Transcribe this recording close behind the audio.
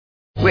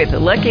With the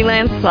Lucky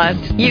Land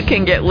Slots, you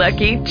can get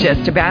lucky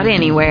just about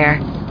anywhere.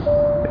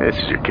 This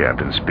is your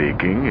captain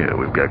speaking.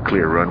 We've got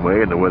clear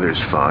runway and the weather's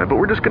fine, but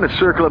we're just going to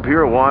circle up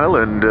here a while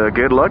and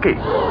get lucky.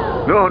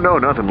 No,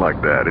 nothing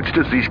like that. It's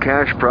just these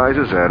cash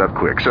prizes add up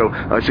quick. So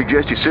I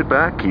suggest you sit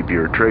back, keep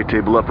your tray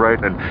table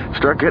upright, and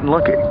start getting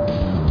lucky.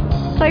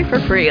 Play for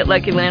free at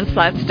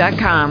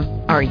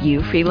LuckyLandSlots.com. Are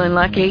you feeling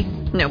lucky?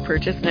 No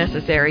purchase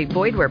necessary.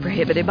 Void where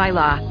prohibited by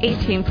law.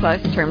 18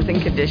 plus terms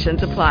and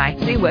conditions apply.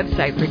 See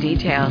website for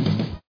details.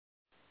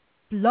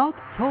 Blog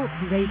Talk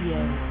Radio.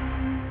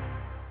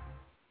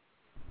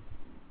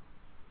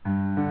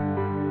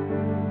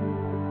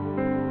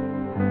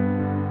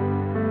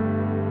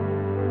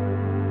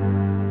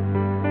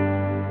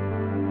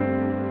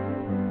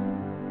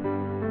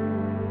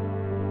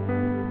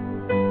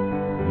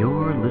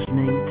 You're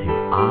listening to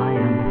I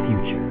Am the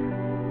Future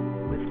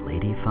with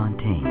Lady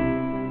Fontaine.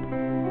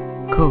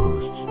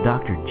 Co-hosts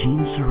Dr.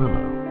 Gene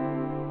Cirillo,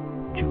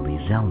 Julie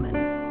Zellman,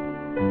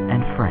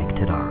 and Frank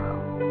Tadaro.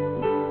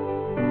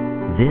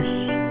 This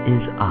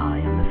is I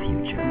Am the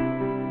Future.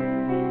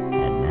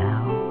 And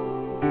now,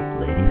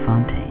 Lady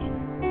Fontaine.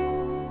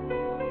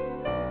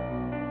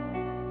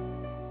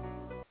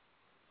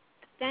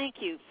 Thank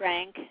you,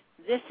 Frank.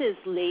 This is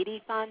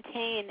Lady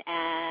Fontaine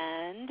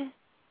and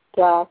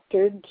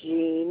Dr.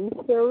 Gene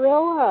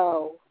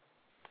Cirillo.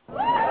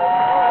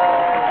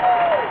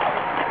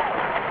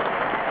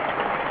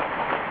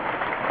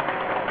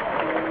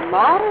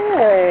 My.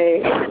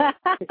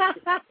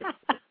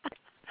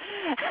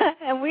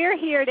 And we're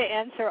here to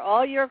answer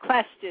all your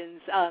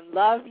questions on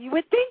love. You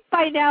would think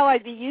by now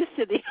I'd be used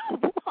to the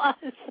applause.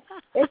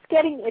 It's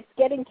getting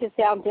to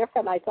sound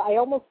different. I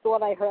almost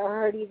thought I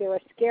heard either a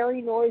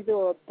scary noise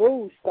or a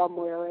boo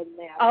somewhere in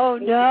there. Oh,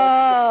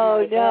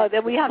 no.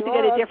 Then we have to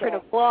get a different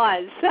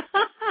applause.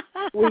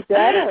 We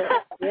better,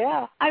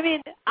 yeah. I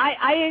mean,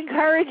 I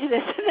encourage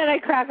this, and then I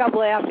crack up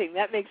laughing.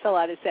 That makes a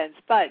lot of sense.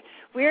 But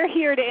we're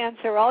here to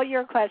answer all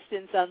your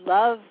questions on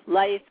love,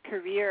 life,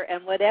 career,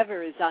 and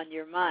whatever is on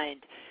your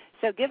mind.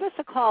 So give us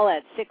a call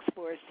at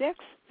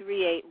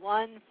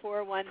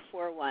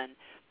 646-381-4141.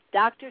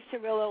 Dr.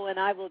 Cirillo and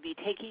I will be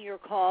taking your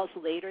calls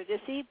later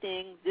this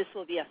evening. This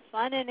will be a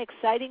fun and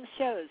exciting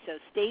show, so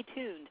stay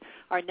tuned.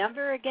 Our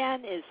number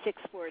again is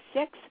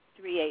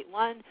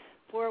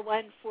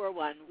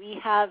 646-381-4141. We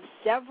have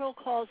several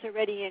calls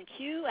already in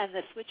queue, and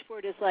the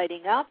switchboard is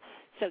lighting up,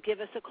 so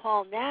give us a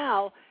call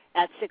now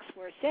at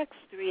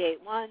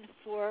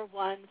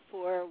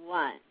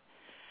 646-381-4141.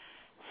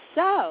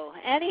 So,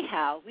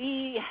 anyhow,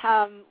 we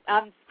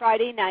on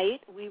Friday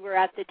night, we were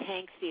at the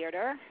Tank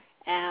Theater,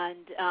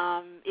 and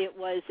it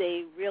was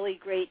a really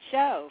great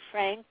show.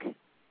 Frank,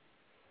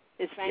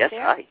 is Frank yes,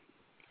 there? Yes,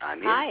 hi.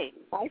 I'm here. Hi,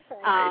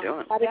 Frank. How you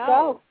doing? How'd it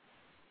go?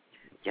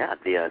 Yeah,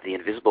 the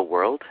Invisible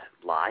World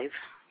live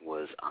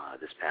was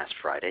this past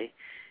Friday,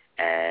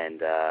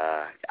 and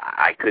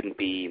I couldn't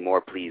be more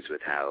pleased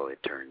with how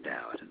it turned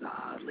out.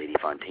 Lady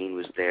Fontaine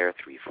was there,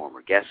 3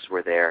 former guests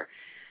were there,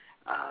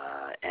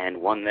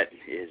 and one that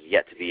is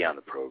yet to be on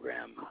the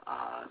program.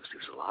 It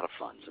was a lot of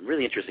fun. Some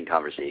really interesting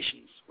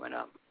conversations went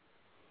up.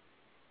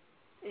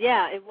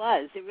 Yeah, it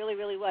was. It really,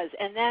 really was.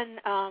 And then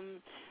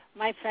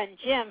my friend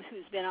Jim,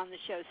 who's been on the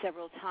show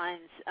several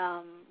times,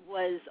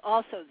 was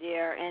also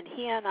there, and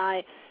he and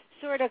I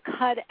sort of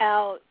cut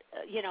out,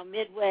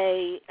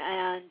 midway,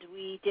 and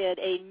we did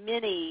a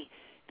mini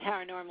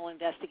paranormal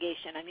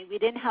investigation. I mean, we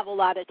didn't have a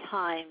lot of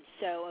time,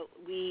 so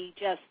we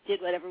just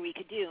did whatever we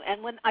could do.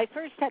 And when I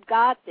first had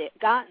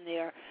gotten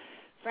there,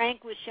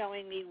 Frank was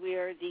showing me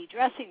where the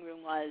dressing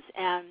room was,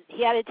 and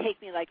he had to take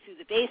me through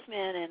the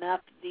basement and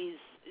up these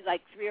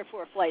 3 or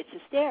 4 flights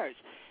of stairs.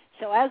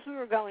 So as we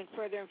were going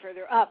further and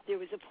further up, there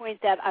was a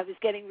point that I was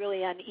getting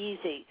really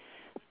uneasy.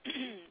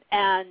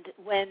 And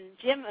when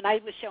I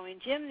was showing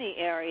Jim the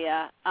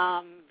area,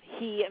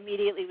 he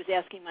immediately was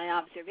asking my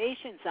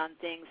observations on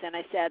things, and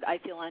I said, I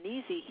feel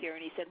uneasy here.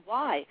 And he said,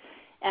 why?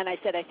 And I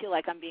said, I feel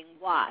like I'm being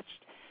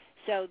watched.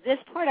 So this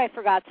part I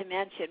forgot to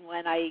mention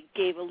when I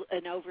gave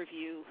an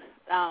overview,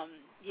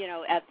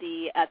 at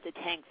the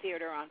Tank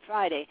Theater on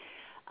Friday.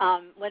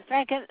 When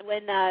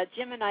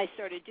Jim and I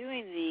started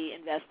doing the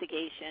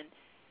investigation,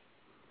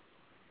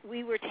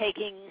 we were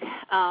taking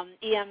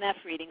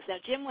EMF readings. Now,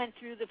 Jim went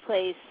through the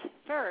place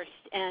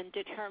first and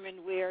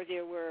determined where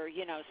there were,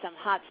 some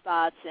hot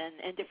spots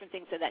and different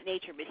things of that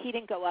nature, but he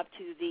didn't go up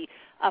to the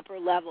upper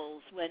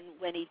levels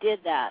when he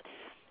did that.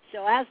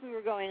 So as we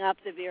were going up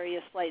the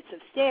various flights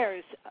of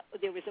stairs,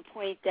 there was a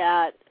point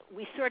that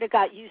we sort of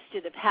got used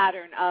to the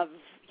pattern of,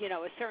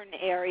 a certain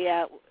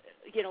area.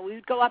 We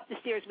would go up the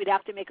stairs, we'd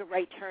have to make a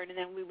right turn, and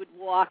then we would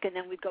walk, and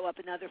then we'd go up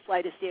another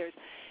flight of stairs.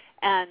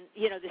 And,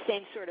 the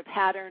same sort of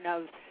pattern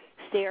of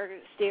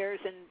stairs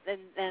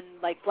and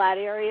flat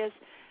areas.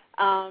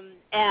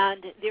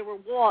 And there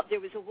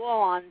was a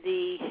wall on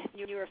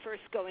when you were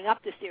first going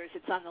up the stairs,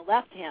 it's on the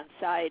left-hand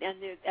side. And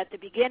at the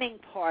beginning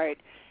part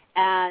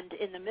and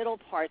in the middle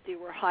part, there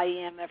were high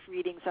EMF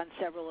readings on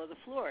several of the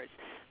floors.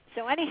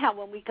 So anyhow,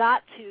 when we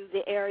got to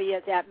the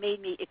area that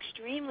made me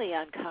extremely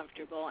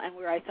uncomfortable and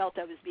where I felt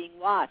I was being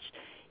watched,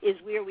 is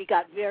where we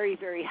got very,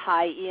 very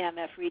high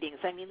EMF readings.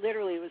 I mean,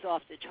 literally it was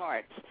off the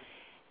charts.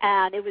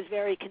 And it was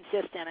very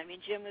consistent. I mean,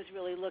 Jim was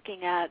really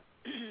looking at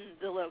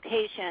the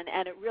location,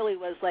 and it really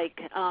was like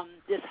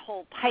this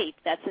whole pipe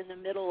that's in the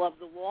middle of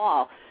the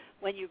wall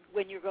when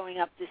you're going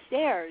up the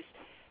stairs.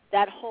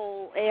 That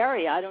whole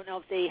area, I don't know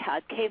if they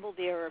had cable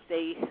there or if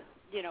they,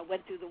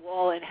 went through the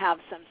wall and have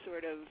some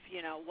sort of,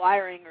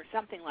 wiring or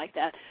something like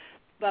that.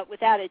 But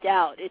without a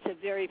doubt, it's a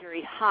very,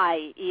 very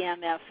high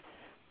EMF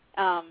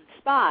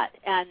spot,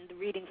 and the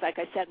readings, like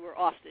I said, were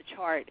off the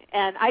chart.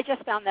 And I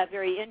just found that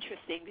very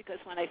interesting because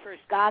when I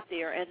first got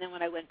there and then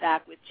when I went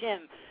back with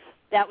Jim,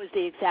 that was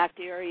the exact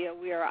area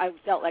where I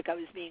felt like I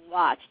was being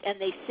watched. And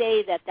they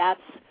say that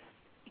that's,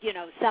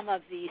 some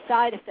of the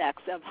side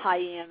effects of high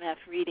EMF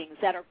readings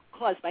that are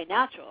caused by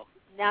natural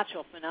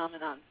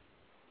phenomenon.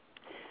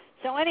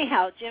 So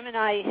anyhow, Jim and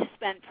I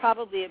spent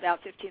probably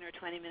about 15 or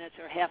 20 minutes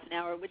or half an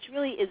hour, which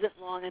really isn't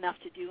long enough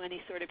to do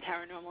any sort of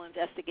paranormal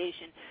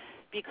investigation,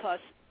 because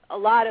a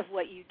lot of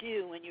what you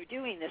do when you're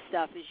doing this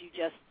stuff is you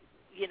just,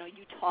 you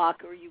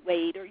talk or you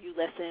wait or you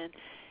listen.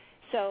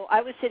 So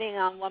I was sitting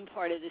on one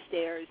part of the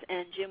stairs,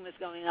 and Jim was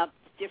going up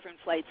different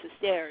flights of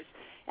stairs,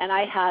 and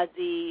I had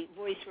the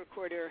voice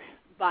recorder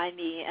by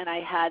me, and I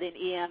had an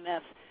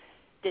EMF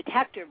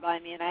detector by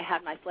me, and I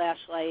had my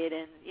flashlight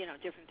and,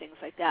 different things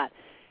like that.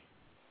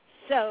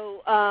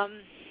 So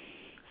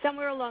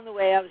somewhere along the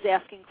way I was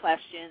asking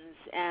questions,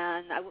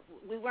 and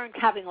we weren't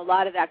having a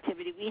lot of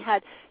activity. We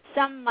had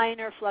some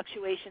minor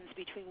fluctuations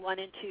between 1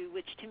 and 2,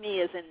 which to me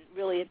isn't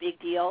really a big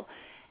deal.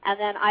 And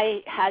then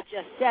I had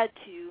just said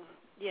to,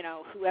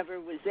 whoever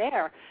was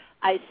there,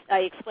 I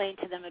explained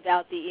to them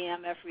about the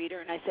EMF reader,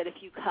 and I said, if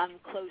you come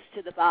close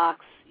to the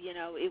box,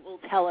 it will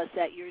tell us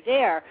that you're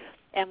there.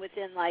 And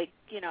within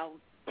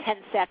 10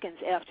 seconds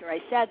after I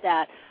said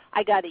that,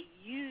 I got a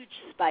huge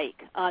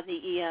spike on the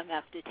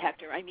EMF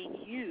detector. I mean,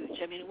 huge.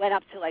 I mean, it went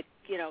up to as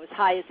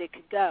high as it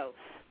could go,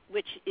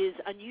 which is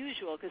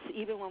unusual because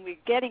even when we're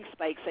getting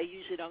spikes, I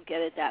usually don't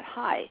get it that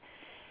high.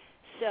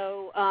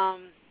 So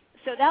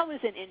that was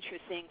an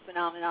interesting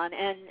phenomenon.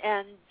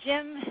 And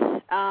Jim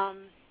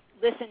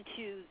listened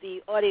to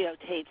the audio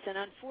tapes, and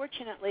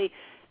unfortunately,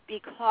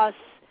 because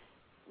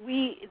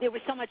there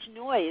was so much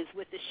noise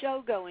with the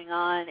show going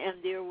on, and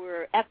there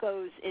were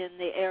echoes in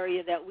the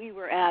area that we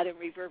were at and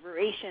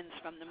reverberations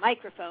from the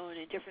microphone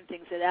and different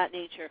things of that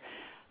nature,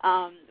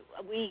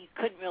 we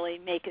couldn't really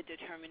make a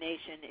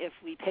determination if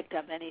we picked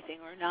up anything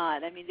or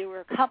not. I mean, there were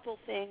a couple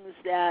things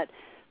that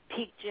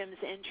piqued Jim's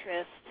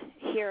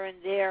interest here and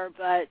there,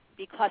 but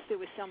because there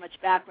was so much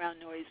background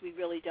noise, we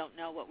really don't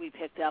know what we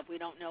picked up. We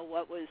don't know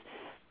what was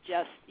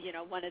just,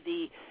 one of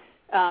the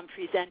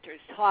presenters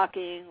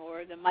talking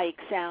or the mic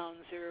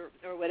sounds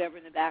or whatever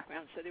in the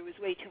background. So there was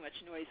way too much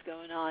noise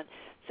going on.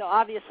 So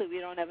obviously we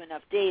don't have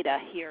enough data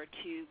here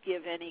to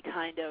give any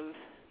kind of,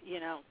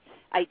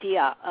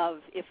 idea of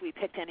if we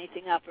picked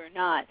anything up or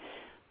not.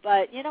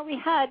 But, we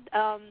had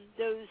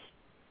those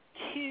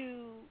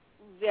two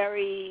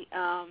very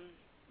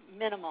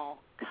minimal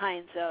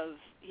kinds of,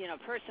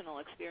 personal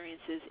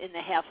experiences in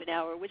the half an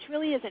hour, which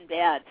really isn't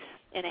bad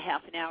in a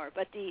half an hour.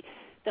 But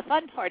the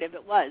fun part of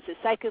it was that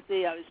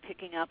psychically I was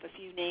picking up a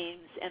few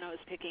names and I was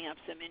picking up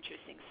some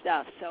interesting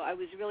stuff. So I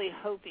was really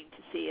hoping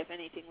to see if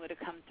anything would have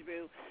come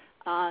through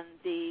on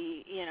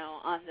the,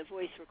 on the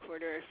voice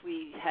recorder if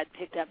we had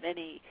picked up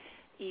any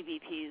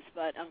EVPs.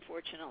 But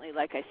unfortunately,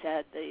 like I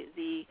said,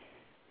 the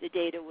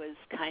data was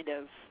kind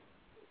of,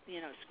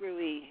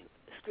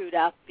 screwed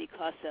up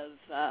because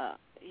of,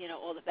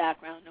 all the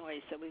background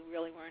noise. So we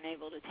really weren't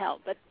able to tell.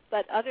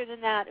 But other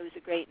than that, it was a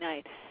great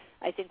night.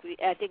 I think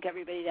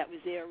everybody that was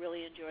there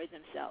really enjoyed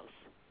themselves.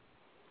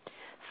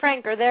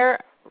 Frank, is there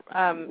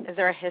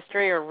a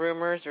history or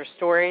rumors or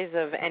stories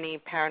of any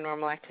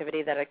paranormal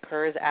activity that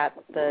occurs at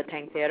the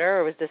Tank Theater,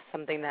 or was this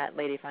something that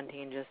Lady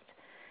Fontaine just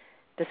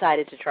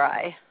decided to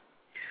try?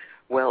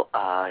 Well,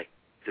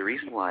 the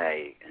reason why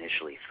I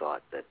initially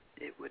thought that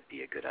it would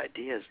be a good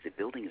idea is the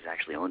building is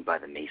actually owned by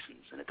the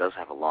Masons, and it does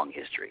have a long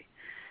history.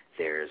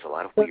 There's a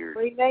lot of weird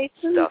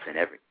stuff in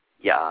every...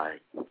 Yeah,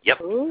 yep,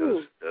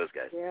 those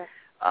guys. Yeah.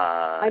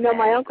 I know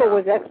my uncle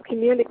was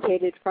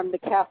excommunicated from the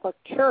Catholic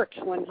Church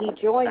when he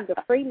joined the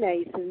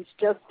Freemasons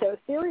just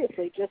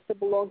to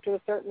belong to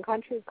a certain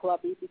country club.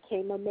 He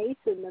became a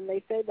Mason, and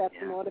they say that's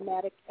an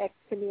automatic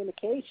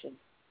excommunication.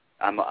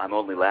 I'm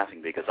only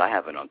laughing because I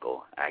have an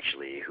uncle,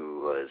 actually,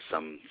 who was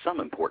some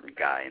important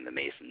guy in the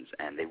Masons,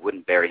 and they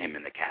wouldn't bury him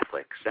in the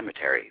Catholic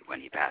cemetery when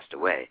he passed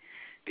away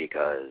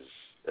because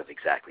of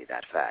exactly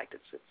that fact.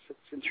 It's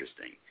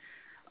interesting.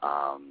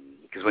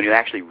 Because when you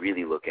actually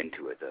really look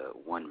into it,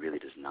 one really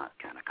does not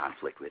kind of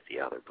conflict with the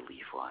other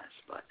belief-wise.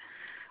 But,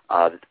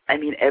 I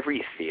mean,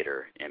 every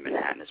theater in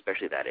Manhattan,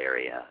 especially that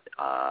area,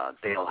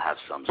 they all have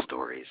some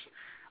stories.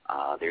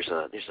 There's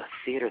a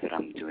theater that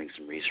I'm doing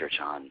some research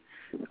on.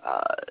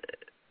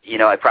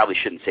 I probably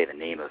shouldn't say the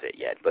name of it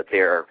yet, but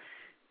there are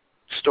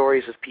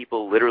stories of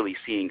people literally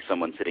seeing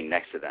someone sitting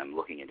next to them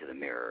looking into the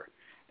mirror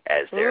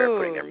as they're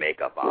putting their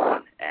makeup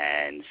on,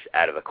 and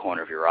out of the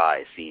corner of your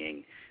eye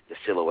seeing the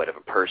silhouette of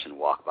a person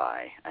walk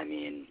by. I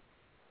mean,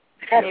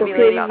 maybe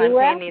Lady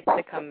Fontaine needs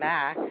to come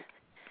back.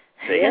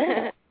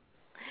 Yeah.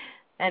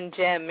 And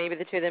Jim, maybe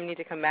the two of them need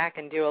to come back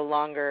and do a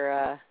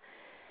longer.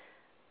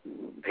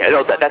 Yeah,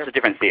 no, that's a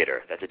different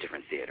theater. That's a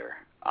different theater.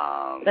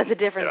 That's a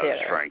different that I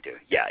was referring to.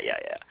 Yeah.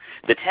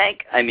 The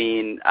Tank. I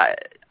mean,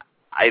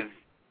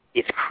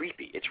 it's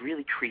creepy. It's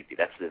really creepy.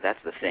 That's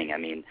the thing. I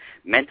mean,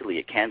 mentally,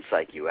 it can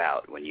psych you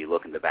out when you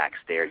look in the back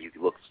stair.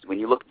 When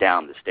you look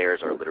down, the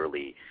stairs are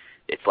literally.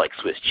 It's like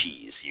Swiss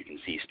cheese. You can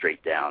see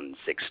straight down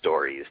 6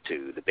 stories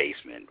to the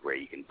basement where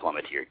you can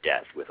plummet to your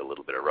death with a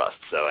little bit of rust.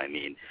 So, I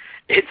mean,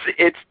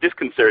 it's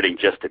disconcerting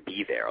just to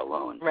be there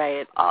alone.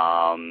 Right.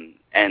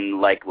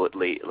 And like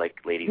Lady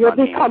Fontaine, you'll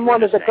become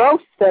one of the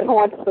ghosts that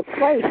haunts the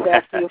place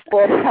after you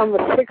fall down the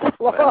 6th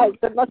floor. Well,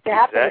 that must have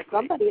happened exactly. to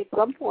somebody at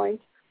some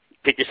point.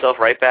 Pick yourself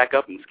right back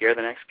up and scare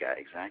the next guy.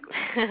 Exactly.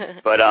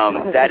 But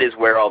that is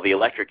where all the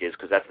electric is,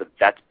 because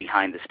that's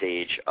behind the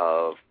stage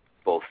of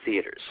both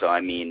theaters. So, I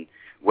mean,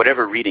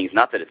 whatever readings,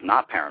 not that it's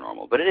not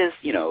paranormal, but it is,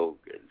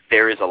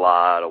 there is a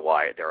lot of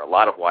wire. There are a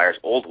lot of wires,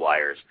 old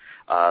wires.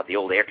 The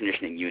old air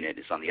conditioning unit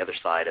is on the other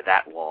side of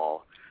that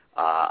wall,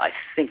 I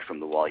think from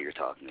the wall you're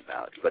talking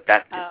about. But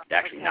that's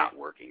actually not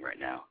working right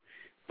now.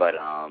 But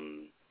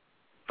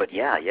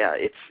yeah,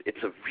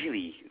 it's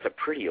a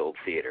pretty old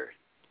theater.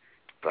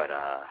 But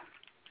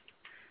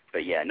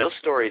yeah, no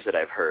stories that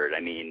I've heard. I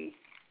mean,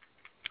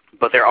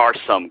 but there are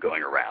some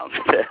going around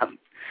that I'm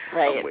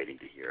waiting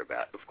to hear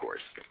about, of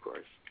course.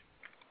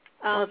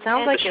 Well, it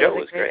sounds like it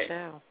was a great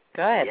show.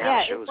 Good.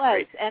 Yeah, the show was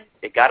great. And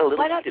it got a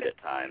little heated at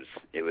times.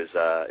 It was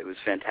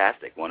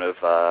fantastic. One of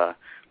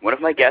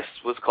my guests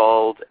was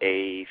called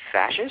a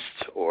fascist,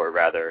 or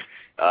rather,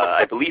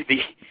 I believe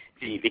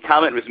the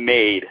comment was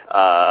made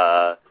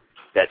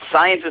that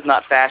science is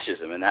not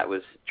fascism, and that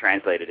was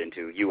translated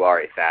into "you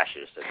are a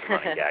fascist" as a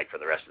running gag for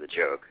the rest of the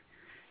joke,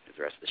 as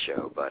the rest of the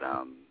show.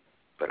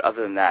 But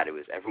other than that,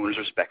 everyone was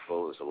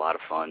respectful. It was a lot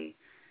of fun.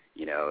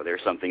 There were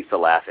some things to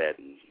laugh at,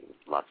 and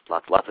lots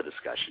of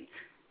discussion.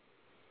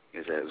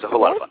 It was a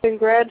whole lot of fun.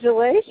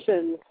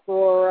 Congratulations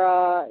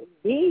for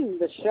being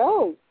the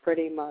show,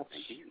 pretty much.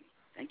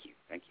 Thank you.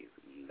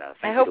 And,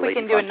 I hope we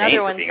can do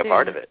another one being soon. a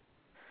part of it.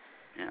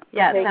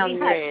 Yeah, it sounds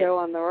great. Show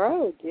on the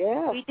road.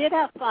 Yeah, we did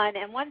have fun,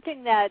 and one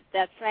thing that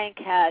Frank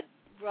had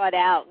brought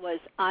out was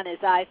on his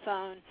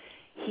iPhone.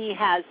 He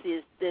has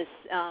this,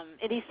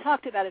 and he's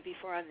talked about it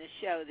before on this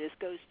show. This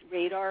Ghost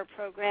Radar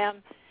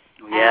program.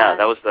 Yeah,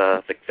 that was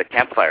the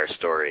campfire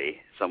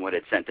story. Someone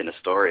had sent in a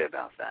story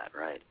about that,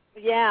 right?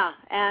 Yeah,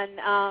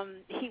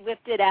 and he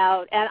whipped it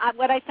out. And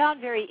what I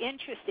found very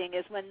interesting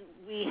is when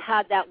we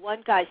had that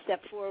one guy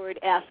step forward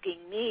asking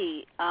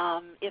me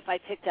if I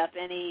picked up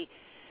any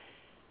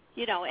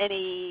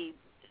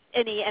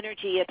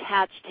energy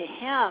attached to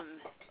him,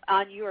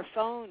 on your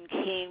phone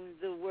came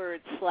the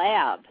word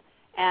slab.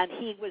 And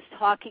he was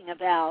talking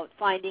about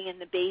finding in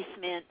the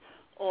basement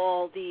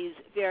all these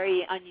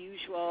very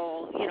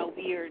unusual,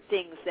 weird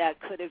things that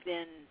could have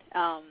been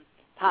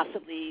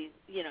possibly,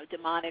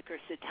 demonic or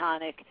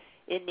satanic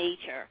in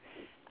nature.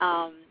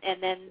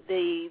 And then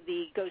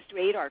the Ghost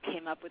Radar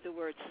came up with the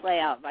word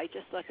slab. I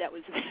just thought that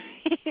was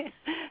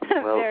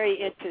very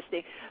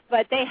interesting.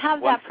 But they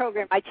have that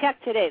program. I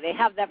checked today. They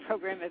have that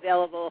program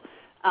available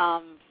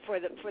for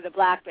the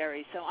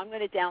BlackBerry. So I'm going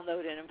to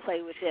download it and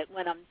play with it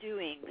when I'm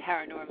doing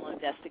paranormal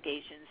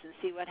investigations and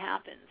see what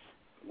happens.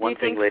 One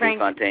thing, Lady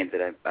Fontaine,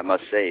 that I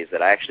must say is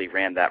that I actually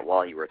ran that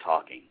while you were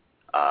talking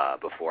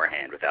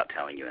beforehand without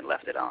telling you and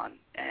left it on.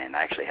 And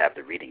I actually have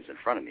the readings in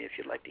front of me if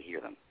you'd like to hear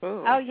them.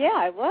 Ooh. Oh, yeah,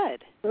 I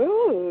would.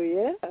 Ooh,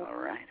 yeah. All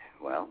right.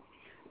 Well,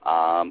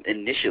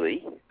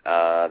 initially,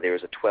 there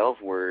was a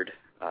 12-word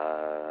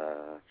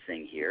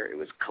thing here. It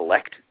was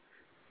collect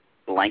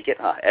blanket.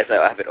 As I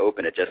have it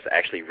open, it just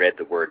actually read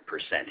the word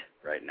percent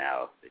right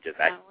now.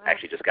 I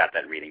actually just got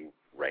that reading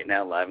right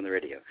now live on the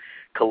radio.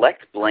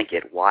 Collect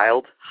blanket,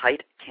 wild,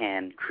 height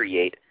can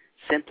create,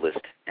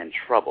 simplest, and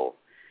trouble.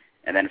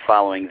 And then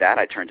following that,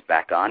 I turned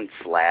back on.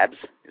 Slabs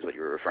is what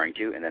you were referring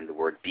to, and then the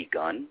word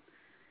begun.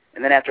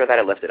 And then after that,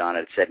 I left it on,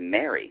 and it said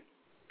Mary,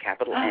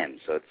 capital M,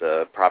 so it's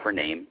a proper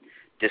name.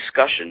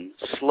 Discussion,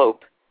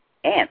 slope,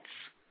 ants,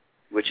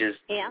 which is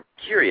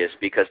curious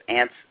because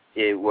ants,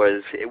 it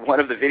was one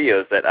of the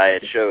videos that I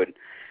had showed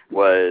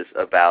was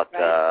about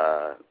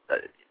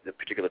the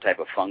particular type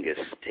of fungus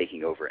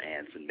taking over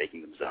ants and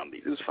making them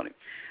zombies. It was funny.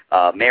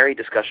 Mary,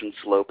 discussion,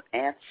 slope,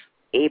 ants,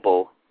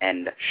 able,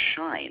 and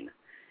shine.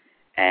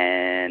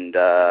 And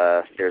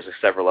there's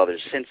several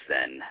others since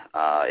then.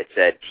 It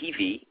said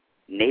TV,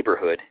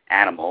 neighborhood,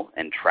 animal,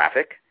 and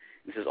traffic.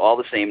 This is all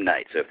the same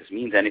night. So if this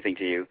means anything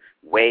to you,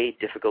 way,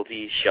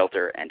 difficulty,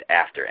 shelter, and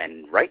after.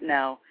 And right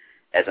now,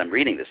 as I'm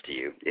reading this to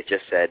you, it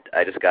just said,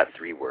 I just got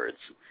 3 words.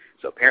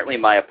 So apparently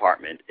my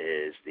apartment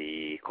is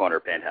the corner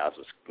penthouse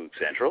of Spook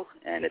Central,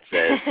 and it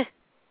says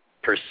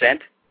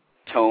percent,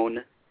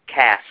 tone,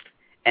 cast.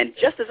 And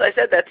just as I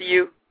said that to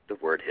you, the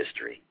word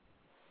history.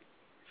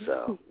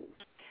 So...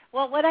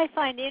 Well, what I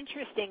find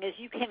interesting is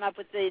you came up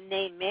with the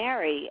name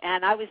Mary,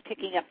 and I was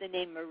picking up the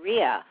name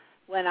Maria,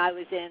 when I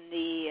was in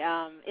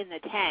the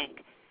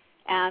tank.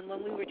 And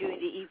when we were doing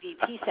the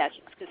EVP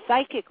sessions, because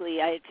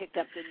psychically I had picked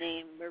up the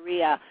name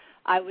Maria,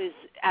 I was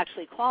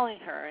actually calling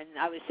her, and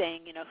I was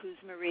saying, who's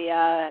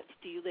Maria?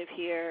 Do you live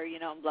here?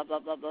 Blah, blah,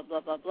 blah, blah,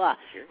 blah, blah, blah.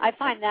 I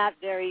find that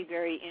very,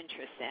 very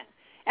interesting.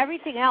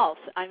 Everything else,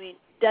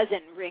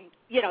 doesn't ring,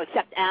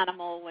 except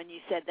animal. When you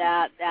said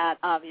that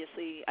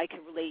obviously I can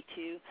relate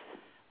to.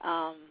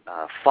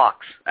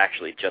 Fox,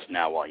 actually, just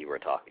now while you were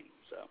talking.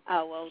 So.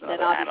 Oh, well,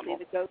 then obviously animal.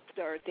 The ghosts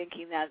are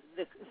thinking that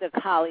the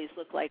collies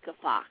look like a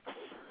fox.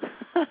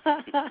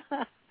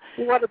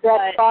 What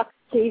about Fox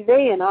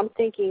TV? And I'm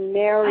thinking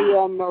Mary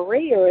or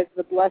Maria is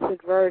the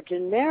Blessed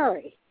Virgin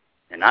Mary.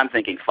 And I'm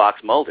thinking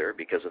Fox Mulder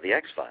because of the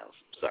X-Files.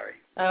 Sorry.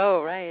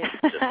 Oh, right.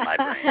 Just my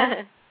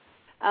brain.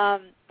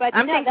 But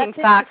I'm thinking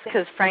Fox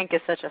because Frank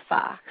is such a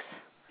fox.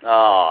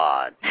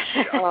 Oh,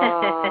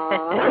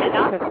 and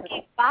I'm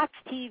thinking Fox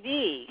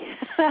TV.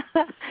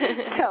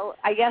 So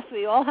I guess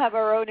we all have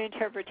our own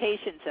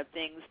interpretations of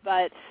things,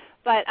 but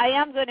I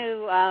am going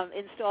to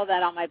install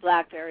that on my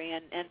BlackBerry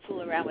and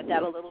fool around with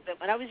that a little bit.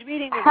 When I was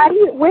reading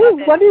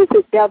what is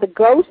it now? The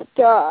ghost,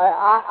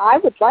 I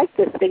would like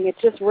this thing. It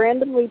just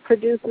randomly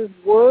produces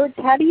words.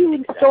 How do you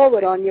install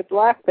it on your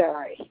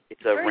BlackBerry?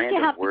 It's a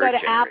random word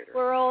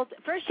generator.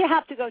 First you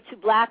have to go to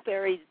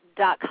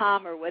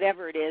BlackBerry.com or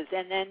whatever it is,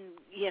 and then,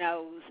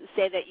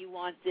 say that you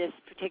want this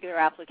particular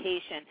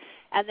application.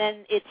 And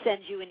then it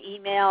sends you an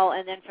email,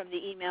 and then from the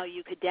email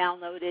you could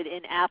download it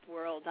in App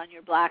World on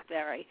your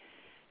BlackBerry.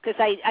 Because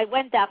I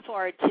went that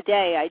far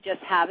today. I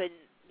just haven't,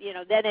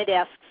 then it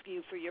asks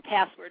you for your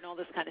password and all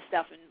this kind of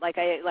stuff. And like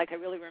I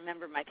really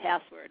remember my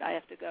password. I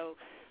have to go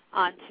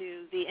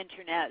onto the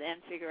Internet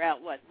and figure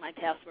out what my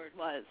password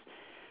was.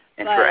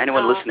 And for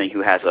anyone listening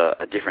who has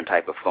a different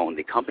type of phone,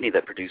 the company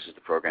that produces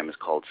the program is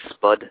called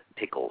Spud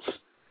Pickles.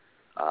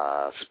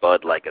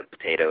 Spud like a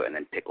potato, and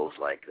then pickles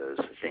like those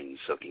things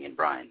soaking in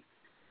brine.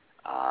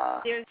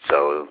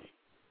 So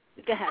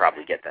you can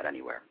probably get that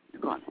anywhere.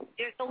 Go on.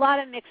 There's a lot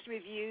of mixed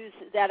reviews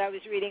that I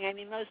was reading.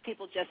 Most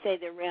people just say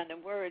they're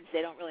random words.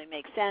 They don't really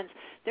make sense.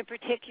 The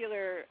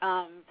particular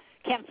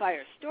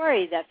campfire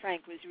story that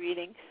Frank was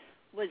reading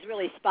was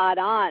really spot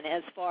on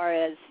as far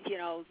as,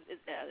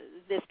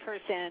 this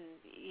person,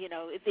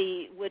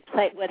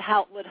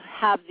 would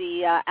have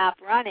the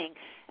app running,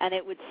 and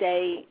it would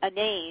say a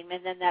name,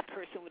 and then that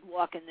person would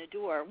walk in the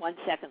door 1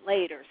 second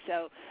later.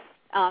 So,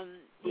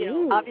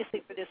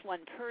 obviously for this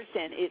one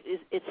person,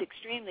 it's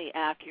extremely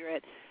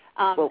accurate.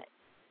 Well,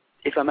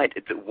 if I might,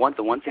 the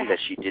one thing that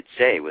she did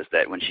say was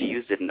that when she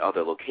used it in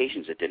other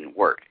locations, it didn't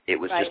work. It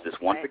was just this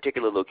one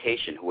particular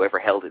location. Whoever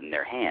held it in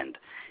their hand,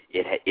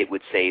 it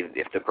would say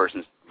if the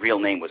person's real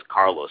name was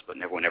Carlos, but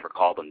no one ever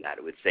called him that.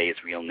 It would say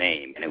his real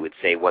name, and it would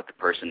say what the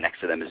person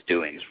next to them is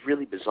doing. It's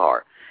really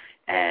bizarre,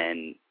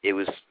 and it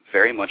was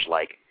very much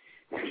like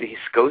these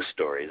ghost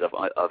stories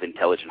of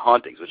intelligent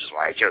hauntings, which is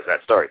why I chose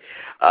that story,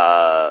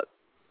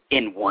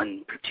 in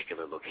one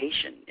particular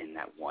location in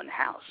that one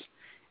house.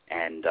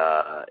 And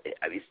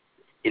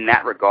in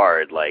that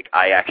regard,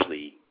 I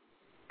actually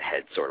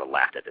had sort of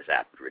laughed at this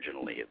app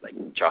originally,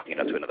 chalking it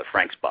up to another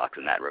Frank's box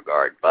in that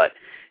regard. But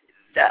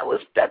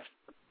that's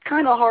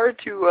kind of hard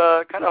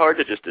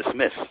to just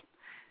dismiss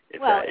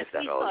if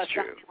that all is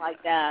true. Something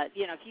like that,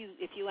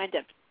 if you end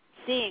up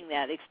seeing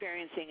that,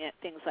 experiencing it,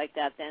 things like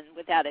that, then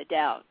without a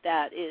doubt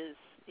that is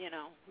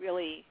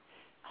really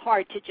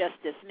hard to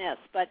just dismiss.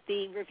 But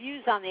the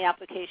reviews on the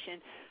application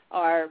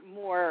are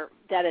more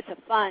that it's a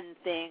fun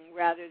thing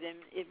rather than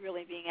it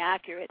really being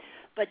accurate.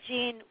 But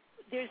Jean,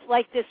 there's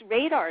this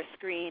radar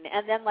screen,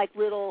 and then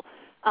little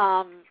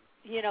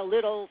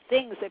little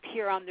things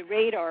appear on the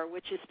radar,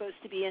 which is supposed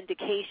to be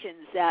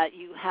indications that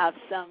you have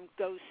some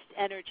ghost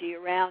energy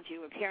around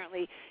you.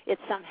 Apparently, it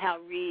somehow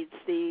reads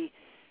the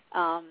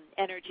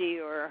energy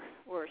or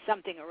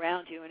something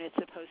around you, and it's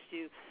supposed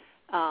to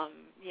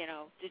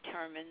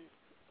determine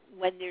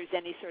when there's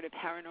any sort of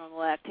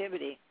paranormal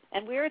activity.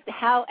 And and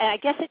I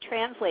guess it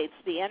translates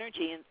the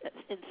energy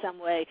in some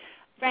way.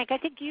 Frank, I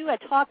think you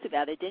had talked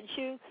about it, didn't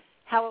you?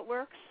 How it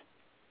works?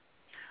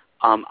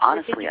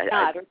 Honestly,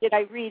 or did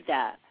I read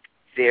that?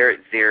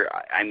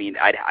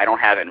 I don't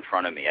have it in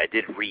front of me. I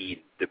did read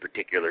the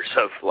particulars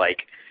of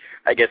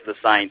I guess the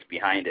science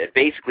behind it.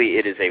 Basically,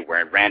 it is a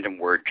random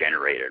word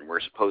generator, and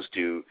we're supposed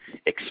to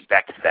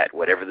expect that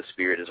whatever the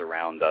spirit is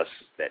around us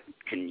that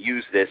can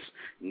use this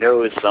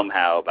knows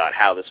somehow about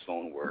how this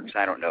phone works.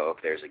 I don't know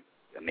if there's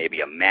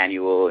maybe a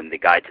manual in the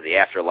Guide to the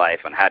Afterlife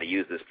on how to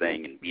use this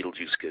thing in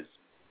Beetlejuice's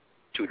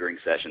tutoring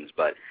sessions,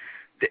 but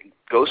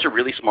ghosts are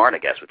really smart, I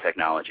guess, with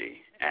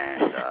technology,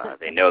 and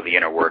they know the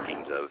inner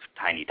workings of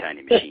tiny,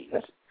 tiny machines.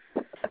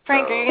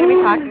 Frank, are you going to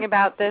be talking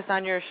about this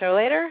on your show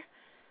later?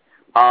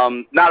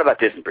 Not about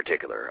this in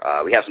particular.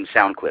 We have some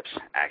sound clips,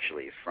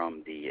 actually,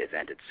 from the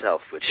event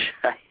itself, which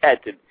I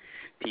had to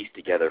piece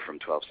together from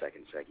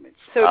 12-second segments.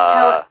 So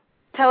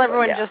tell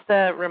everyone, just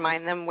to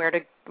remind them where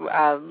to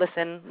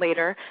listen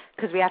later,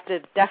 because we have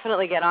to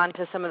definitely get on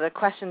to some of the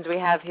questions we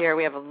have here.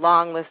 We have a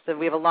long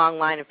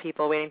line of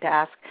people waiting to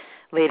ask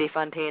Lady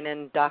Fontaine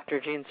and Dr.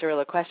 Jean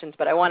Cirillo questions,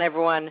 but I want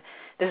everyone,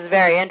 this is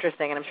very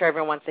interesting, and I'm sure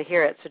everyone wants to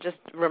hear it, so just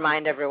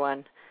remind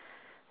everyone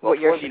about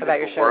your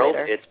show world,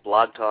 later. It's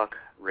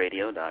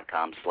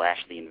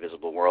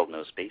blogtalkradio.com/theinvisibleworld,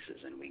 no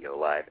spaces, and we go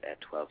live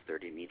at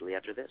 12:30 immediately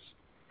after this.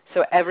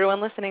 So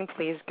everyone listening,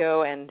 please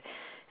go and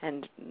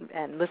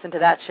listen to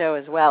that show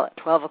as well at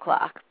 12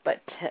 o'clock.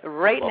 But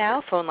right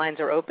now, phone lines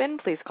are open.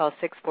 Please call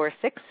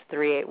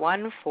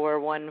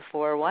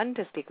 646-381-4141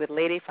 to speak with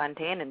Lady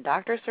Fontaine and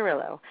Dr.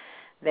 Cirillo.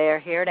 They are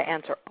here to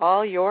answer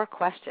all your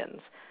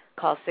questions.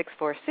 Call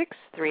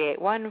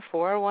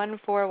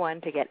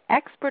 646-381-4141 to get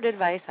expert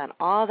advice on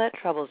all that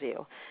troubles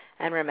you.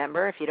 And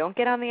remember, if you don't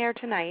get on the air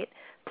tonight,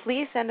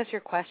 please send us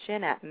your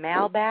question at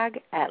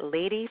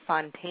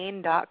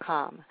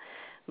mailbag@ladyfontaine.com.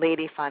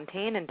 Lady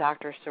Fontaine and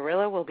Dr.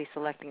 Cirillo will be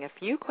selecting a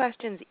few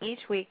questions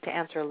each week to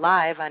answer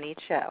live on each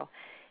show.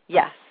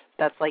 Yes,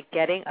 that's like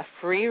getting a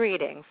free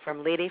reading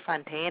from Lady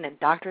Fontaine and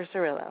Dr.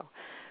 Cirillo.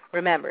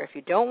 Remember, if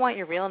you don't want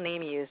your real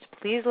name used,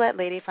 please let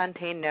Lady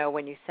Fontaine know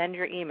when you send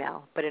your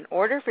email. But in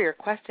order for your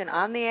question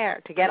on the air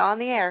to get on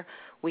the air,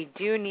 we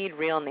do need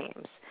real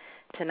names.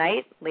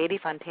 Tonight, Lady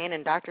Fontaine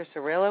and Dr.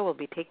 Cirillo will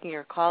be taking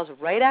your calls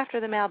right after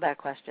the mailbag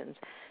questions,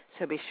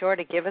 so be sure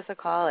to give us a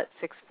call at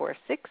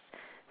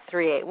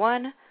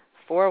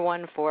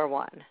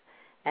 646-381-4141.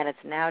 And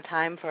it's now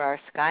time for our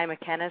Sky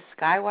McKenna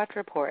Skywatch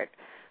Report.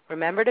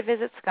 Remember to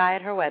visit Sky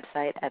at her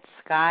website at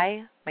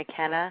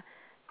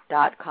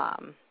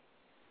skymckenna.com.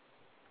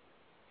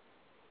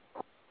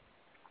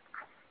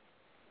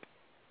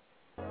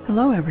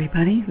 Hello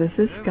everybody, this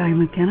is Sky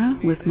McKenna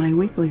with my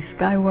weekly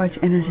Skywatch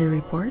Energy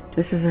Report.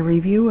 This is a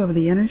review of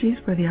the energies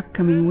for the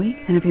upcoming week,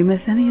 and if you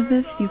miss any of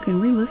this, you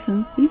can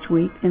re-listen each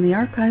week in the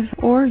archives,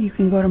 or you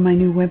can go to my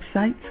new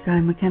website,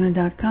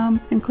 skymckenna.com,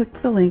 and click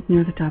the link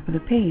near the top of the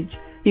page.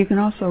 You can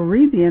also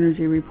read the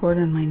energy report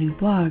on my new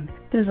blog.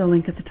 There's a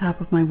link at the top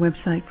of my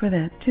website for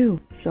that too.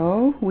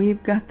 So,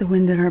 we've got the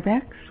wind at our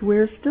backs.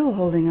 We're still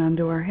holding on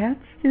to our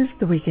hats. Here's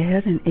the week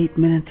ahead in 8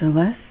 minutes or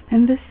less.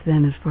 And this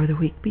then is for the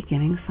week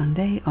beginning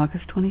Sunday,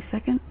 August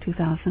 22nd,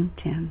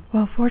 2010.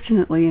 Well,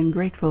 fortunately and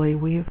gratefully,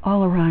 we've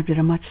all arrived at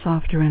a much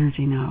softer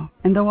energy now.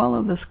 And though all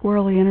of the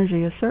squirrely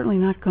energy is certainly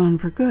not gone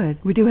for good,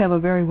 we do have a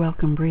very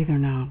welcome breather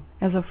now.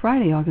 As of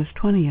Friday, August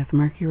 20th,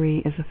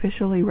 Mercury is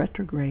officially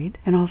retrograde,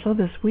 and also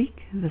this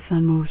week, the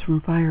Sun moves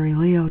from fiery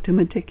Leo to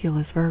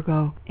meticulous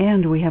Virgo,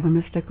 and we have a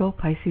mystical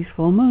Pisces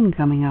full moon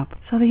coming up,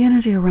 so the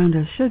energy around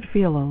us should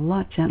feel a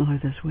lot gentler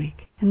this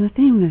week. And the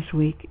theme this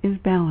week is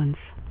balance.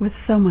 With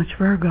so much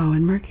Virgo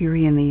and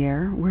Mercury in the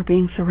air, we're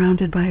being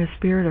surrounded by a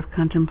spirit of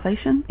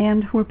contemplation,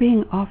 and we're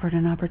being offered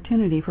an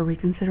opportunity for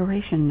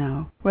reconsideration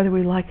now. Whether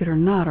we like it or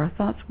not, our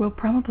thoughts will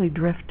probably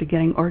drift to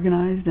getting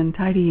organized and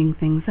tidying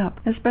things up.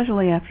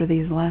 Especially after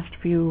these last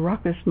few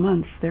raucous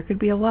months, there could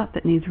be a lot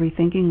that needs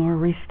rethinking or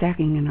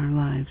restacking in our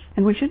lives.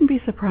 And we shouldn't be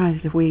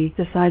surprised if we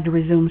decide to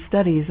resume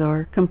studies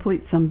or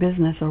complete some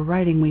business or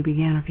writing we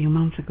began a few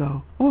months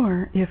ago.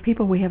 Or if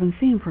people we haven't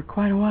seen for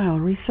quite a while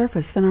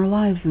resurface in our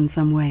lives in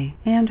some way.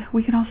 And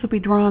we can also be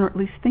drawn, or at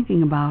least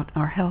thinking about,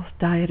 our health,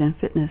 diet, and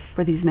fitness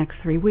for these next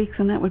 3 weeks,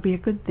 and that would be a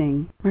good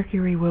thing.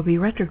 Mercury will be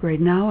retrograde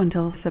now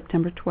until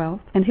September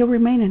 12th, and he'll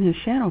remain in his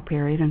shadow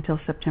period until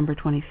September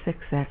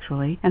 26th,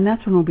 actually, and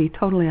that's when we'll be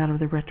totally out of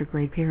the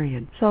retrograde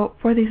period. So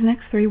for these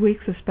next 3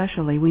 weeks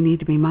especially, we need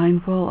to be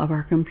mindful of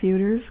our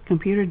computers,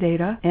 computer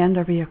data, and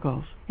our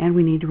vehicles. And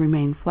we need to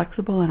remain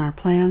flexible in our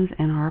plans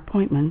and our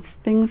appointments.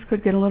 Things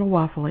could get a little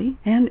waffly,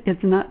 and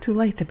it's not too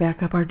late to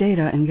back up our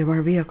data and give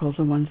our vehicles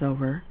a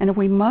once-over. And if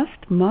we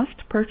must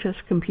purchase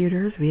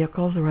computers,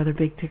 vehicles, or other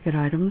big-ticket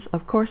items,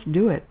 of course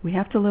do it. We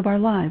have to live our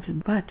lives,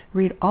 but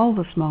read all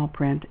the small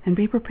print and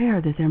be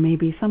prepared that there may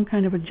be some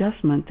kind of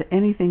adjustment to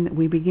anything that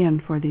we begin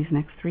for these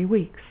next 3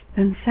 weeks.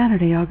 Then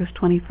Saturday, August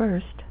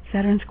 21st,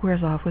 Saturn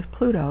squares off with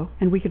Pluto,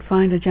 and we could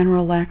find a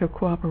general lack of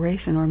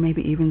cooperation or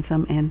maybe even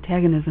some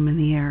antagonism in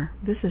the air.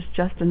 This is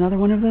just another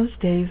one of those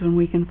days when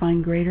we can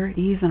find greater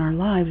ease in our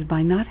lives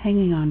by not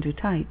hanging on too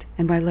tight,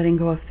 and by letting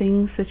go of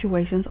things,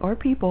 situations, or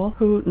people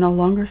who no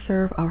longer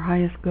serve our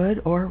highest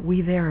good or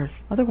we theirs.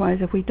 Otherwise,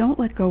 if we don't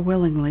let go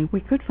willingly,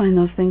 we could find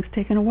those things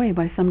taken away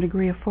by some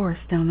degree of force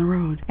down the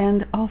road.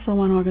 And also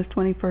on August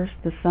 21st,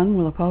 the Sun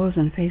will oppose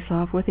and face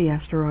off with the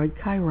asteroid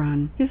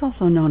Chiron. He's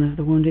also known as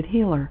the Wounded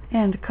Healer,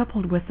 and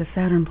coupled with the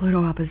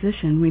Saturn-Pluto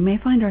opposition, we may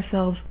find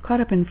ourselves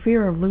caught up in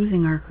fear of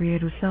losing our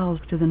creative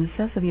selves to the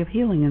necessity of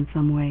healing in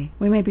some way.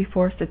 We may be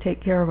forced to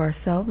take care of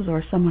ourselves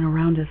or someone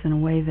around us in a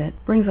way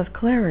that brings us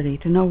clarity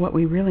to know what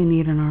we really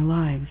need in our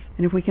lives.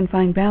 And if we can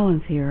find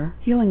balance here,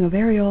 healing of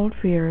very old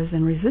fears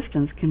and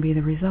resistance can be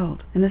the result.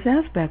 And this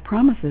aspect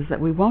promises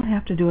that we won't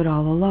have to do it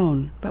all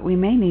alone, but we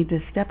may need to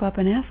step up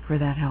and ask for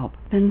that help.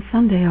 Then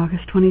Sunday,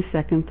 August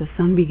 22nd, the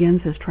Sun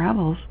begins his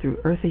travels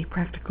through earthy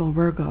practical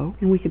Virgo,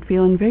 and we could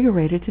feel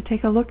invigorated to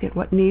take a look at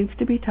what needs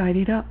to be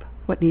tidied up.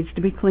 what needs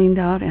to be cleaned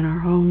out in our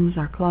homes,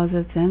 our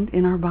closets, and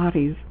in our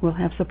bodies. We'll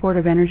have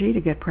supportive energy to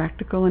get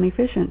practical and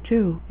efficient,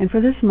 too. And for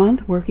this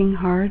month, working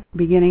hard,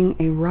 beginning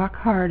a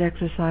rock-hard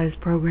exercise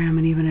program,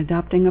 and even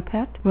adopting a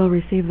pet, will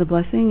receive the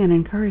blessing and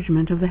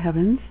encouragement of the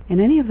heavens. And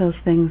any of those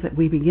things that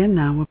we begin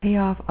now will pay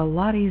off a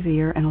lot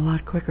easier and a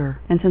lot quicker.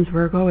 And since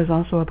Virgo is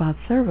also about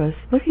service,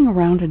 looking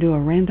around to do a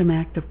random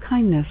act of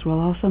kindness will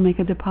also make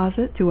a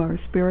deposit to our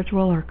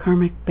spiritual or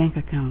karmic bank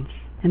accounts.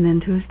 And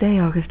then Tuesday,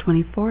 August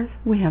 24th,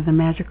 we have the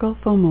magical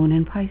full moon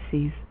in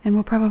Pisces, and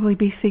we'll probably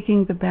be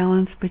seeking the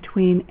balance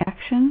between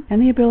action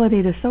and the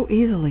ability to so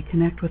easily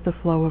connect with the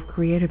flow of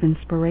creative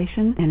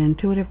inspiration and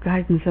intuitive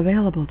guidance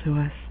available to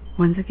us.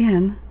 Once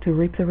again, to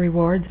reap the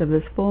rewards of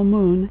this full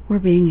moon, we're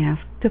being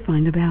asked to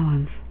find a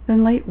balance.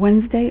 Then late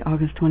Wednesday,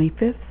 August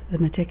 25th, the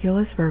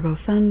meticulous Virgo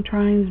Sun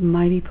trines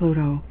mighty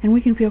Pluto, and we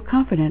can feel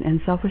confident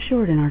and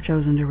self-assured in our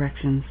chosen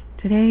directions.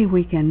 Today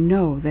we can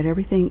know that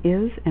everything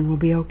is and will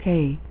be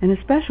okay, and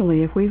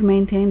especially if we've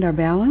maintained our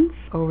balance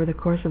over the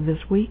course of this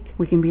week,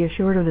 we can be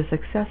assured of the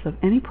success of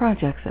any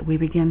projects that we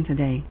begin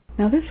today.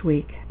 Now this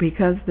week,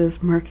 because this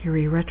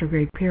Mercury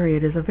retrograde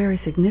period is a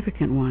very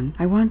significant one,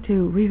 I want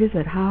to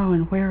revisit how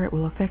and where it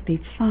will affect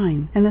each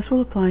sign, and this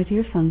will apply to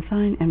your sun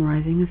sign and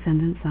rising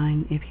ascendant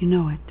sign if you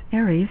know it.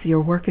 Aries, your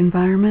work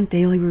environment,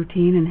 daily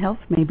routine, and health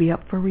may be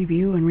up for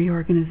review and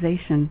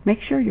reorganization.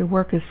 Make sure your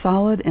work is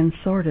solid and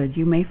sorted.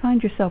 You may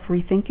find yourself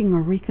rethinking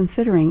or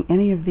reconsidering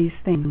any of these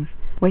things.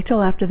 Wait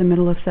till after the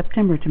middle of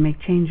September to make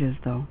changes,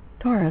 though.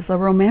 Taurus, a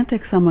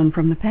romantic someone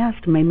from the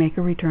past may make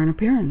a return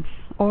appearance,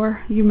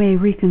 or you may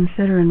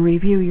reconsider and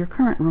review your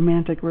current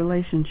romantic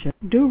relationship.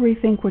 Do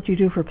rethink what you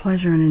do for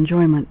pleasure and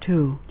enjoyment,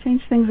 too.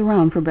 Change things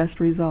around for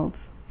best results.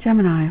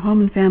 Gemini,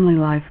 home and family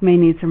life may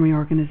need some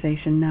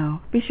reorganization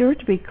now. Be sure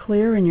to be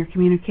clear in your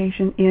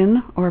communication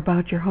in or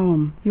about your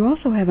home. You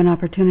also have an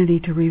opportunity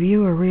to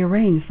review or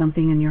rearrange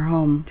something in your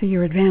home to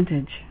your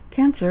advantage.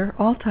 Cancer,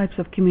 all types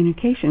of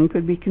communication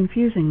could be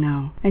confusing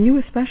now, and you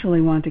especially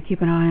want to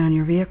keep an eye on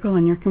your vehicle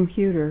and your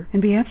computer, and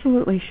be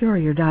absolutely sure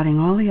you're dotting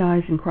all the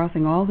I's and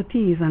crossing all the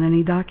T's on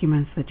any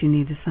documents that you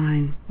need to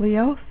sign.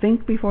 Leo,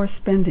 think before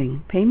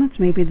spending. Payments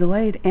may be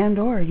delayed, and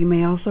or you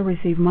may also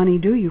receive money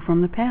due you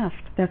from the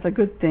past. That's a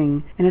good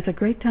thing, and it's a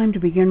great time to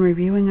begin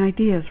reviewing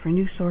ideas for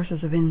new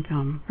sources of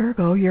income.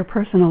 Virgo, your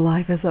personal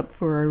life is up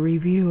for a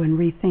review and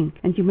rethink,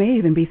 and you may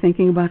even be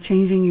thinking about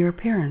changing your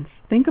appearance.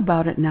 Think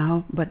about it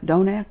now, but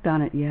don't act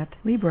on it yet.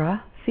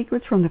 Libra,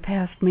 secrets from the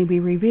past may be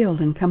revealed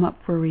and come up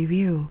for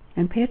review.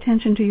 And pay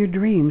attention to your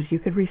dreams. You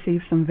could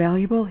receive some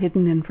valuable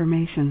hidden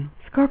information.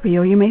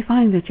 Scorpio, you may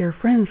find that your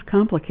friends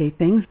complicate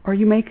things, or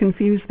you may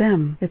confuse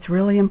them. It's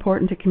really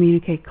important to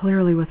communicate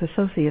clearly with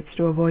associates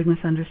to avoid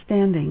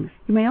misunderstandings.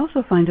 You may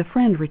also find a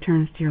friend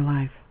returns to your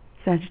life.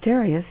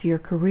 Sagittarius, your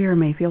career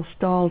may feel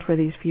stalled for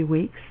these few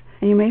weeks,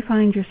 and you may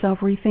find yourself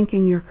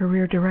rethinking your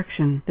career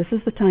direction. This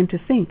is the time to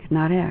think,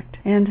 not act.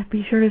 And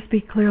be sure to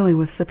speak clearly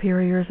with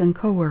superiors and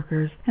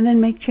co-workers, and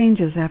then make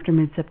changes after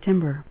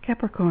mid-September.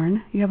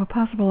 Capricorn, you have a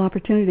possible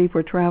opportunity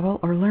for travel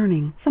or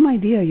learning. Some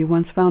idea you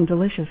once found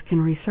delicious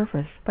can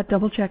resurface, but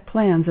double-check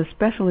plans,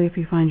 especially if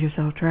you find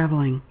yourself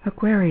traveling.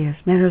 Aquarius,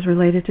 matters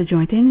related to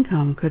joint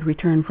income could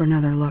return for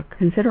another look.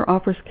 Consider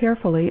offers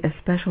carefully,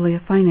 especially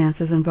if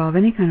finances involve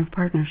any kind of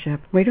partnership.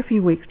 Wait a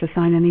few weeks to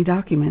sign any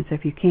documents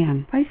if you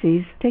can.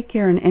 Pisces, take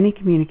care in any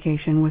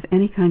communication with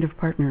any kind of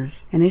partners.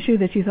 An issue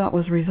that you thought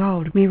was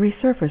resolved may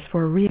resurface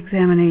for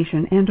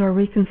re-examination and or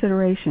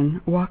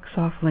reconsideration. Walk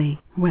softly.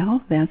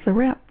 Well, that's a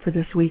wrap for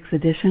this week's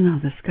edition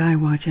of the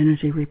Skywatch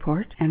Energy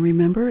Report. And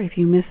remember, if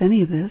you miss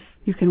any of this,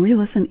 you can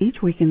re-listen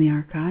each week in the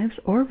archives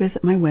or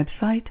visit my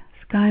website,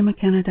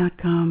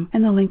 skymckenna.com,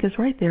 and the link is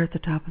right there at the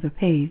top of the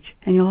page.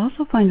 And you'll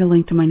also find a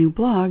link to my new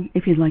blog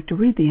if you'd like to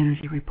read the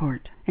Energy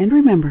Report. And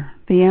remember,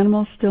 the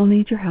animals still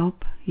need your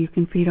help. You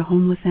can feed a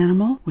homeless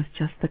animal with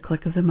just the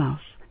click of the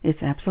mouse.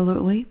 It's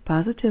absolutely,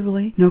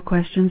 positively, no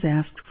questions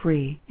asked,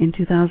 free. In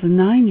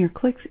 2009, your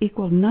clicks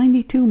equaled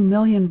 92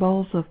 million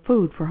bowls of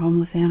food for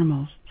homeless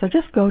animals. So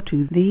just go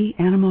to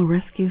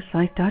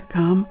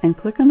theanimalrescuesite.com and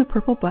click on the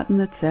purple button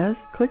that says,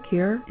 click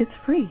here, it's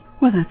free.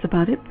 Well, that's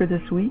about it for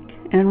this week.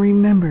 And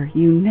remember,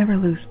 you never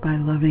lose by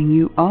loving,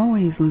 you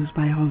always lose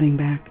by holding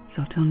back.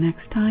 So till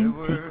next time,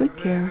 take good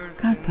care,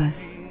 God bless,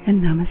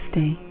 and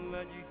namaste.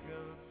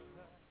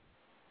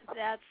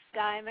 That's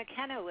Sky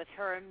McKenna with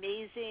her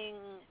amazing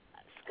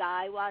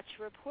Skywatch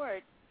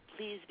report.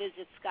 Please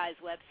visit Sky's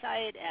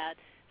website at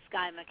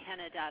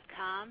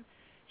skymckenna.com.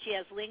 She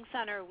has links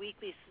on her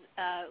weekly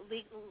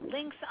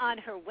links on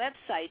her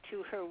website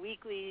to her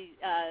weekly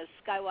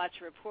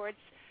Skywatch reports.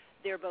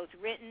 They're both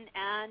written,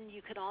 and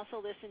you can also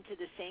listen to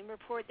the same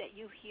report that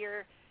you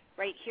hear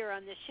right here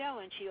on the show.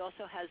 And she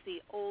also has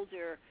the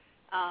older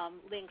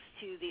links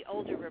to the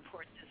older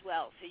reports as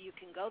well. So you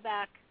can go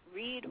back,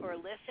 read, or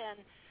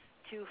listen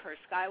to her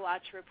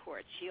Skywatch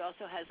report. She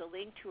also has a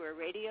link to her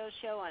radio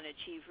show on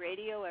Achieve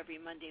Radio every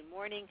Monday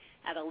morning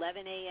at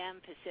 11 a.m.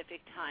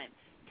 Pacific Time.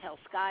 Tell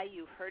Sky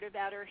you heard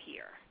about her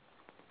here.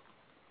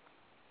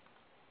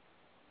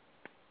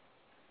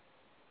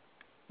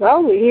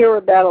 Well, we hear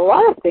about a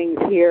lot of things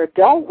here,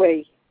 don't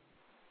we?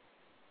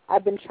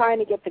 I've been trying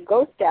to get the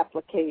ghost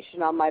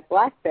application on my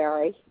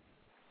BlackBerry.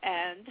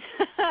 And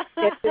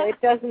it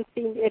doesn't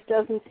seem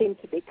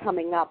to be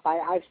coming up.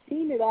 I've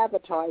seen it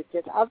advertised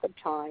at other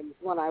times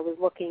when I was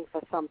looking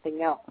for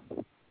something else.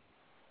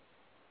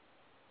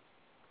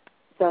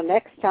 So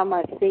next time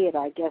I see it,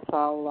 I guess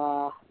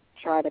I'll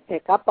try to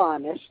pick up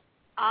on it.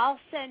 I'll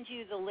send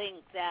you the link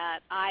that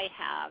I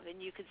have,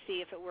 and you can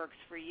see if it works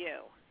for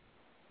you.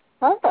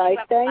 All right,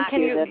 thank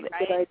you. That's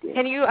a good idea.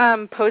 Can you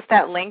post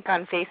that link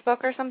on Facebook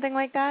or something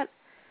like that?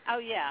 Oh,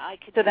 yeah, I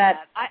could so do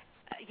that.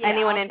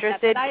 Anyone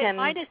interested can...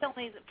 Mine is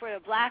only for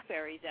a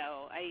BlackBerry,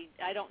 though. I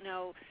don't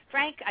know.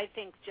 Frank, I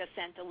think, just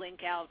sent a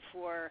link out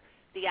for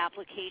the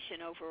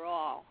application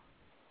overall.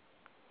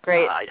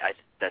 Great.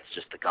 That's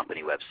just the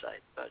company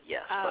website. But, yeah,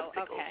 Spud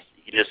Pickles. Okay.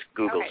 You just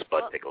Google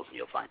Spud Pickles and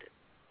you'll find it.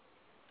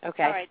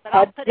 Okay. All right, but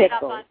I'll put it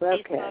up on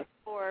Facebook okay.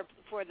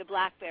 for the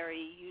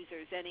BlackBerry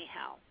users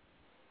anyhow.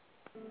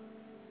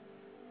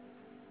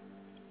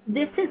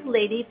 This is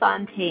Lady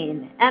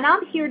Fontaine, and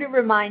I'm here to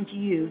remind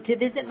you to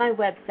visit my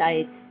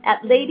website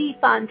at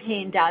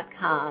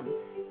ladyfontaine.com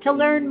to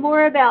learn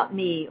more about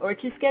me or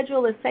to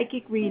schedule a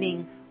psychic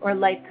reading or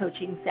life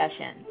coaching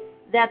session.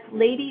 That's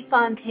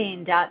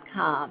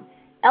ladyfontaine.com,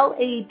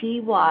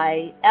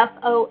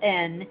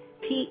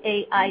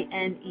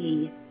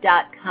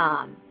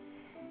 ladyfontaine.com.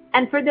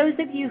 And for those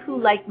of you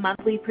who like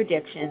monthly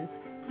predictions,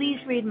 please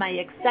read my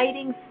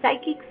exciting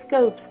Psychic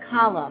Scopes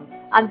column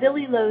on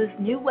Billy Lowe's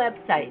new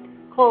website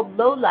called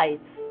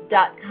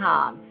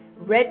lowlights.com.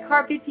 Red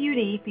carpet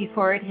beauty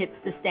before it hits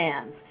the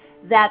stands.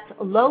 That's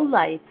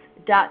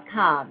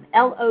lowlights.com,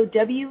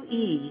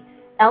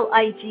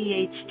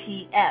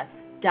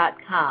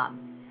 lowlights.com.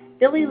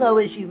 Billy Lowe,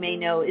 as you may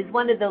know, is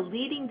one of the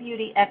leading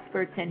beauty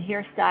experts and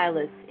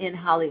hairstylists in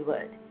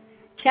Hollywood.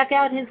 Check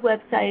out his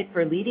website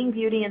for leading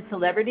beauty and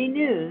celebrity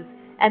news,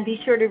 and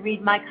be sure to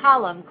read my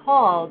column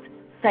called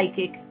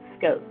Psychic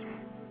Scopes.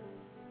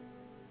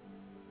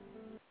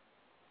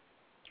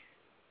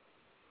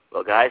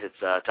 Well, guys, it's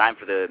time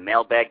for the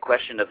mailbag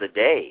question of the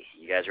day.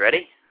 You guys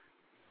ready?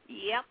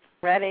 Yep.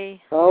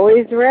 Ready.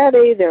 Always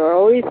ready. They're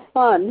always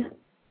fun.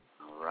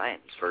 All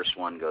right. This first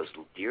one goes,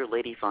 Dear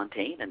Lady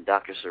Fontaine and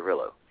Dr.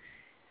 Cirillo,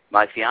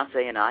 my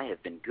fiancé and I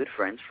have been good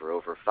friends for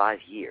over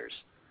 5 years.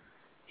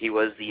 He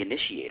was the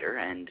initiator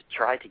and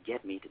tried to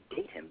get me to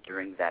date him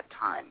during that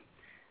time.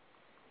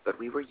 But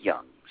we were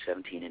young,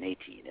 17 and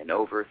 18, and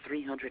over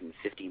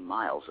 350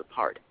 miles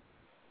apart.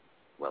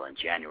 Well, in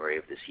January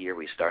of this year,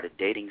 we started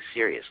dating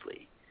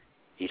seriously.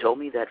 He told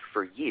me that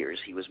for years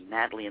he was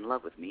madly in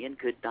love with me and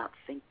could not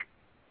think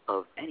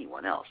of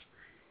anyone else.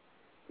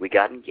 We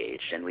got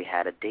engaged and we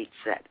had a date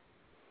set.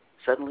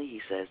 Suddenly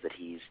he says that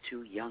he's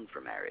too young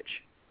for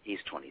marriage.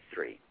 He's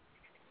 23.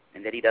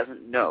 And that he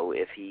doesn't know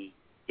if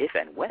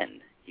and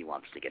when he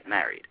wants to get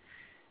married.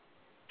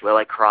 Well,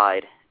 I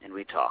cried and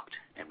we talked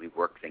and we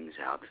worked things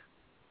out.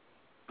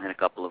 And a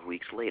couple of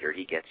weeks later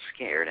he gets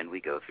scared and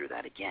we go through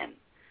that again.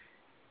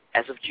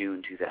 As of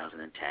June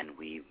 2010,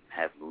 we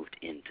have moved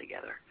in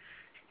together.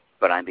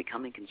 But I'm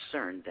becoming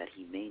concerned that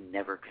he may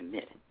never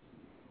commit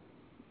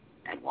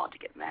and want to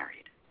get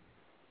married.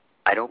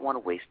 I don't want to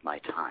waste my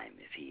time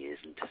if he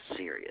isn't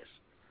serious.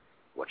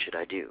 What should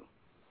I do?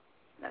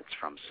 That's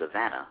from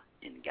Savannah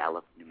in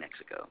Gallup, New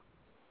Mexico.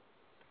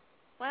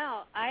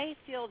 Well, I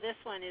feel this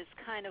one is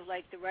kind of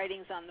like the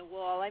writings on the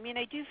wall. I mean,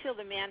 I do feel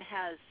the man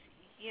has,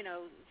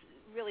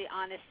 really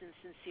honest and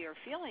sincere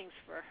feelings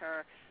for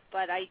her,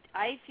 but I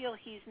feel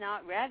he's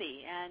not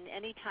ready. And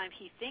anytime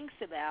he thinks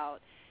about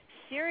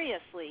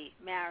seriously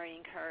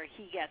marrying her,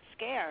 he gets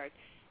scared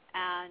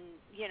and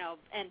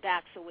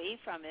backs away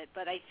from it.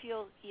 But I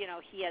feel,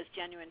 he has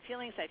genuine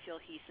feelings. I feel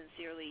he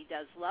sincerely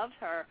does love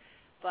her,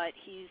 but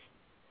he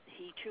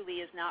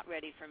truly is not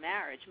ready for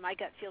marriage. My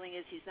gut feeling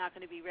is he's not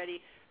going to be ready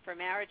for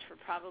marriage for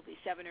probably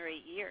 7 or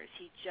 8 years.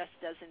 He just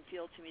doesn't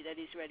feel to me that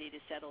he's ready to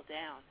settle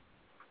down.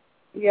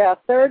 Yeah,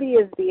 30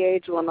 is the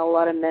age when a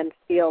lot of men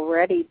feel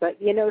ready. But,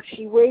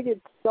 she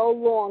waited so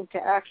long to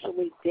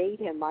actually date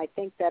him. I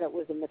think that it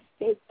was a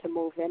mistake to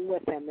move in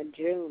with him in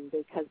June,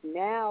 because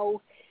now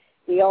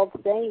the old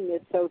saying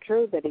is so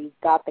true that he's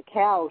got the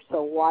cow,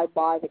 so why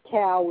buy the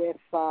cow if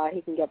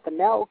he can get the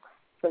milk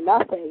for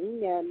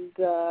nothing? And,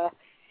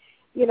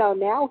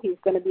 now he's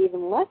going to be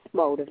even less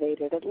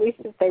motivated, at least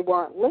if they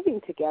weren't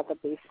living together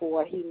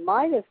before. He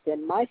might have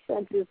been. My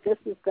sense is this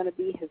is going to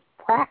be his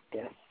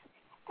practice.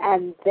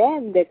 And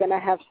then they're going to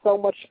have so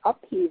much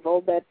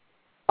upheaval that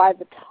by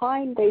the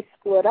time they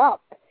split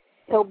up,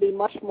 he'll be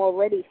much more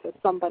ready for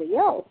somebody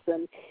else.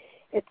 And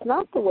it's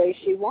not the way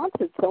she wants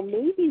it. So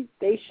maybe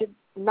they should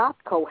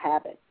not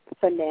cohabit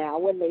for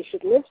now, and they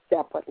should live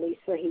separately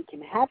so he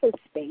can have his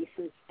space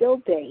and still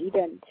date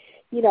and,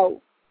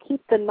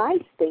 keep the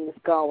nice things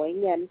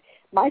going. And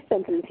my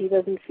sense is he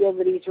doesn't feel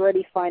that he's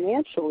ready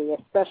financially,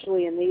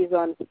 especially in these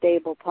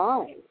unstable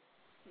times.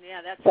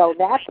 Yeah,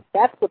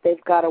 that's what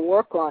they've got to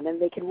work on,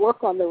 and they can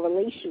work on the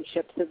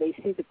relationship so they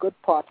see the good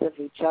parts of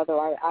each other.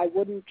 I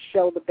wouldn't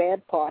show the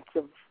bad parts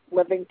of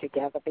living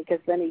together, because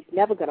then he's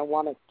never going to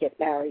want to get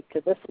married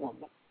to this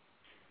woman.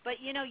 But,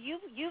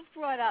 you've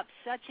brought up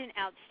such an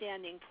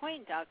outstanding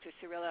point, Dr.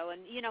 Cirillo,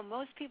 and,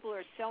 most people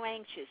are so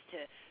anxious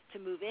to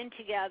move in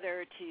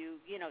together, to,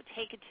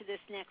 take it to this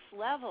next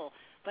level.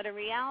 But in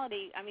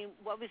reality,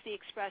 what was the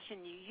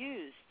expression you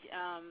used?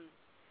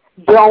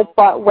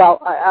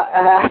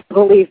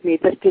 Believe me,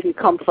 this didn't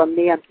come from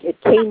me.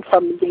 It came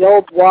from the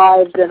old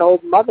wives and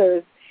old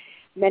mothers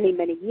many,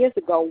 many years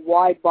ago.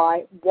 Why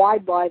buy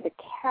the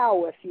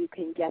cow if you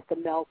can get the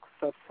milk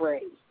for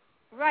free?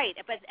 Right,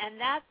 but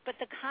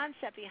the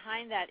concept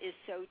behind that is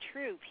so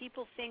true.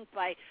 People think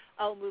by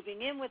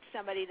moving in with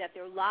somebody that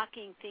they're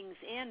locking things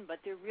in, but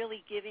they're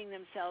really giving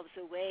themselves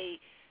away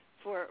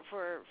for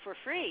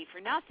free,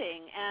 for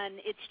nothing. And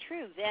it's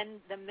true.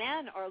 Then the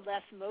men are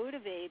less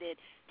motivated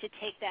to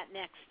take that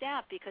next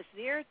step because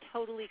they're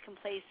totally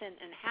complacent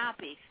and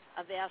happy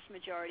a vast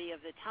majority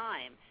of the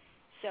time.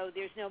 So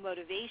there's no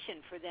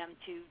motivation for them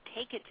to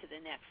take it to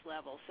the next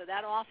level. So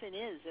that often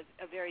is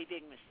a very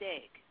big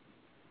mistake.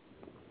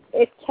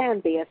 It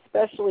can be,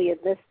 especially in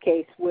this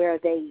case where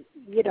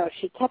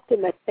she kept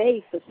him at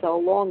bay for so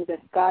long.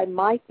 This guy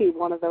might be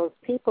one of those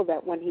people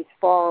that when he's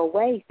far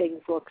away,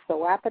 things look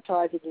so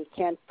appetizing he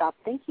can't stop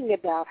thinking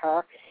about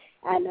her.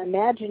 And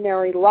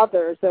imaginary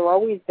lovers are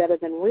always better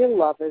than real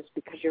lovers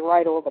because you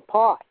write all the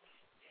parts.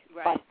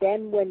 Right. But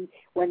then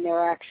when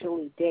they're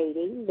actually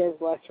dating,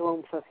 there's less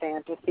room for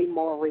fantasy,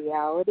 more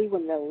reality.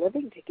 When they're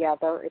living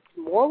together, it's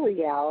more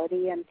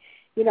reality. And,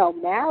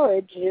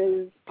 marriage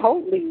is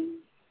totally...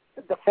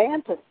 the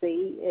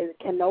fantasy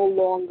can no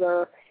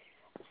longer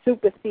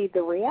supersede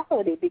the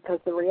reality because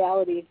the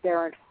reality is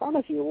there in front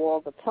of you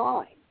all the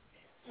time.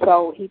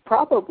 So he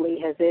probably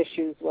has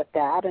issues with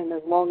that, and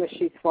as long as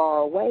she's far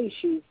away,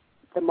 she's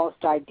the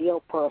most ideal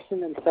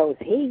person, and so is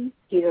he.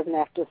 He doesn't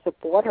have to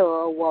support her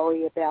or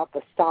worry about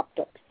the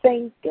stopped-up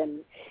sink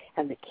and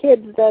the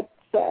kids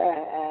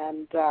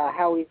and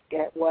how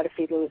what if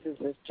he loses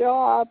his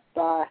job.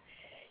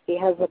 He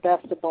has the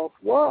best of both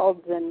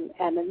worlds, and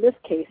in this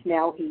case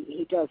now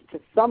he does to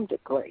some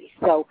degree.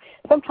 So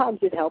sometimes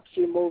it helps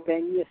you move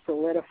in, you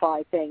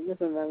solidify things,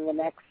 and then the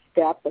next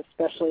step,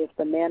 especially if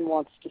the man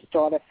wants to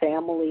start a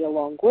family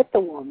along with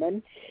the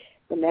woman,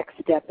 the next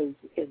step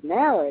is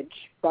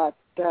marriage. But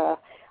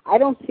I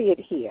don't see it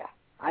here.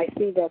 I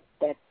see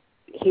that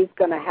he's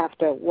going to have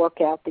to work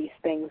out these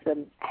things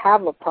and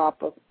have a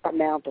proper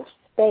amount of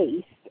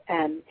space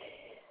and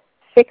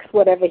fix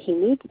whatever he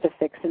needs to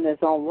fix in his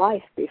own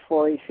life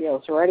before he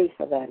feels ready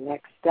for that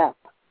next step.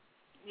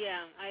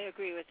 Yeah, I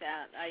agree with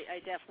that. I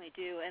definitely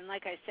do. And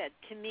like I said,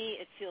 to me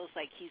it feels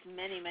like he's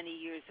many, many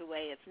years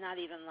away. It's not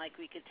even like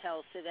we could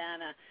tell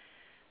Savannah,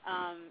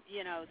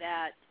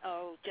 that,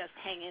 just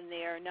hang in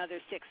there another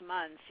 6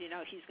 months.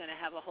 He's going to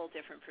have a whole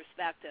different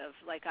perspective.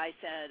 Like I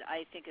said,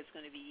 I think it's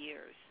going to be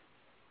years.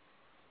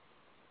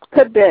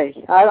 Could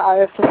be.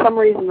 I for some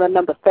reason, the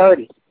number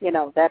 30,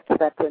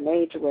 that's an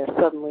age where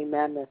suddenly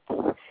men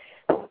are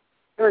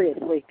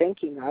seriously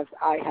thinking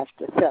I have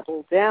to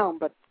settle down,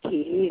 but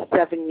he's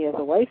 7 years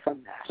away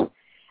from that.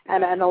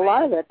 And a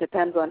lot of that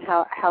depends on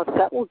how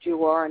settled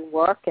you are in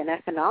work and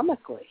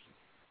economically.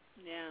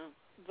 Yeah,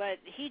 but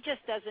he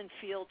just doesn't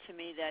feel to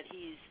me that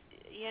he's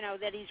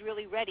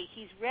really ready.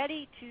 He's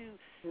ready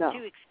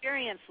to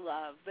experience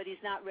love, but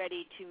he's not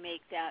ready to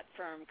make that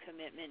firm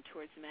commitment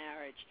towards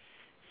marriage.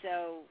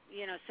 So,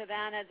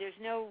 Savannah,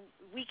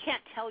 we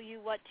can't tell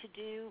you what to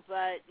do,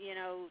 but,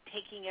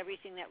 taking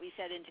everything that we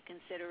said into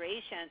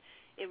consideration,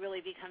 it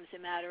really becomes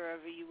a matter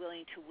of, are you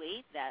willing to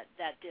wait that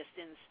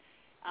distance?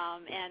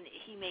 And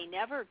he may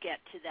never get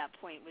to that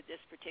point with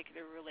this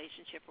particular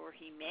relationship, or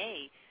he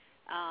may,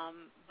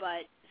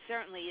 but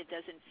certainly it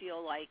doesn't feel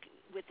like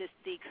with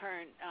the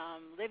current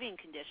living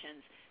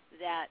conditions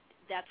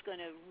that's going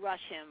to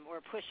rush him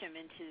or push him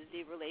into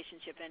the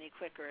relationship any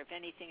quicker. If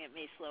anything, it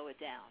may slow it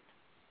down.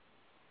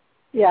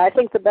 Yeah, I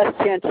think the best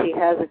chance he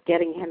has of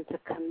getting him to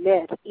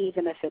commit,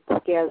 even if it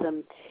scares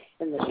him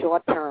in the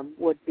short term,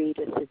 would be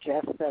to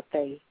suggest that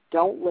they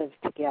don't live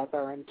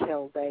together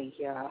until they,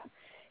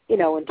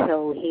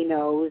 until he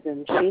knows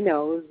and she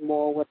knows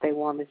more what they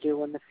want to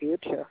do in the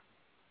future.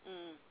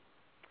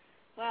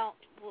 Well,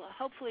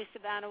 hopefully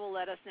Savannah will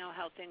let us know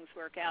how things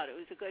work out. It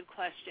was a good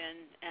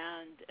question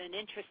and an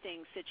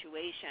interesting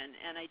situation,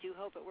 and I do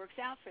hope it works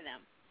out for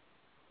them.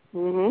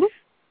 Mm-hmm.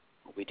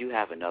 We do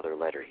have another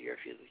letter here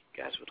if you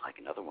guys would like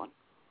another one.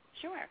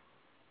 Sure.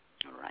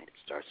 All right. It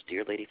starts,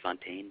 Dear Lady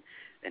Fontaine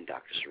and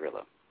Dr.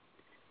 Cirillo.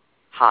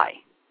 Hi,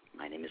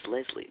 my name is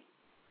Leslie,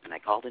 and I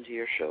called into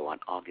your show on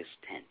August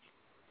 10th.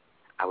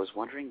 I was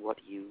wondering what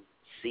you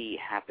see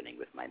happening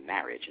with my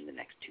marriage in the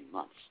next 2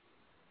 months.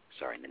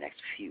 In the next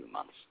few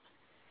months.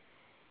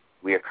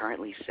 We are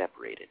currently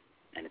separated,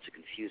 and it's a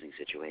confusing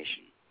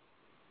situation.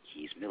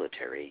 He's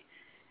military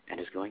and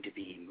is going to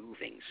be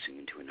moving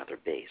soon to another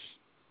base.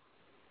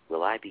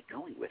 Will I be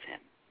going with him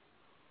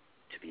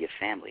to be a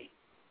family,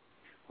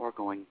 or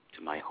going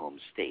to my home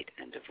state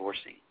and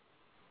divorcing?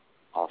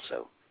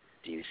 Also,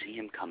 do you see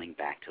him coming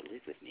back to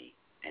live with me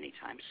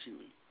anytime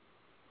soon?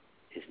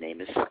 His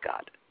name is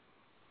Scott.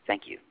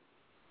 Thank you,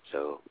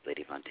 So,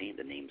 Lady Fontaine,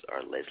 the names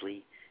are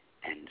Leslie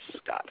and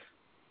Scott.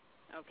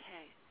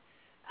 Okay.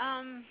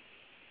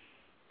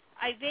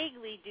 I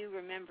vaguely do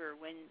remember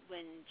when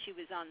she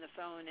was on the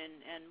phone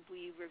and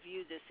we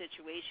reviewed the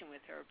situation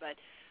with her, but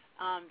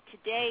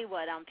today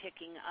what I'm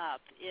picking up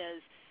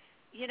is,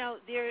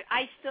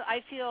 I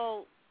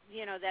feel,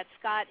 that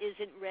Scott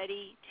isn't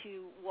ready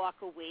to walk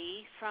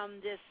away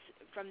from this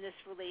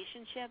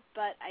relationship,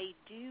 but I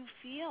do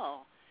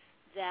feel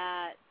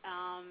that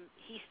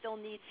he still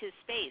needs his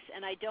space,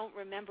 and I don't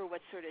remember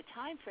what sort of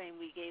time frame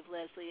we gave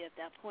Leslie at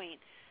that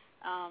point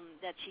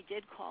that she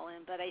did call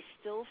in, but I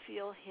still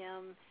feel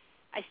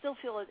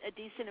a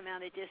decent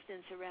amount of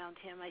distance around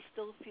him. I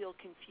still feel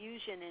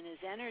confusion in his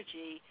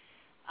energy,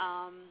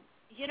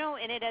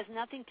 and it has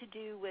nothing to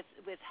do with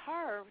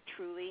her,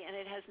 truly, and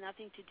it has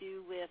nothing to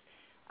do with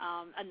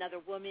another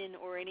woman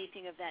or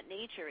anything of that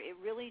nature. It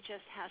really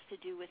just has to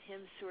do with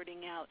him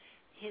sorting out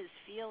his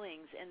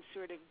feelings and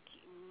sort of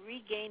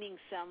regaining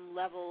some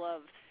level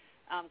of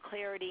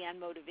clarity and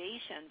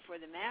motivation for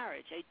the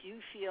marriage. I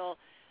do feel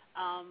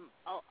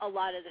a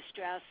lot of the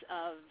stress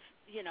of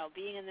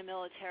being in the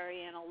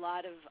military and a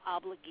lot of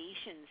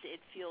obligations, it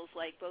feels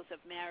like, both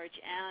of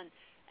marriage and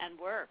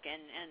work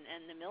and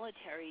the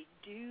military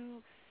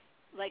do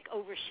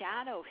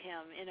overshadow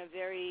him in a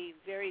very,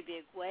 very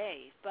big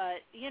way.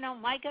 But,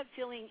 my gut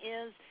feeling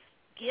is,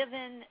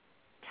 given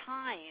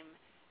time,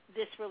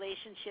 this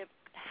relationship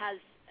has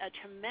a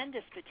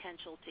tremendous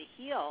potential to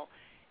heal.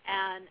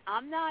 And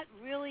I'm not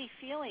really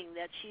feeling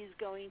that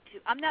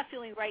I'm not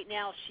feeling right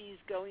now she's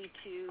going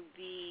to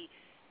be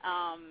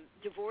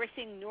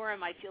divorcing, nor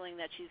am I feeling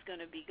that she's going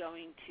to be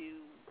going to,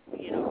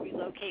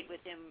 relocate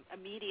with him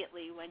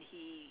immediately when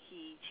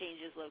he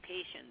changes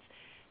locations.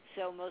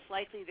 So most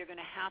likely they're going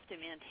to have to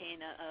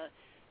maintain a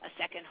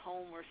second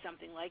home or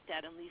something like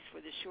that, at least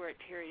for the short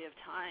period of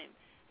time.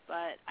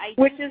 But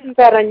Which isn't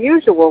that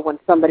unusual when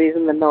somebody's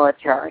in the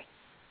military.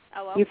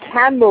 Oh, okay. You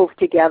can move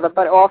together,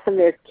 but often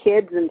there's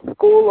kids in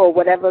school or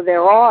whatever.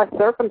 There are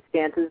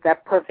circumstances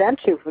that prevent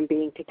you from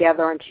being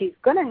together, and she's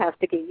going to have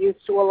to get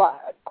used to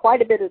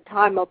quite a bit of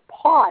time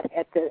apart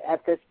at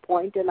this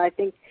point. And I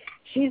think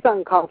she's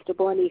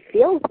uncomfortable, and he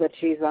feels that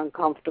she's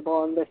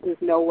uncomfortable, and this is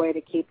no way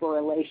to keep a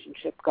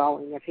relationship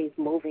going if he's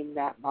moving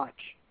that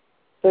much.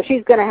 So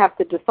she's going to have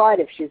to decide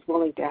if she's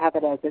willing to have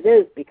it as it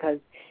is, because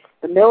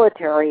the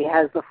military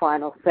has the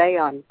final say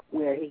on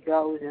where he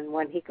goes and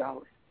when he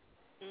goes.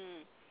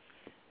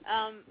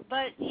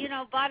 But,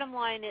 bottom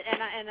line,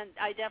 and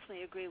I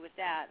definitely agree with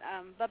that,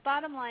 but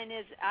bottom line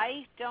is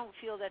I don't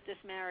feel that this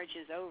marriage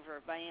is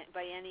over by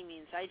any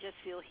means. I just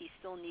feel he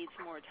still needs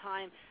more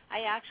time.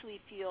 I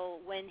actually feel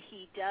when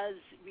he does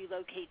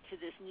relocate to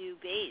this new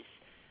base,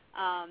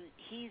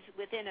 he's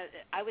within,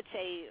 I would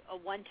say, a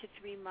 1 to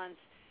 3 month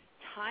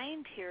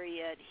time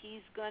period,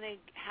 he's going to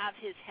have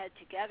his head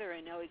together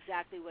and know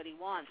exactly what he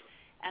wants.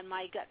 And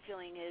my gut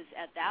feeling is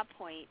at that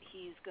point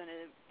he's going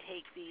to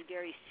take the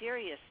very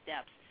serious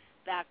steps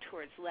back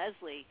towards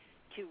Leslie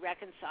to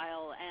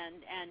reconcile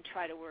and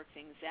try to work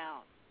things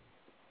out.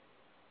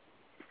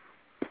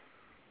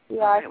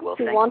 Yeah, I think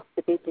he wants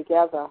to be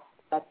together,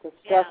 but the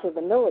stress of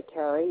the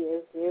military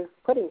is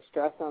putting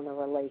stress on the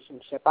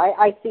relationship.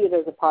 I see it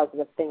as a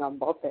positive thing on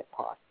both their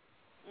parts.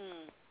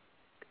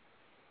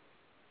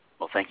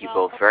 Well, thank you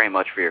both very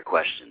much for your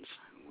questions.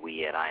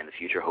 We at I in the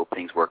Future hope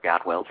things work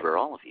out well for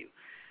all of you.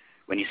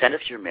 When you send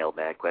us your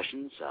mailbag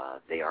questions,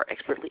 they are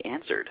expertly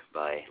answered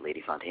by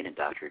Lady Fontaine and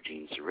Dr.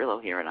 Jean Cirillo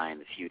here at I in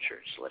the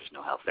Future. So let us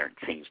know how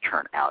things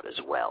turn out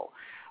as well.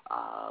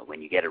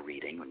 When you get a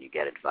reading, when you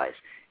get advice,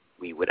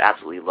 we would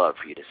absolutely love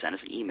for you to send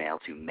us an email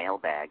to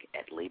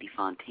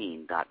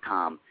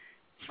mailbag@ladyfontaine.com.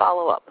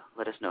 Follow up.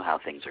 Let us know how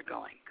things are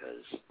going.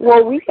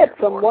 Well, we get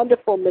some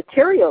wonderful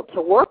material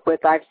to work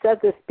with. I've said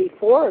this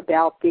before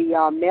about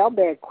the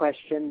mailbag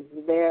questions.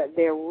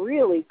 They're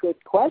really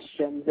good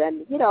questions.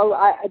 And,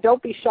 I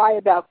don't be shy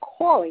about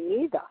calling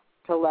either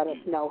to let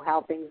us know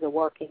how things are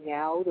working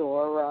out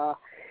or,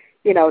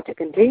 to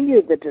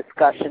continue the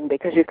discussion,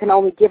 because you can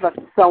only give us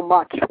so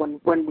much when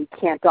we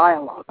can't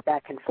dialogue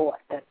back and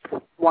forth. That's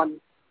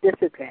one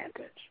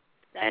disadvantage.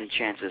 And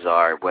chances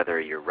are, whether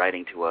you're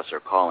writing to us or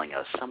calling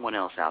us, someone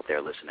else out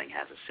there listening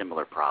has a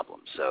similar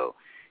problem. So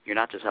you're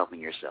not just helping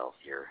yourself,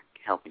 you're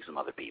helping some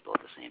other people at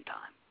the same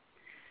time.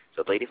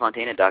 So Lady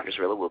Fontaine and Dr.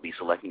 Cirillo will be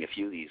selecting a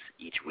few of these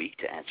each week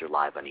to answer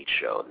live on each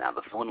show. Now,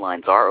 the phone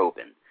lines are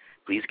open.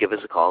 Please give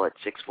us a call at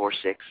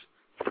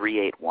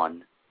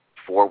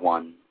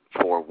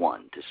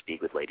 646-381-4141 to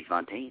speak with Lady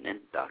Fontaine and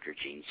Dr.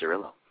 Jean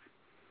Cirillo.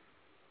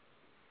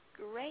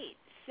 Great.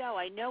 So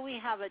I know we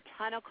have a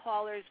ton of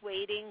callers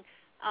waiting.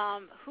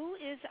 Who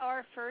is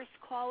our first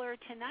caller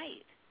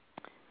tonight?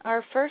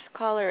 Our first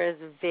caller is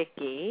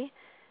Vicky,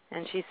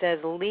 and she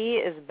says, Lee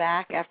is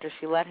back after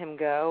she let him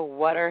go.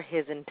 What are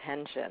his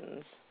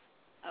intentions?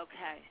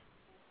 Okay.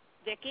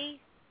 Vicky?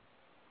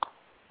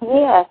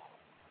 Yes.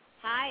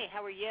 Hi,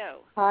 how are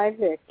you? Hi,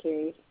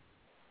 Vicky.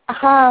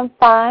 Hi, I'm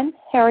fine.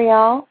 How are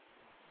y'all?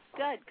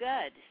 Good.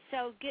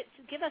 So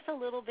give us a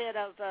little bit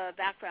of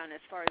background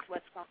as far as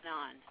what's going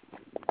on.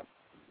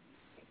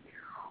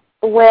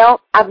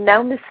 Well, I've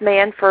known this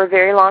man for a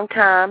very long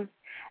time,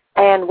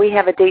 and we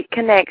have a deep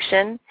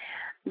connection,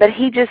 but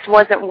he just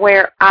wasn't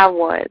where I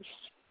was.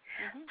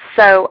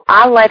 So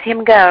I let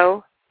him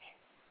go,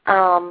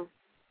 and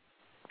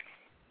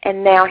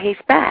now he's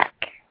back.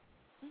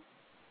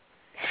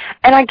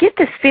 And I get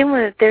this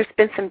feeling that there's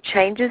been some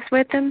changes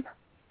with him.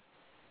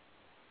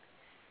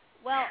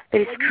 Well, go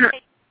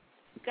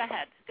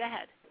ahead.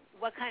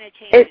 What kind of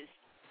changes?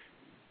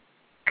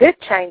 Good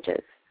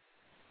changes.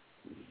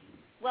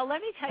 Well,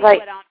 let me tell you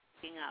what I'm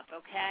picking up,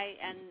 okay?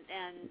 And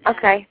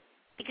okay.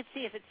 You can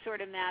see if it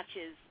sort of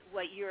matches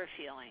what you're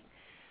feeling.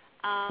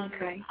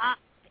 Okay.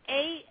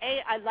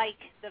 I like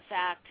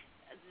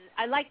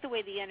the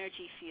way the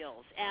energy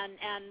feels.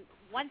 And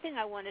one thing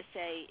I want to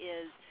say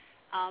is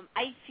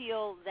I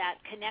feel that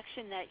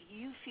connection that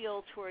you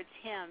feel towards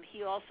him,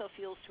 he also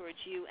feels towards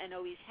you and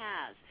always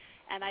has.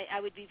 And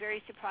I would be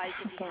very surprised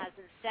if he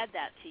hasn't said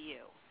that to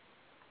you.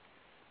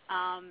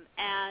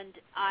 And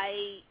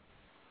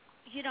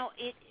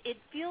it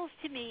feels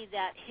to me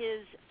that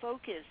his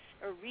focus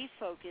or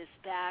refocus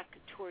back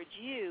towards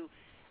you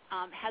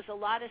has a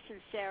lot of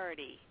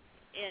sincerity.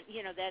 And,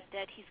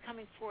 that he's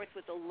coming forth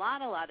with a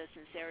lot of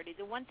sincerity.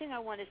 The one thing I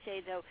want to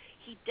say, though,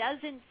 he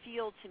doesn't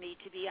feel to me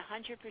to be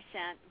 100%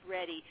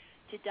 ready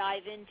to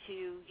dive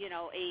into,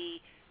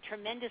 a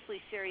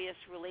tremendously serious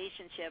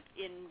relationship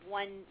in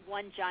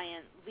one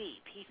giant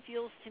leap. He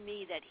feels to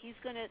me that he's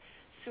going to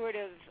sort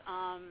of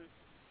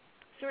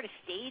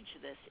stage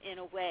this in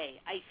a way.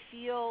 I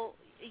feel,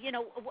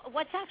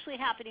 what's actually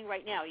happening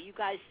right now? Are you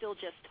guys still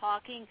just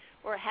talking,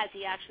 or has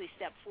he actually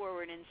stepped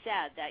forward and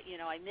said that,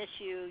 I miss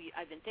you,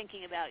 I've been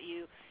thinking about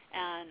you,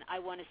 and I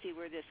want to see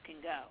where this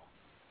can go?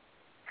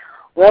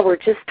 Well, we're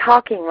just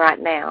talking right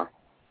now.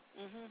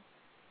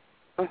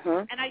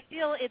 And I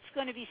feel it's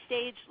going to be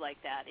staged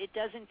like that. It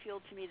doesn't feel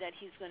to me that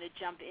he's going to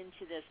jump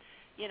into this,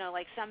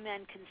 like some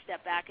men can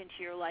step back into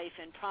your life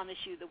and promise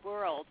you the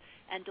world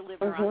and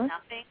deliver on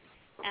nothing.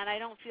 And I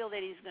don't feel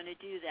that he's going to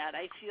do that.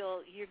 I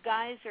feel you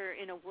guys are,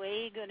 in a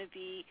way, going to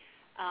be,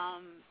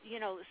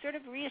 sort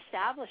of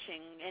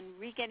reestablishing and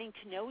getting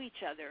to know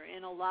each other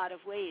in a lot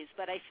of ways.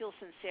 But I feel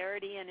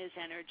sincerity in his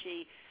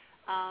energy.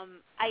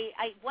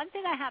 One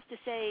thing I have to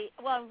say,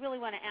 well, I really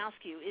want to ask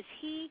you, is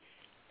he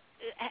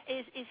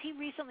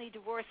recently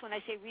divorced? When I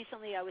say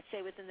recently, I would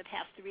say within the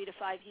past 3 to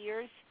 5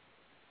 years.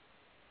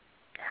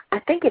 I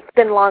think it's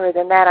been longer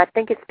than that. I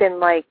think it's been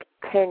like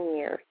 10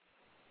 years.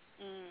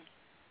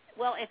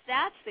 Well, if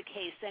that's the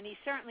case, then he's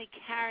certainly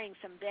carrying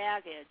some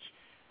baggage,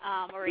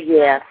 or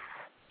yes,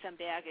 some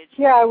baggage.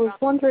 Yeah, I was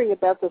wondering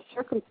about the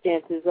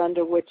circumstances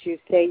under which you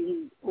say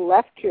he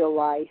left your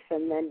life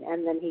and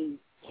then he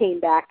came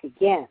back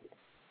again.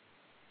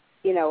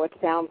 It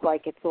sounds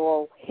like it's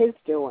all his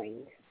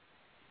doing.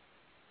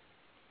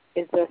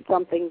 Is there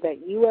something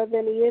that you have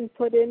any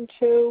input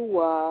into?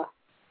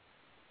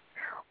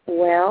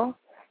 Well,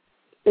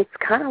 it's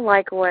kind of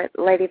like what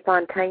Lady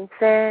Fontaine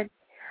said.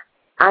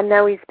 I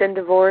know he's been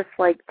divorced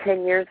like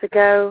 10 years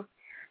ago.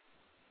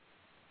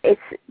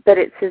 But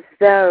it's as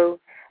though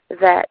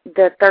that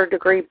the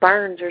third-degree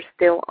burns are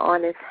still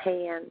on his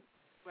hand.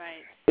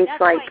 Right. It's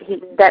that's like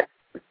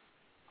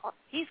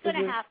he's going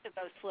to have to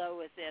go slow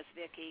with this,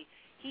 Vicki.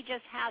 He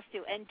just has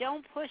to, and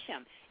don't push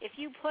him. If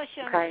you push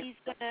him,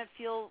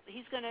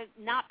 he's going to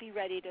not be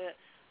ready to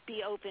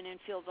be open and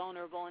feel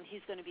vulnerable, and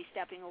he's going to be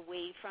stepping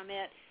away from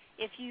it.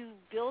 If you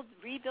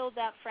rebuild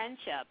that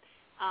friendship,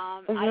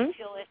 I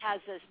feel it has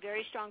this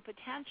very strong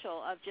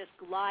potential of just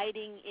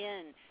gliding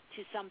in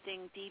to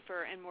something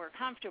deeper and more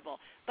comfortable.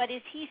 But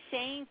is he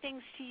saying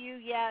things to you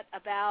yet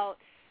about,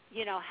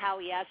 how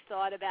he has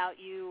thought about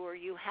you or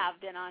you have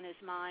been on his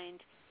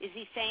mind? Is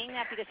he saying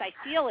that? Because I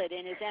feel it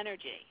in his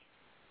energy.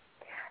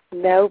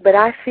 No, but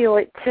I feel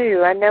it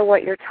too. I know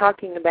what you're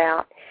talking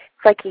about.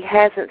 It's like he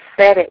hasn't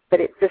said it,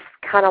 but it's just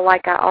kind of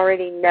like I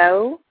already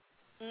know.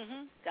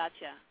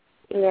 Gotcha.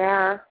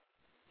 Yeah.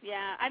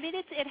 Yeah, I mean,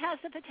 it has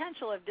the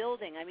potential of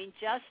building. I mean,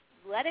 just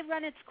let it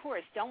run its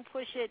course. Don't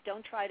push it.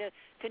 Don't try to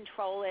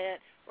control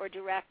it or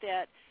direct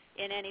it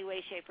in any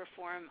way, shape, or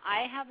form.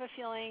 I have a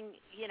feeling,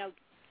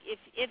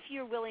 if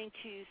you're willing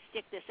to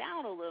stick this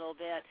out a little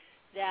bit,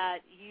 that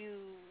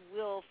you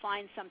will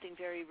find something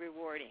very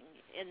rewarding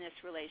in this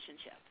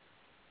relationship.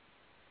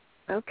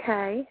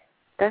 Okay.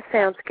 That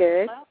sounds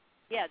good. Well,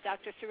 yeah,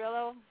 Dr.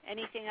 Cirillo,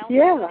 anything else?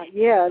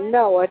 Yeah,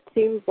 no, it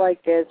seems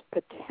like there's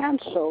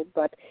potential,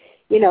 but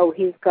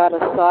he's got a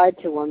side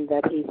to him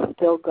that he's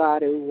still got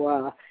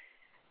to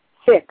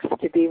fix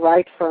to be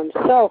right for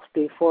himself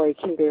before he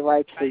can be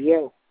right for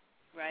you.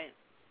 Right.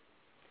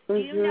 Do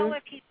you know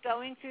if he's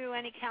going through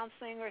any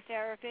counseling or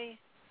therapy?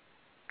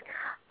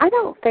 I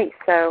don't think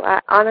so.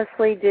 I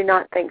honestly do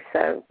not think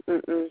so.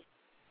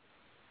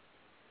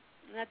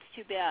 That's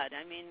too bad.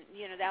 I mean,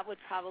 that would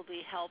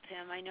probably help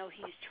him. I know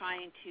he's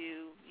trying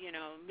to,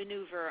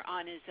 maneuver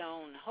on his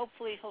own.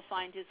 Hopefully he'll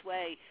find his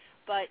way.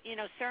 But,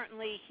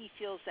 certainly he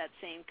feels that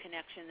same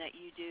connection that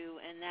you do,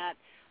 and that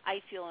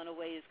I feel in a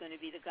way is going to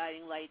be the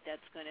guiding light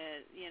that's going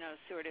to,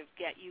 sort of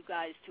get you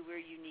guys to where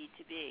you need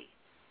to be.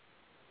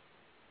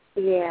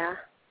 Yeah.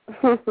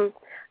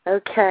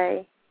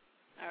 Okay.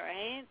 All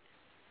right?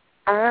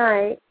 All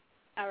right.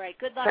 All right.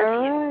 Good luck to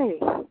you.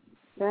 All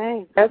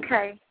right. Thanks.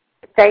 Okay.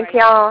 Thank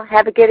y'all.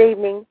 Have a good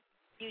evening.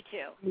 You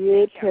too.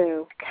 You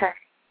too. Okay.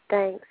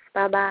 Thanks.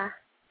 Bye-bye.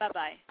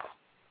 Bye-bye.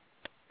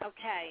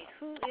 Okay.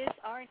 Who is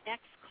our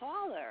next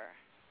caller?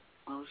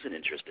 Well, this is an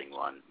interesting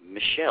one.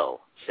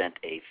 Michelle sent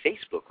a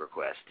Facebook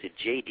request to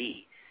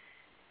JD,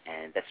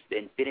 and that's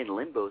been in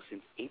limbo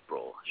since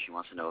April. She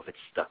wants to know if it's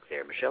stuck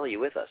there. Michelle, are you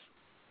with us?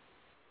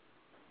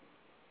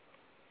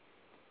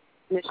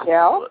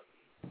 Michelle?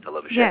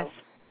 Hello, Michelle. Yes.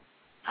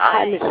 Hi.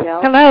 Hi,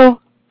 Michelle.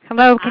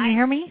 Hello, can you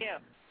hear me?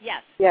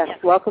 Yes. Yes,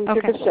 welcome to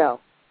Okay. the show.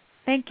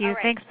 Thank you. All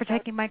right. Thanks for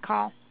taking my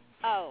call.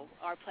 Oh,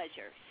 our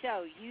pleasure.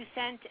 So you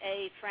sent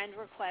a friend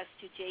request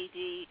to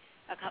JD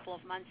a couple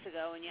of months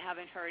ago, and you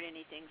haven't heard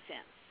anything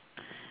since.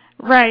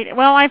 Right.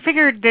 Well, I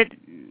figured that,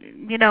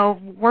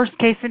 worst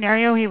case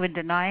scenario, he would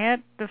deny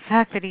it. The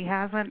fact that he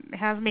hasn't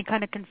has me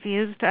kind of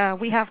confused.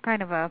 We have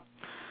kind of a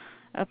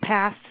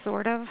past,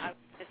 sort of. I was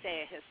going to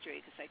say a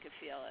history because I could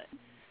feel it.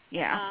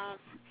 Yeah.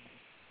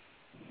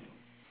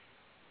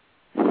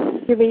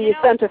 You mean you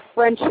sent a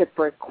friendship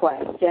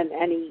request,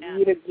 and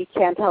you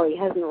can't tell he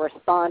hasn't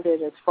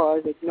responded as far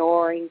as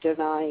ignoring,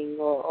 denying,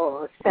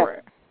 or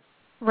accepting.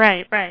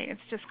 Right.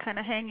 It's just kind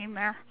of hanging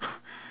there.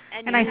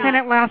 And I sent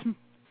it last.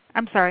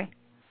 I'm sorry.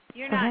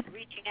 You're not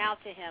reaching out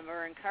to him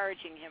or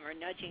encouraging him or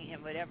nudging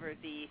him, whatever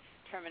the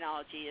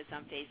terminology is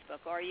on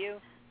Facebook, are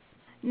you?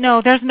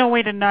 No, there's no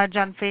way to nudge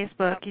on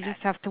Facebook. Okay. You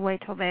just have to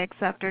wait till they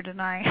accept or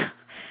deny.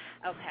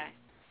 Okay.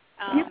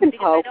 You can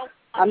hope.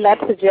 I'm not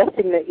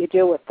suggesting that you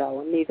do it,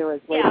 though, and neither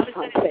is Lady I was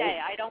going to Fontaine. say,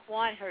 I don't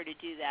want her to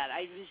do that.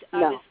 I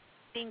was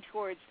leaning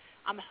towards,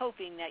 I'm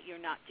hoping that you're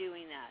not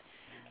doing that.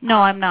 No,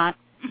 I'm not.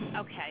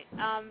 Okay.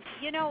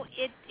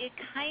 It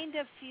kind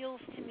of feels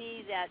to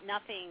me that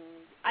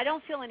I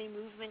don't feel any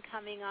movement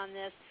coming on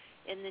this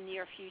in the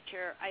near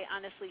future. I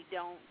honestly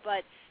don't.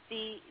 But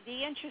the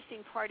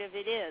interesting part of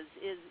it is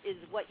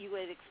what you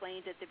had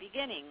explained at the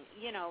beginning.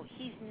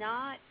 He's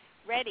not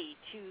ready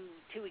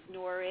to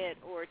ignore it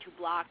or to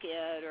block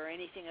it or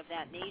anything of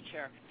that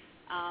nature.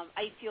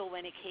 I feel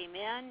when it came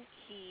in,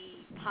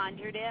 he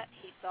pondered it,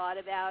 he thought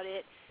about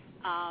it.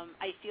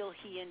 I feel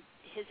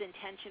his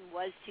intention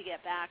was to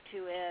get back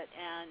to it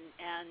and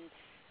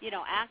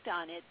act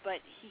on it, but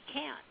he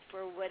can't.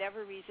 For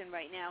whatever reason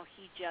right now,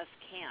 he just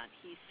can't.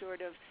 He's sort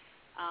of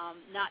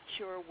not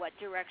sure what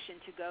direction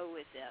to go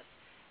with this.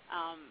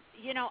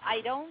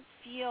 I don't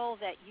feel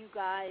that you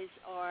guys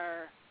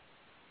are,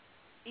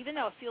 even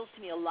though it feels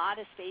to me a lot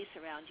of space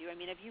around you,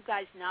 have you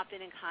guys not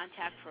been in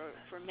contact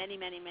for many,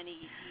 many,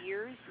 many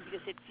years?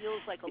 Because it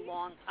feels like a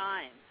long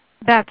time.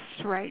 That's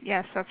right.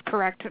 Yes, that's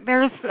correct.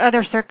 There's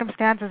other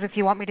circumstances. If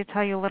you want me to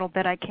tell you a little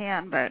bit, I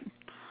can, but...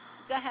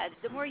 Go ahead.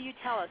 The more you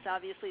tell us,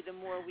 obviously, the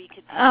more we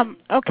could...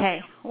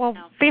 Okay. Well,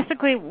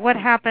 basically what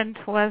happened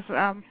was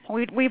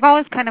we've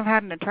always kind of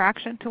had an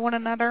attraction to one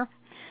another.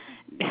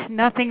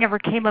 Nothing ever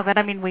came of it.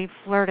 We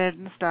flirted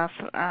and stuff.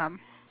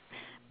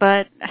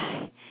 But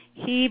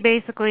he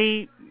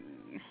basically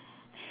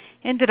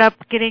ended up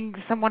getting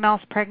someone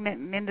else pregnant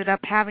and ended up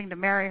having to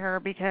marry her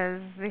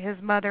because his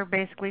mother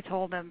basically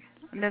told him,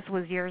 and this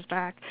was years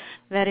back,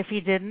 that if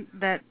he didn't,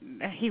 that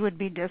he would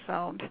be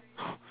disowned.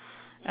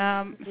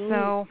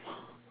 So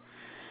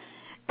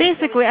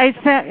basically, I'm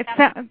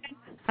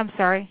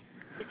sorry.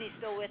 Is he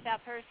still with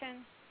that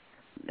person?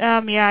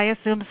 Yeah, I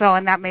assume so,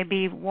 and that may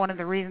be one of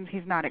the reasons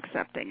he's not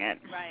accepting it.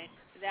 Right.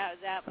 That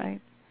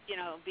right.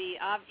 Be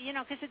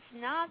because it's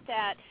not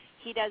that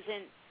he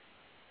doesn't.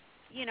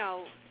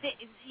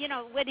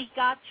 When he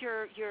got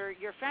your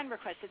friend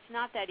request, it's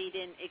not that he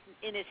didn't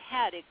in his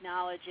head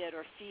acknowledge it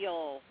or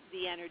feel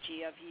the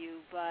energy of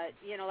you, but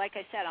like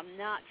I said, I'm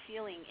not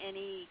feeling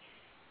any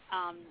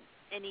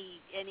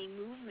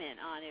movement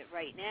on it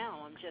right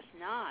now. I'm just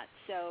not.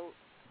 So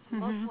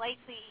most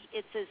likely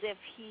it's as if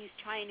he's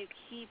trying to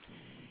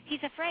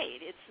he's afraid.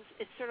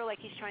 It's sort of like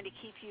he's trying to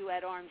keep you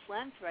at arm's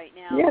length right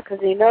now. Yeah, because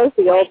he knows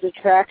the old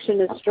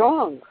attraction is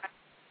strong.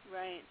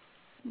 Right.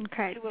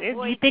 Okay. To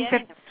avoid do you think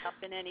getting himself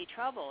in any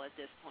trouble at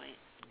this point.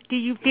 Do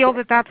you feel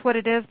that that's what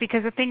it is?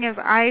 Because the thing is,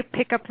 I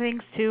pick up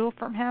things too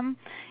from him,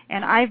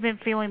 and I've been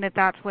feeling that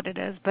that's what it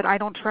is, but I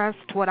don't trust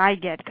what I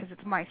get because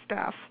it's my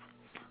stuff.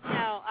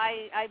 No,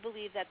 I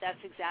believe that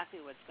that's exactly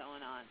what's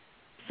going on.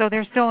 So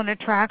there's still an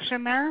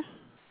attraction there?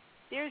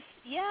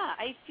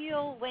 I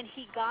feel when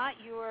he got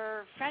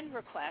your friend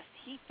request,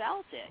 he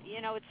felt it.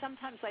 It's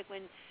sometimes like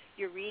when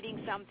you're reading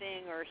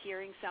something or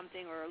hearing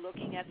something or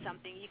looking at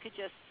something, you could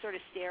just sort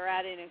of stare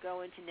at it and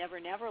go into Never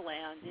Never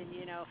Land and,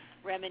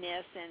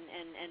 reminisce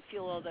and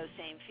feel all those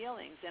same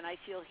feelings. And I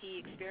feel he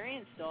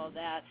experienced all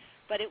that,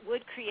 but it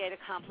would create a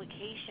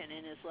complication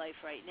in his life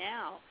right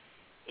now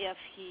if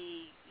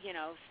he,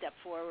 stepped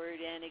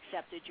forward and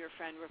accepted your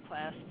friend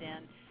request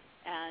and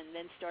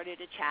then started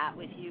to chat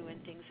with you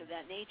and things of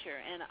that nature.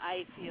 And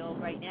I feel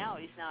right now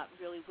he's not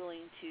really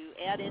willing to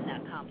add in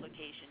that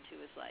complication to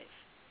his life.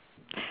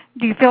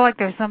 Do you feel like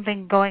there's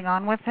something going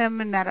on with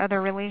him in that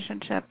other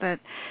relationship?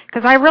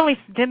 Because I really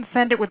didn't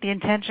send it with the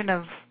intention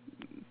of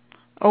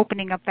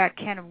opening up that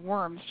can of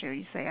worms, should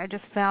you say. I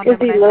just found Is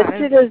him. he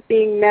listed as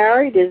being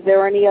married? Is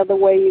there any other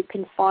way you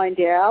can find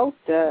out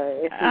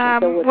if he's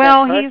still with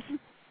that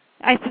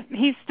person?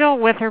 He's still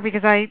with her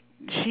because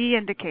she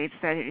indicates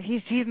that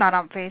he's not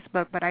on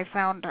Facebook, but I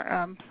found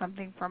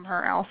something from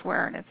her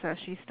elsewhere, and it says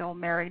she's still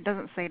married. It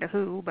doesn't say to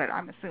who, but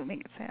I'm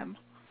assuming it's him.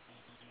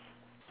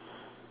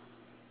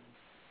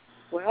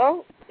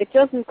 Well, it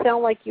doesn't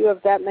sound like you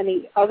have that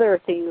many other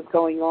things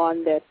going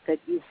on that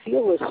you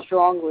feel as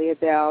strongly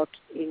about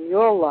in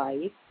your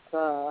life.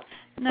 No,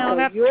 so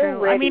that's you're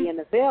true. ready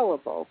and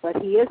available, but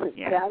he isn't.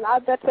 Yeah.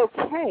 That's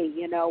okay.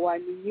 You know, I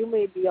mean, you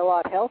may be a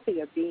lot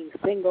healthier being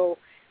single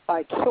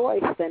by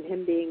choice than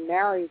him being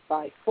married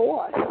by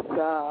force.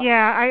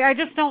 Yeah, I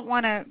just don't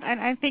want to, and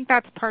I think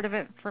that's part of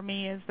it for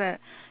me, is that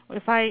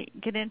if I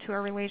get into a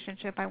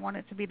relationship, I want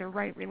it to be the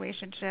right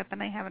relationship,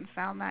 and I haven't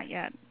found that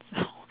yet.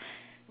 So.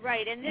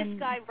 Right, and this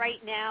guy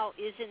right now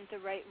isn't the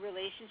right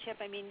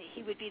relationship. I mean,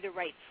 he would be the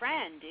right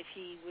friend if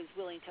he was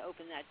willing to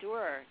open that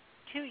door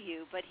to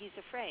you, but he's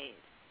afraid.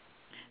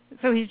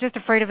 So he's just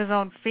afraid of his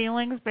own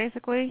feelings,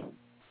 basically?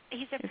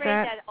 He's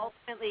afraid that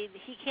ultimately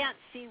he can't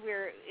see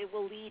where it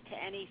will lead to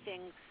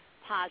anything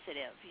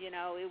positive. You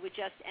know, it would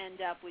just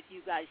end up with you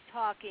guys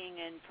talking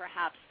and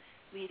perhaps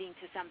leading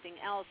to something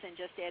else and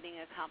just adding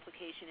a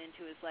complication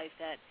into his life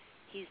that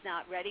he's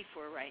not ready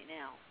for right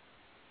now.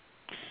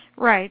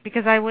 Right,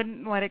 because I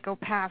wouldn't let it go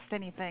past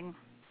anything.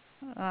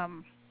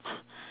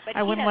 But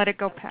I wouldn't let it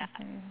go past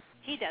anything.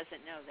 He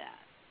doesn't know that.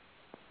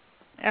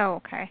 Oh,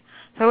 okay.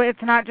 So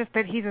it's not just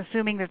that he's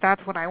assuming that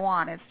that's what I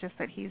want. It's just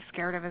that he's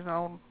scared of his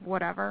own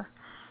whatever,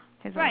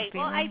 his own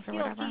feelings or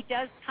whatever. Right. Well, I feel he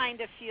does kind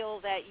of feel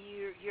that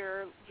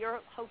you're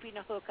hoping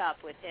to hook up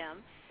with him,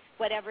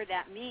 whatever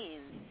that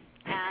means,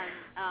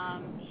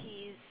 and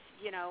he's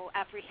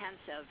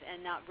apprehensive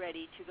and not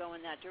ready to go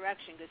in that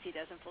direction because he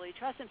doesn't fully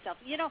trust himself.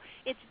 You know,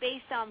 it's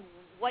based on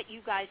what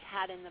you guys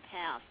had in the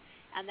past,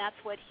 and that's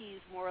what he's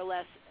more or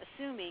less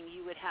assuming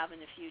you would have in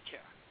the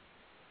future.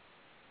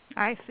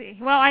 I see.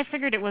 Well, I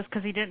figured it was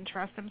because he didn't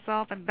trust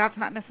himself, and that's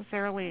not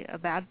necessarily a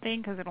bad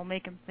thing because it'll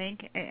make him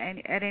think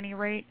at any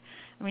rate.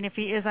 I mean, if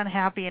he is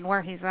unhappy in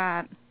where he's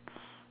at,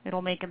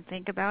 it'll make him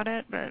think about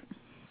it, but...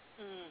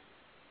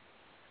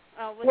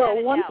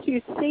 Well, once you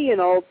see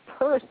an old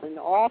person,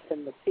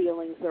 often the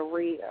feelings are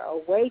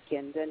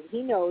reawakened, and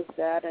he knows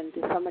that, and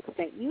to some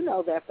extent you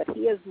know that, but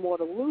he has more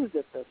to lose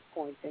at this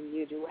point than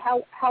you do.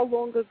 How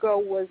long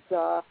ago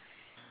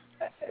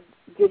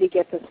did he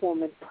get this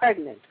woman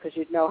pregnant? Because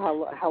you'd know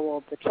how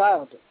old the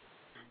child is.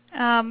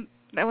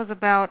 That was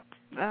about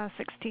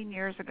 16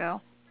 years ago.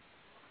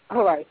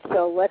 All right,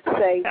 so let's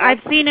say...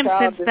 I've seen him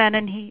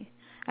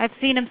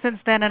since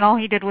then, and all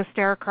he did was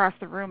stare across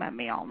the room at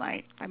me all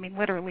night. I mean,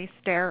 literally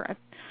stare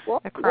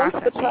across at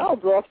me. Once the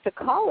child's off to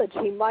college,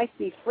 he might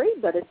be free,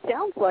 but it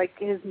sounds like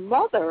his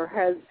mother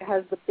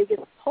has the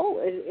biggest pull.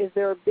 Is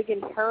there a big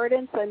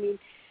inheritance? I mean,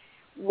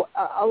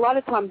 a lot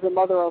of times the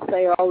mother will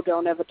say, oh,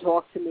 don't ever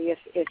talk to me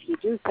if you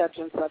do such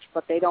and such,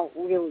 but they don't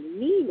really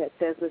mean it.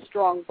 There's a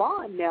strong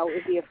bond. Now,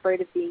 is he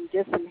afraid of being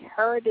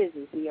disinherited?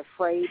 Is he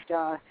afraid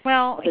of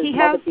his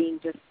mother being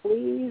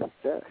displeased?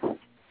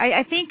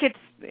 I think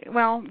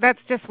that's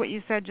just what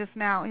you said just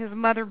now. His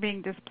mother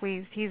being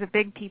displeased. He's a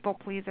big people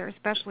pleaser,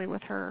 especially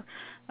with her.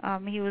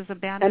 He was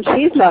abandoned. And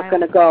she's not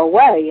going to go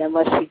away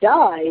unless she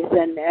dies,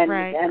 and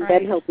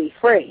then he'll be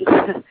free.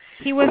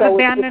 He was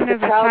abandoned as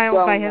a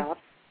child by his...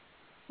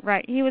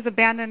 Right. He was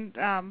abandoned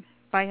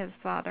by his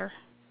father.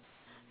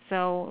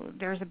 So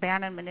there's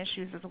abandonment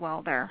issues as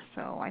well there.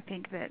 So I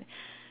think that,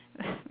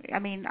 I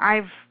mean,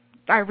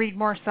 I read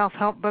more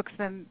self-help books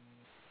than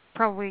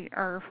probably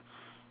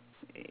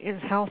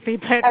is healthy,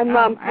 but and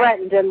Mom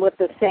threatened him with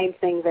the same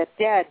thing that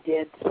Dad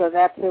did, so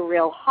that's a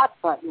real hot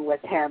button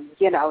with him,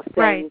 saying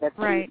that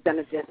she's going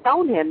to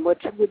disown him,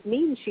 which would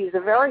mean she's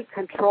a very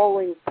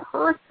controlling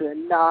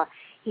person.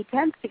 He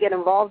tends to get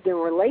involved in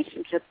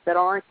relationships that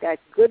aren't that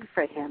good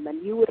for him,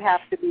 and you would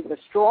have to be the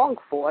strong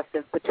force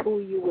if the two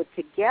of you were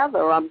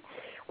together. I'm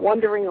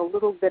wondering a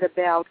little bit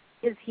about,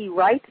 is he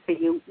right for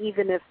you,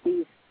 even if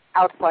these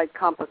outside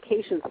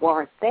complications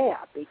weren't there,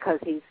 because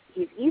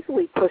he's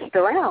easily pushed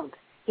around.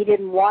 He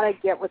didn't want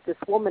to get with this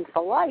woman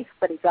for life,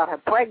 but he got her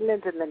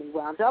pregnant, and then he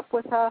wound up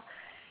with her.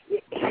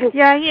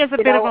 Yeah, he is a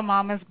bit of a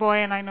mama's boy,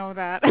 and I know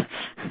that.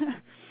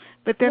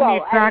 But then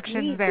the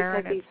attraction's there.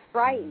 Because he's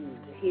frightened.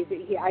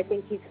 I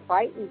think he's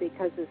frightened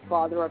because his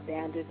father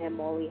abandoned him.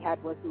 All he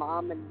had was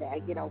Mom, and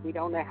we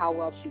don't know how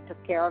well she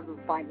took care of him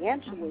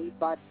financially,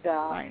 but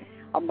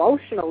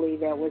emotionally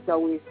there was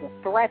always the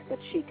threat that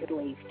she could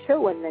leave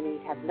too, and then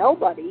he'd have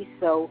nobody.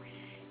 So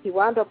he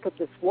wound up with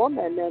this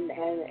woman, and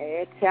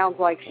it sounds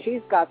like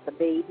she's got the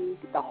baby,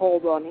 the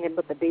hold on him,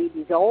 but the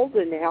baby's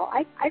older now.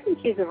 I think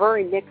he's a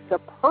very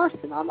mixed-up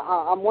person.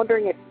 I'm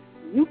wondering if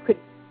you could,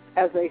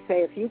 as they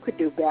say, if you could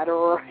do better,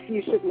 or if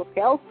you should look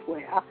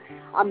elsewhere.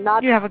 I'm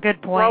not you have a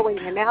good point. Throwing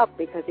him out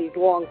because he's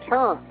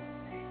long-term.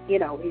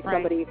 He's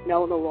somebody you've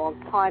known a long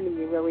time, and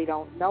you really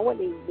don't know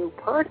any new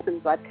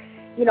person. But,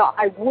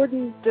 I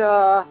wouldn't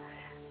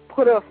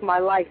put off my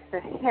life to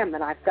him,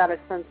 and I've got a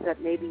sense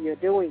that maybe you're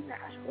doing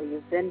that, or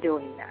you've been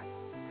doing that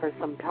for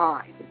some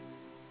time.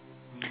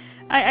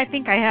 I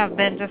think I have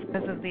been, just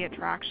because of the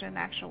attraction,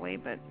 actually,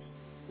 but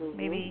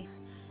maybe,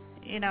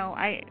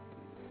 I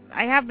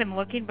have been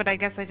looking, but I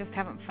guess I just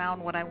haven't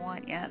found what I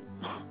want yet.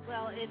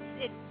 Well,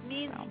 it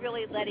means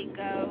really letting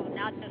go,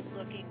 not just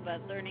looking,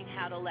 but learning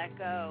how to let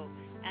go.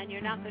 And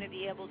you're not going to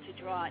be able to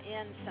draw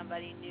in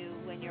somebody new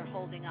when you're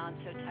holding on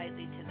so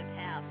tightly to the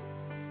past.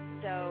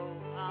 So,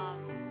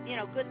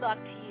 good luck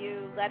to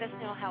you. Let us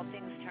know how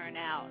things turn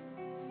out.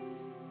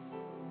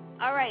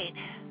 All right.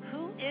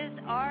 Who is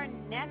our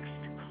next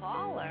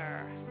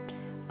caller?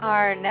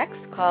 Our next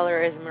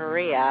caller is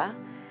Maria.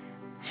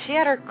 She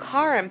had her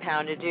car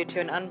impounded due to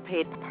an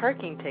unpaid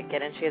parking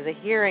ticket, and she has a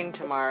hearing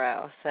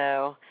tomorrow.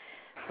 So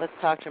let's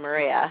talk to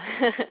Maria.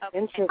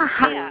 Interesting.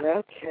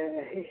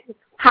 Okay.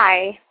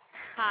 Hi.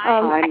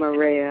 Hi,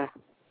 Maria.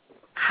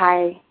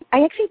 Hi.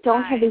 I actually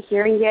don't have a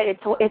hearing yet.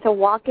 It's a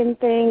walk-in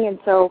thing, and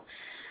so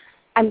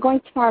I'm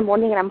going tomorrow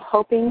morning, and I'm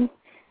hoping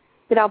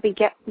that I'll be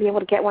able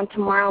to get one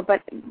tomorrow.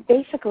 But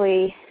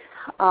basically,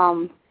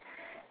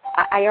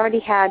 I already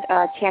had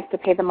a chance to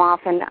pay them off,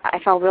 and I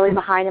fell really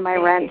behind in my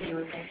rent,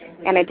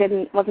 and I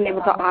wasn't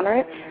able to honor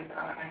it.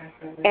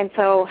 And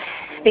so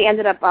they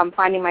ended up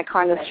finding my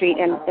car on the street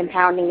and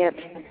impounding it,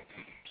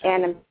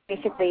 and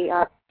basically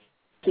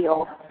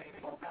appeal.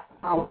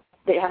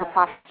 They have a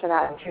process for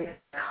that to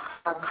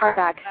car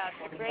back.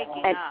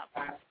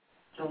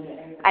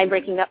 I'm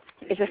breaking up.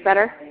 Is this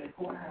better?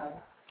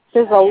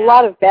 There's a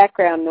lot of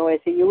background noise.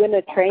 Are you in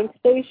a train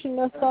station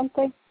or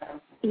something?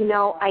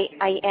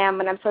 I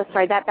am, and I'm so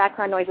sorry. That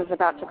background noise is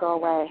about to go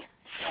away.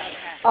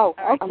 Oh,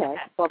 okay.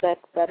 Well,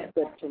 that's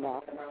good to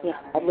know. Yeah.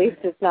 At least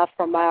it's not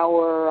from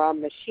our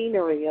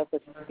machinery of the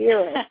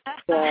spirit.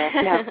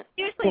 No.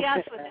 Usually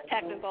us with the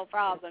technical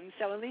problems,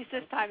 so at least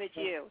this time it's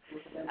you.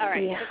 All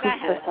right, yeah, so go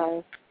ahead. So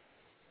sorry.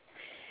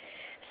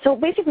 So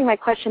basically my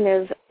question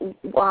is,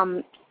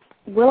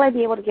 will I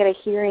be able to get a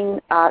hearing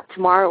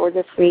tomorrow or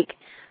this week?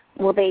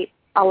 Will they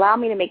allow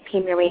me to make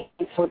payment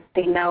arrangements so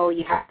they know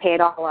you have to pay it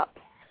all up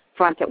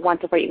front at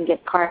once before you can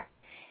get the car?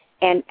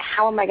 And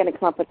how am I going to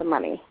come up with the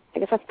money? I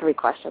guess that's 3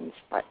 questions.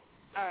 But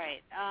all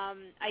right.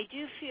 I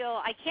do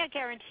feel I can't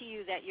guarantee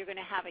you that you're going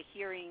to have a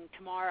hearing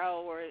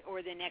tomorrow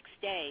or the next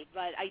day,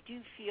 but I do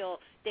feel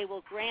they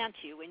will grant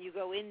you, when you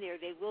go in there,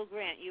 they will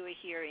grant you a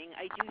hearing.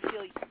 I do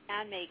feel you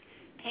can make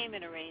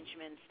payment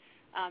arrangements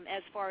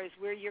as far as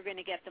where you're going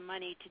to get the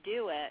money to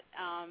do it.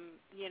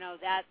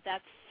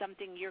 That's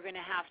something you're going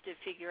to have to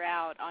figure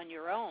out on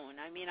your own.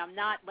 I mean,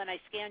 when I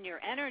scan your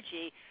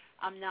energy,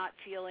 I'm not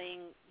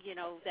feeling,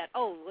 that,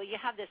 you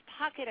have this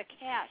pocket of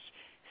cash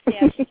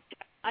stashed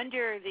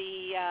under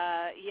the,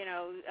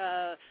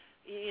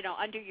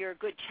 under your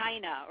good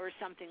china or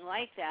something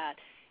like that.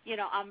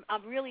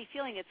 I'm really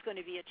feeling it's going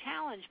to be a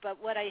challenge,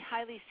 but what I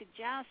highly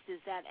suggest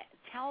is that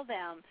tell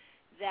them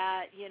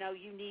that,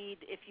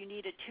 if you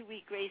need a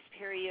 2-week grace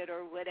period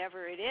or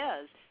whatever it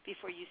is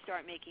before you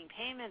start making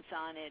payments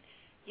on it,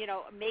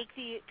 make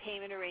the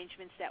payment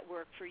arrangements that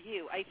work for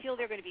you. I feel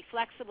they're going to be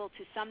flexible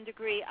to some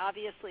degree.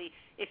 Obviously,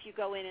 if you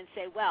go in and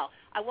say, well,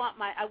 I want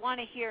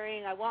a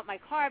hearing, I want my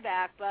car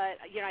back, but,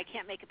 I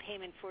can't make a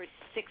payment for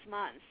 6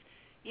 months,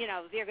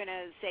 they're going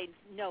to say,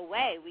 no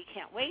way, we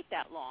can't wait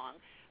that long.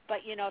 But,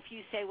 if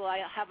you say, well,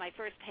 I'll have my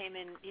first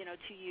payment,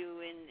 to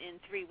you in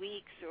 3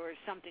 weeks or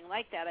something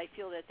like that, I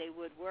feel that they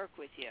would work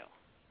with you.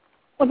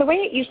 Well, the way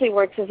it usually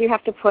works is you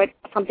have to put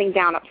something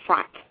down up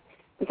front.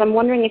 And so I'm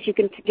wondering if you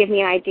can give me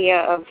an idea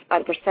of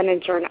a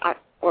percentage or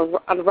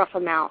a rough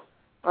amount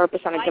or a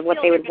percentage of what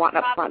they would want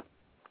up front.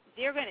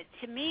 They're going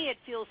to me, it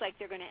feels like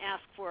they're going to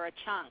ask for a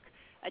chunk,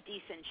 a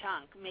decent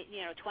chunk,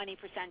 20%,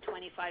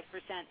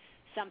 25%,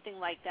 something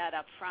like that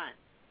up front.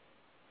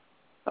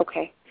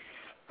 Okay.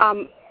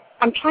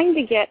 I'm trying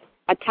to get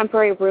a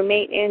temporary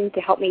roommate in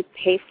to help me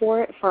pay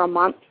for it for a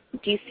month.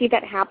 Do you see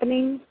that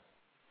happening?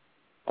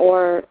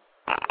 Or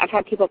I've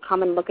had people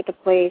come and look at the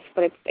place,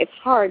 but it's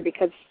hard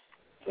because,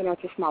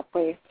 it's a small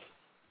place.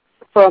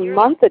 For a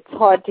month, it's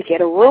hard to get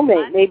a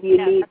roommate. Maybe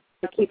you need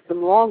to keep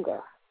them longer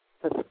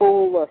for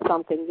school or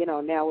something.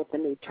 Now with the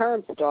new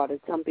term started,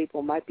 some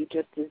people might be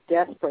just as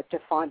desperate to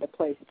find a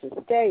place to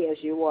stay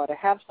as you are to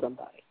have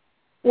somebody.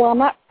 Well,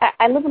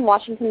 I live in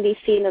Washington,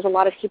 D.C., and there's a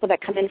lot of people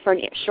that come in for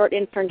a short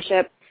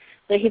internship.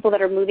 There are people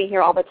that are moving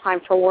here all the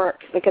time for work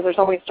because there's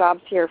always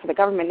jobs here for the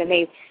government, and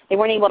they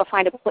weren't able to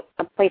find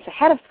a place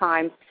ahead of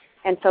time.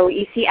 And so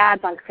you see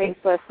ads on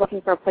Craigslist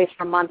looking for a place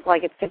for a month while I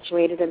get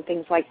situated and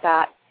things like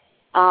that.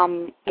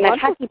 And I've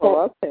had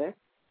people, okay.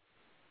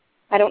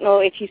 I don't know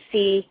if you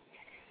see,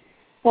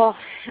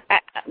 I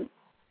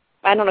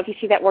don't know if you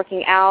see that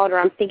working out, or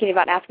I'm thinking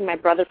about asking my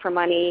brother for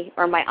money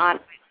or my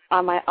aunt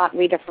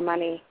Rita for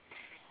money.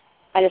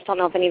 I just don't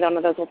know if any one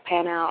of those will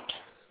pan out.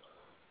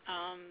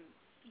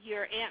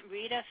 Your Aunt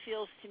Rita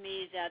feels to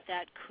me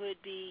that could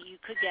be, you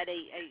could get at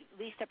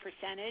least a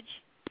percentage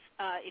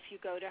if you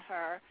go to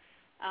her.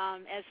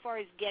 As far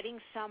as getting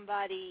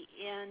somebody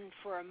in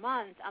for a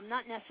month, I'm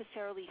not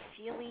necessarily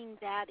feeling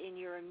that in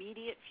your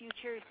immediate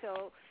future.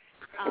 So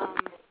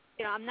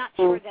I'm not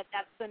sure that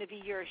that's going to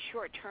be your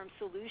short-term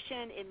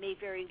solution. It may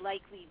very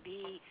likely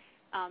be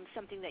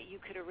something that you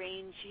could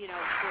arrange,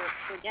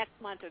 for next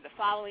month or the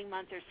following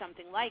month or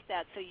something like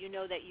that, so you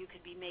know that you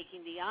could be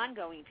making the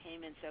ongoing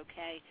payments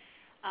okay.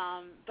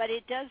 But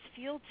it does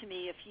feel to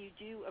me, if you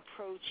do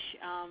approach,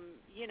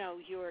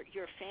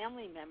 your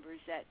family members,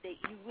 that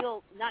you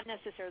will not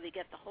necessarily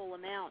get the whole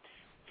amount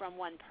from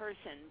one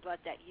person, but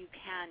that you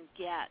can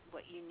get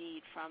what you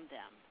need from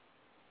them.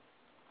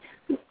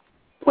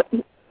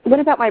 What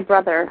about my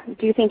brother?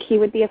 Do you think he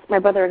would be, my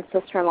brother and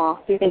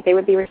sister-in-law, do you think they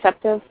would be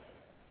receptive?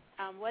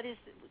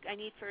 I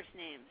need first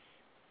names.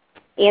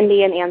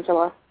 Andy and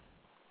Angela.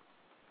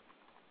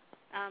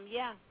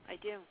 Yeah, I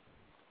do.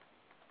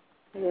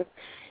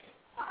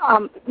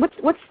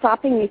 What's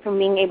stopping me from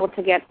being able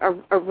to get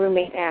a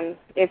roommate in?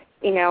 Is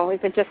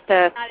it just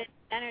Not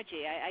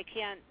energy. I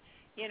can't.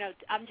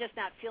 I'm just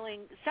not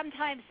feeling.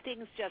 Sometimes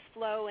things just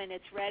flow and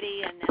it's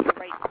ready, and then the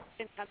right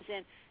person comes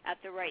in at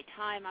the right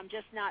time. I'm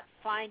just not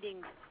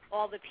finding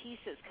all the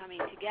pieces coming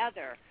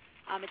together.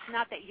 It's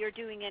not that you're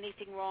doing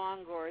anything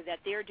wrong or that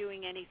they're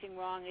doing anything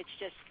wrong. It's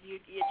just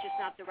it's just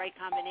not the right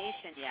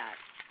combination yet.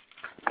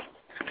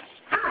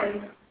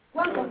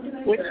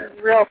 Which is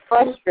real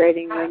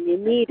frustrating when you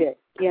need it.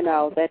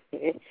 That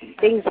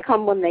things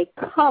come when they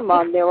come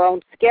on their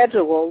own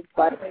schedule,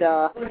 but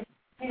tell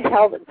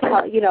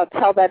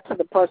that to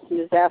the person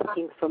who's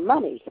asking for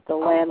money, the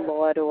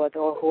landlord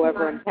or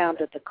whoever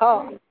impounded the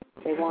car.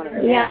 They want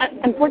it. Yeah,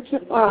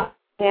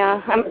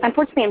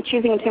 unfortunately, I'm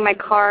choosing between my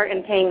car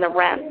and paying the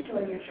rent,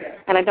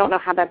 and I don't know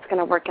how that's going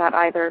to work out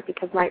either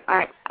because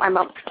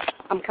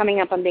I'm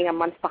coming up on being a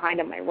month behind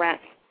on my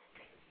rent.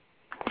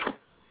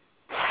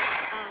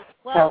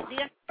 Well,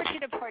 the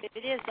unfortunate part of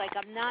it is,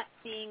 I'm not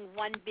seeing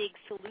one big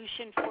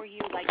solution for you,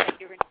 that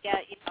you're going to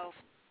get,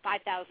 $5,000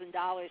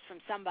 from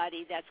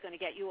somebody that's going to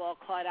get you all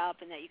caught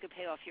up and that you could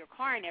pay off your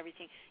car and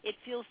everything. It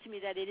feels to me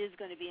that it is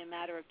going to be a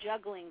matter of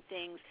juggling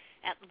things,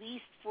 at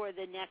least for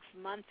the next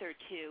month or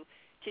two,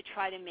 to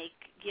try to make,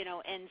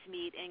 ends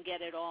meet and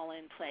get it all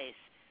in place.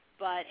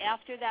 But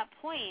after that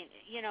point,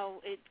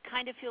 it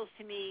kind of feels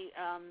to me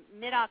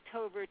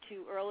mid-October to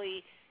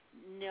early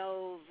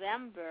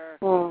November,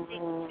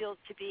 things feel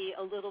to be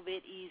a little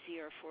bit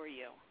easier for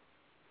you.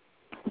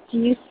 Do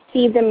you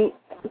see them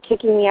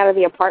kicking me out of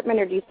the apartment,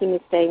 or do you see me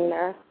staying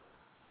there?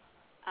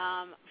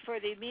 For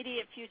the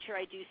immediate future,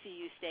 I do see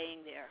you staying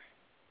there.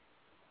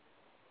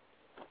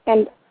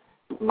 And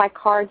my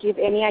car, do you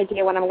have any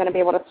idea when I'm going to be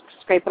able to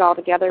scrape it all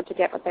together to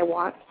get what they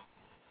want?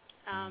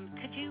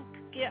 Could you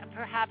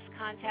perhaps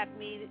contact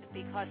me,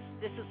 because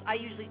I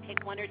usually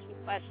take one or two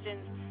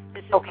questions.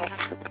 This is okay.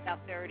 About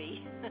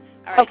 30.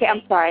 All right, okay,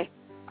 I'm sorry.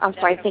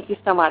 Thank you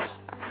so much.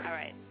 All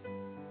right.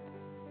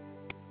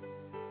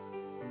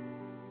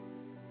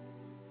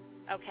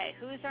 Okay,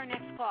 who is our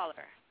next caller?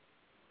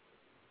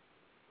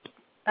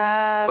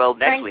 Well,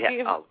 next Frank, we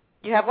have...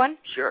 you have one?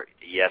 Sure.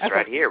 Yes, okay.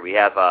 Right here. We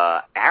have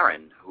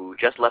Aaron, who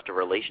just left a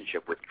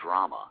relationship with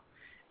drama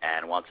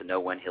and wants to know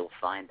when he'll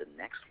find the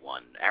next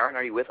one. Aaron,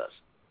 are you with us?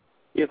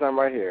 Yes, I'm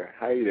right here.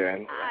 How are you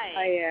doing?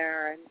 Hi,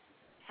 Aaron.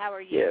 How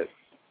are you? Yes,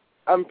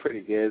 I'm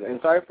pretty good. And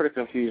sorry for the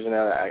confusion.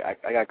 I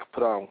got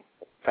put on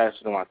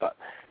faster than I thought.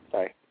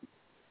 Sorry.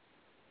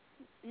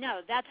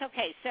 No, that's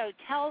okay. So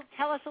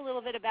tell us a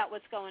little bit about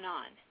what's going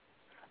on.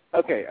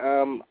 Okay.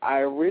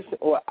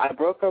 I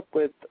broke up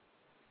with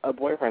a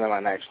boyfriend of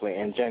mine actually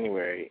in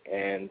January,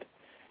 and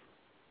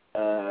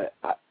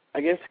I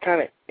guess it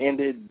kind of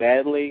ended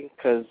badly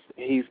because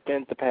he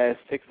spent the past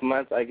 6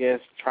 months, I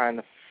guess, trying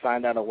to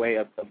find out a way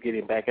of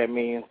getting back at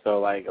me. And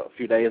so, a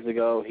few days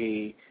ago,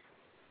 he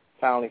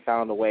finally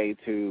found a way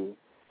to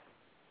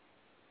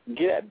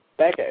get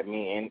back at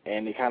me,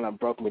 and it kind of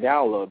broke me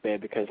down a little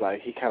bit because,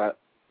 he kind of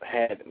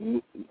had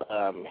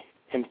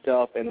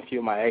himself and a few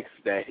of my exes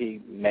that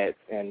he met,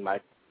 and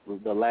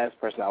the last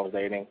person I was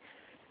dating,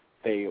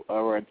 they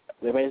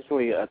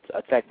basically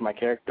attacked my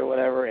character or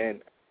whatever,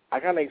 and I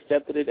kind of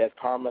accepted it as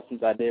karma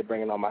since I did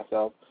bring it on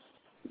myself,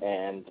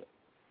 and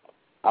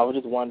I was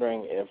just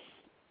wondering if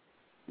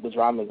the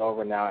drama is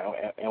over now,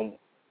 and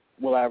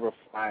will I ever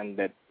find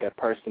that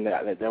person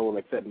that will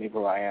accept me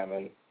for who I am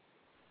and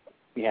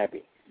be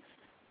happy?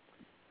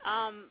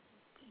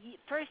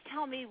 First,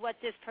 tell me what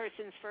this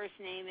person's first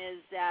name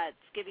is that's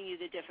giving you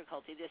the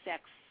difficulty, this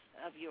ex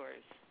of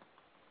yours.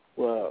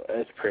 Well,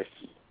 it's Chris.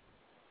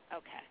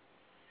 Okay.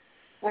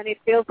 And it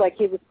feels like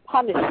he was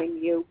punishing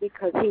you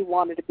because he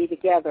wanted to be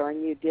together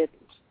and you didn't.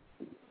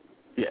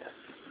 Yes.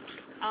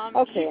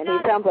 Okay, and he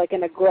sounds like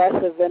an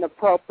aggressive,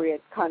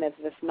 inappropriate kind of,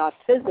 if not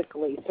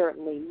physically,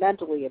 certainly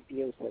mentally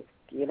abusive,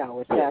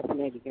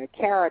 assassinating your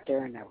character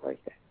and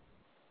everything.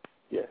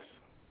 Yes.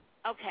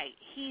 Okay,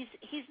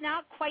 he's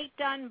not quite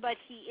done, but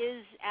he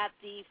is at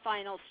the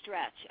final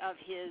stretch of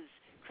his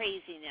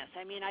craziness.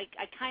 I mean, I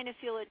kind of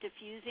feel it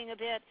diffusing a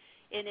bit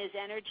in his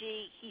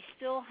energy. He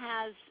still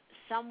has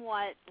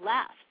somewhat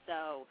left,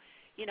 though,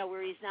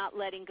 where he's not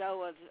letting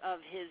go of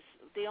his,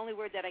 the only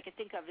word that I could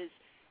think of is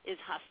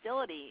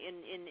hostility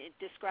in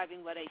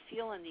describing what I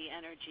feel in the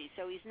energy.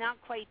 So he's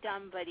not quite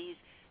done, but he's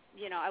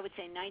I would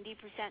say 90%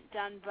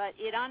 done, but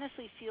it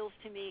honestly feels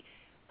to me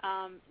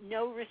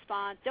no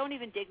response. Don't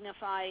even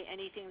dignify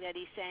anything that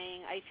he's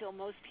saying. I feel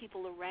most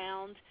people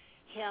around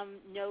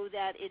him know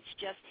that it's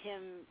just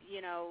him,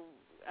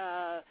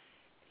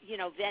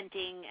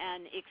 venting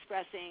and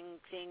expressing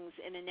things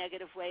in a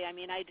negative way. I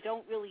mean, I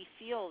don't really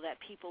feel that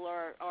people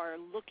are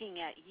looking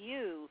at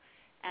you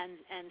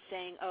and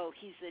saying, oh,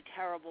 he's the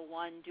terrible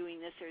one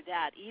doing this or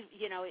that.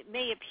 It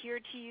may appear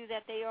to you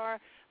that they are,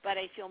 but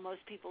I feel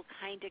most people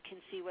kind of can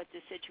see what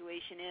the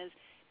situation is.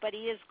 But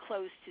he is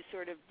close to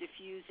sort of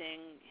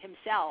diffusing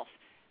himself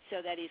so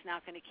that he's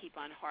not going to keep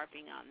on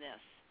harping on this.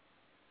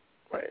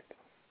 Right.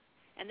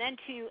 And then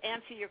to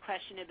answer your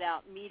question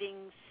about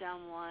meeting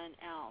someone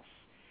else,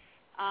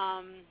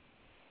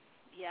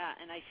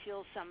 and I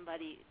feel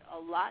somebody a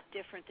lot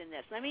different than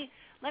this. Let me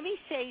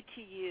say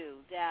to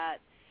you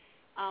that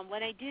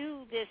when I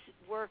do this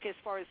work as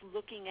far as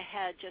looking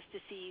ahead just to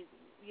see,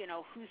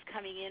 who's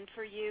coming in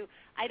for you,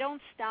 I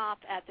don't stop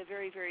at the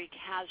very, very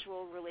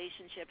casual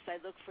relationships. I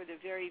look for the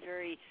very,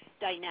 very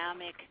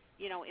dynamic,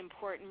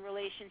 important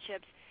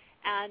relationships.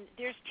 And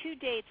there's two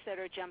dates that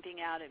are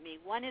jumping out at me.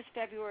 One is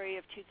February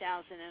of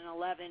 2011,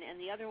 and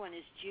the other one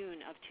is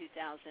June of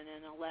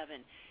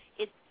 2011.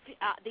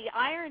 The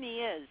irony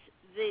is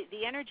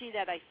the energy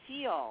that I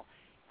feel,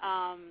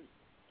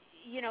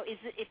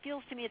 it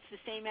feels to me it's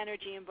the same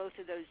energy in both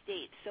of those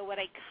dates. So what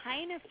I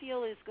kind of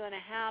feel is going to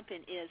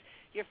happen is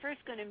you're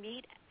first going to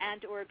meet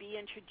and or be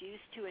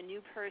introduced to a new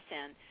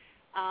person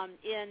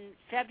in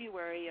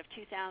February of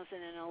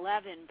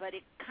 2011, but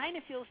it kind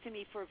of feels to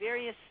me for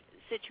various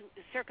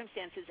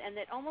circumstances, and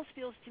it almost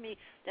feels to me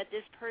that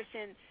this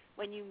person,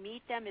 when you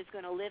meet them, is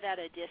going to live at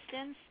a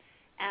distance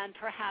and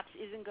perhaps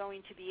isn't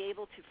going to be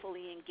able to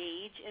fully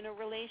engage in a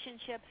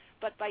relationship.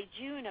 But by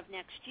June of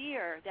next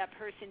year, that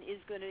person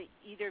is going to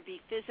either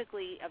be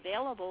physically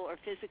available or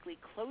physically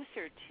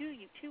closer to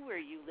you, to where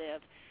you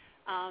live,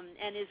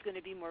 and is going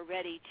to be more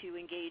ready to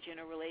engage in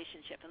a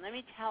relationship. And let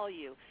me tell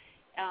you,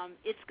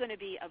 it's going to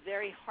be a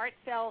very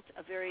heartfelt,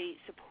 a very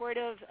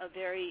supportive, a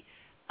very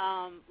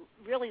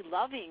really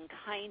loving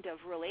kind of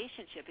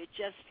relationship. It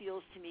just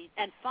feels to me,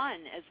 and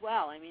fun as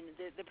well. I mean,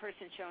 the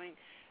person showing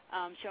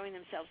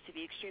themselves to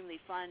be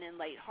extremely fun and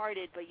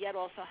lighthearted, but yet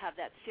also have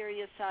that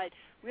serious side.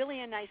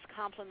 Really a nice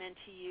compliment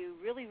to you.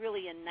 Really,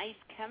 really a nice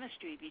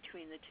chemistry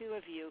between the two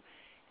of you.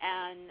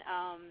 And,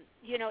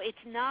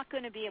 it's not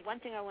going to be, one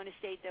thing I want to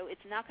state, though,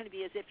 it's not going to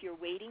be as if you're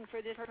waiting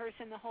for this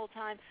person the whole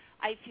time.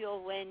 I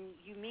feel when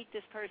you meet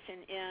this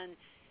person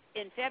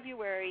in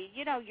February,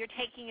 you're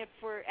taking it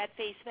at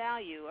face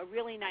value. A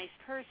really nice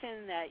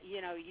person that,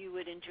 you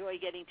would enjoy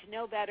getting to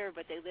know better,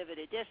 but they live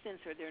at a distance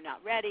or they're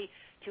not ready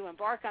to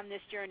embark on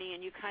this journey,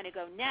 and you kind of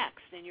go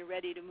next and you're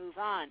ready to move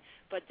on.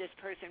 But this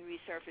person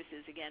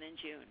resurfaces again in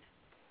June.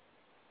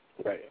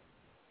 Right.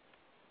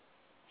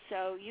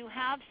 So you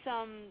have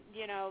some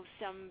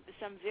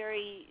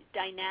very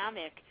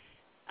dynamic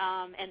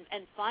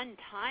and fun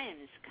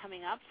times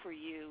coming up for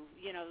you,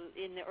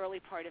 in the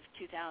early part of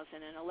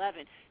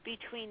 2011.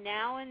 Between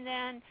now and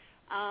then,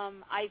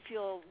 I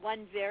feel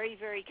one very,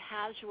 very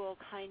casual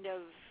kind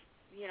of,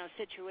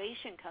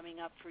 situation coming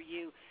up for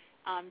you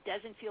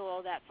doesn't feel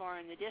all that far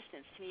in the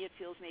distance. To me, it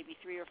feels maybe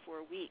 3 or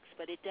 4 weeks,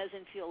 but it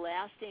doesn't feel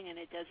lasting, and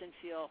it doesn't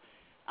feel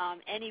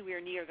anywhere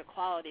near the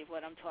quality of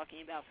what I'm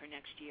talking about for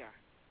next year.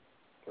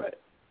 Right.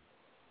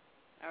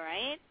 All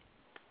right?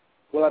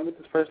 Will I meet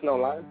this person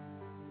online?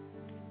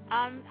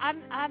 I'm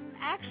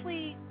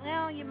actually,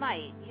 well, you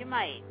might.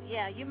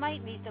 Yeah, you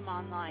might meet them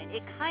online.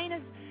 It kind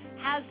of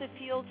has the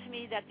feel to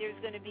me that there's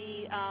going to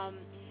be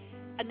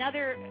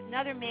another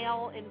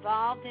male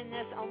involved in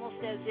this,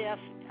 almost as if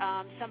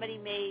somebody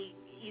may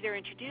either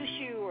introduce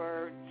you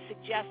or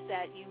suggest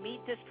that you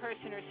meet this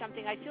person or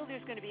something. I feel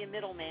there's going to be a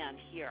middleman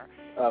here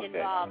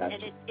involved, gotcha.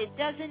 And it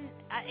doesn't.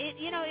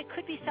 It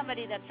could be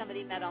somebody that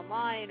somebody met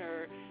online,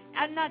 or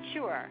I'm not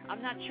sure,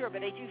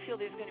 but I do feel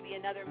there's going to be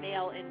another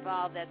male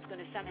involved that's going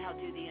to somehow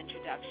do the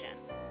introduction.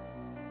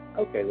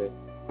 Okay, then.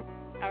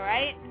 All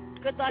right.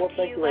 Good luck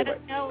to you. Let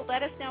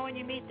us know when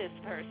you meet this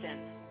person.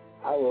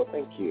 I will.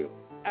 Thank you.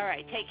 All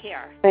right. Take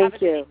care. Thank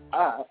you.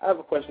 I have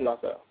a question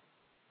also.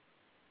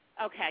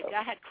 Okay. Go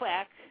ahead,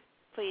 quick,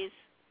 please.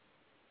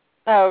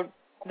 Oh,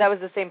 that was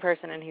the same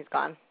person, and he's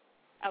gone.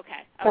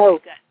 Okay. Good.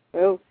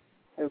 Oh,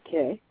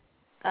 okay.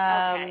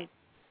 Okay.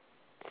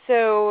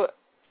 So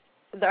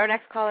our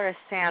next caller is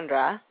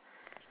Sandra.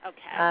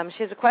 Okay.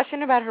 She has a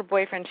question about her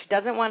boyfriend. She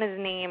doesn't want his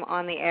name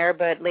on the air,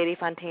 but Lady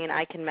Fontaine,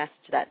 I can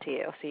message that to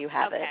you, so you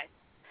have it.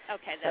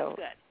 Okay, that's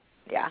good.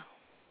 Yeah.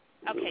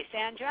 Okay,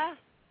 Sandra?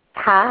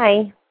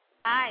 Hi.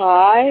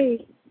 Hi.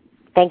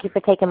 Thank you for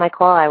taking my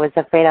call. I was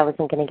afraid I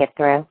wasn't going to get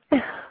through.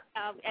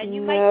 And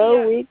you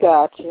we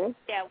got you.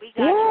 Yeah, we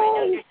got you. I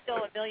know there's still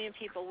a million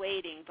people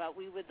waiting, but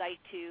we would like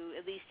to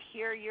at least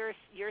hear your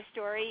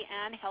story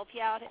and help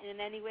you out in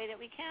any way that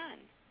we can.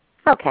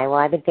 Okay, well,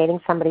 I've been dating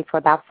somebody for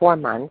about 4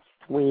 months.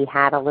 We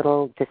had a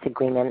little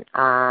disagreement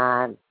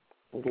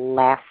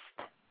last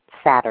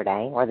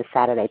Saturday, or the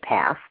Saturday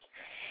past,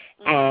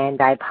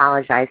 and I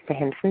apologized to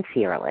him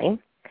sincerely.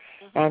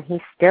 and he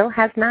still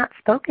has not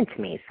spoken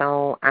to me.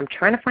 So I'm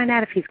trying to find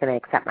out if he's going to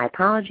accept my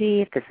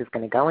apology, if this is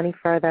going to go any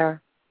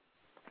further.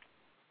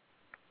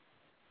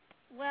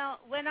 Well,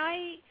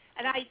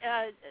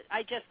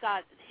 I just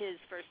got his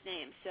first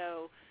name,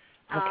 so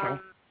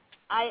Okay.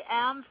 I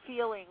am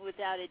feeling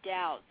without a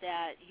doubt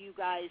that you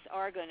guys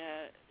are going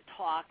to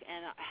talk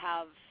and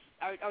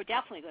are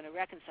definitely going to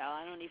reconcile.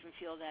 I don't even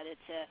feel that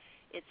it's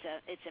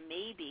a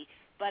maybe,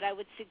 but I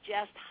would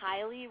suggest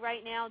highly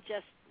right now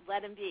just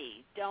let him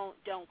be. Don't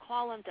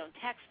call him, don't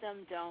text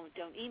him,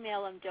 don't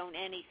email him, don't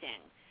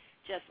anything.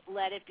 Just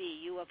let it be.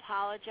 You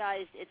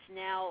apologized. It's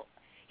now.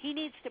 He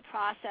needs to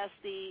process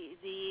the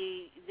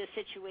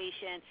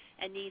situation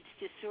and needs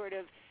to sort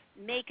of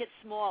make it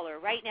smaller.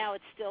 Right now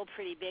it's still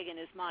pretty big in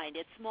his mind.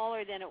 It's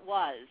smaller than it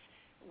was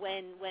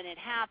when it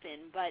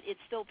happened, but it's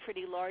still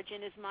pretty large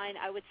in his mind.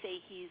 I would say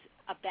he's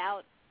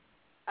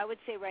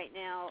right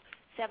now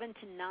 7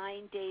 to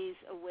 9 days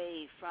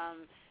away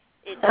from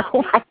it not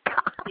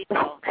being a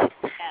deal.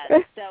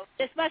 So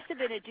this must have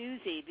been a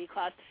doozy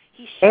because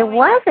he's showing It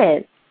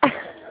wasn't.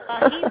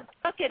 he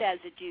took it as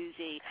a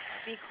doozy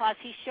because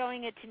he's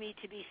showing it to me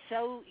to be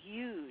so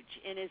huge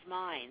in his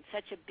mind,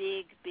 such a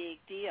big, big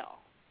deal.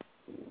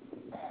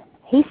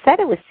 He said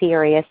it was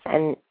serious,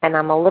 and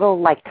I'm a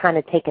little kind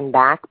of taken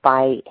back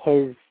by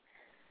his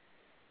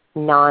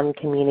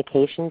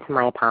non-communication to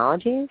my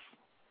apologies.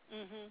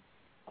 Mhm.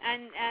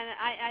 And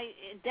I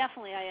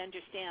definitely I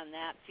understand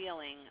that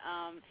feeling.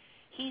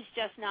 He's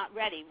just not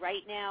ready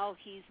right now.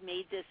 He's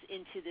made this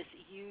into this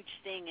huge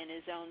thing in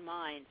his own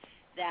mind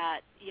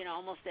that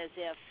almost as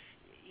if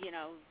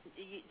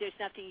there's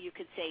nothing you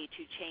could say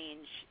to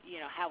change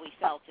how he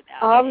felt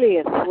about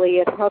it. Obviously,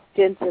 it hooked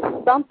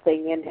into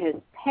something in his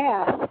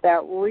past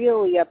that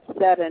really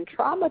upset and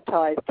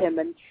traumatized him,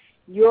 and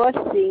you're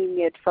seeing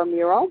it from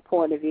your own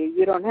point of view.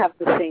 You don't have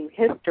the same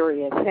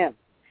history as him.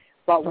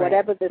 But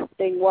whatever this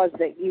thing was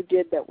that you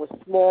did that was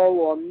small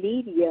or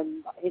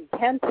medium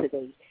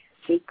intensity,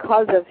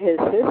 because of his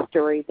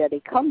history that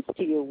he comes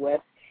to you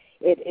with,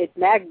 it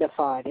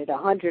magnified it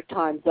 100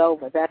 times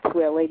over. That's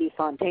where Lady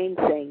Fontaine's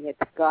saying it's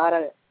got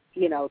to,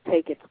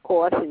 take its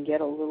course and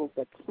get a little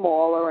bit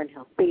smaller, and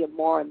he'll see it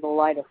more in the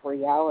light of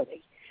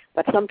reality.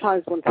 But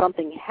sometimes when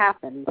something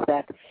happens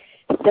that's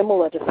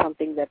similar to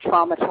something that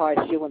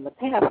traumatized you in the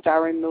past, I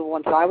remember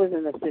once I was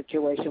in a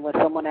situation where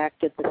someone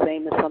acted the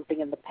same as something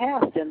in the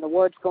past, and the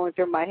words going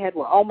through my head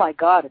were, oh, my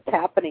God, it's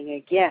happening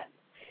again.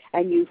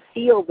 And you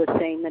feel the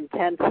same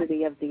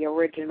intensity of the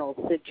original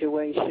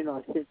situation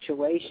or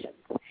situations.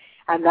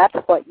 And that's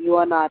what you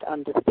are not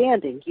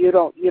understanding. You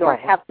don't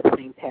have the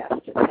same past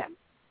as him.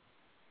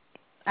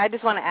 I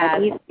just want to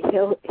add, and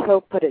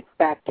he'll put it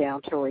back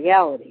down to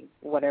reality,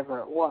 whatever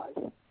it was.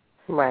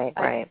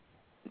 Right.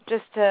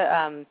 Just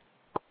to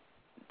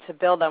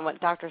build on what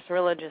Dr.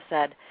 Cirillo just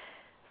said,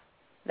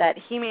 that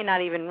he may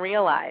not even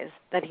realize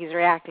that he's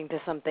reacting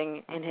to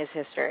something in his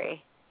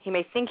history. He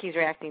may think he's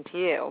reacting to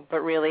you,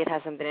 but really it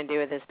has something to do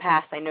with his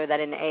past. I know that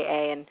in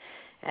AA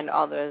and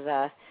all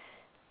those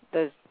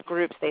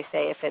groups, they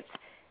say if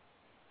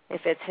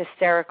it's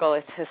hysterical,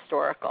 it's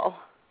historical.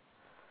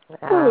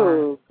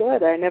 Oh,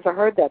 good. I never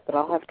heard that, but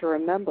I'll have to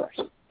remember.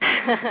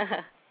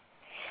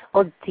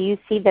 Well, do you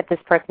see that this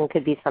person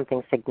could be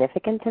something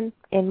significant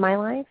in my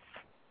life?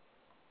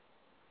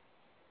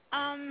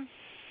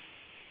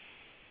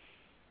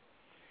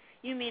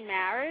 You mean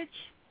marriage?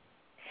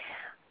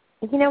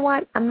 You know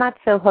what? I'm not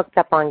so hooked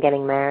up on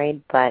getting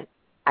married, but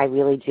I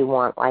really do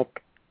want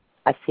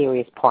a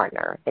serious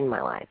partner in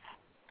my life.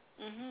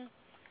 Mhm.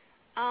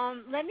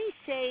 Let me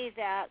say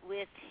that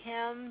with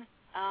him,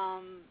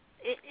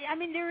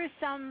 there is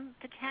some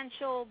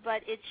potential,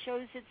 but it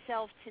shows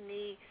itself to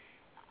me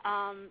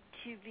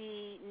to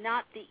be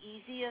not the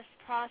easiest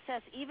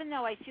process, even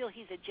though I feel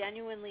he's a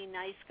genuinely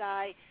nice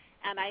guy,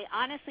 and I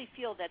honestly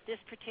feel that this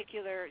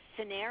particular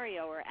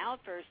scenario or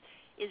outburst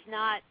is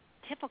not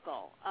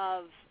typical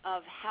of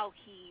how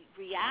he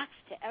reacts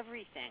to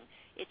everything.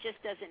 It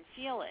just doesn't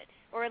feel it,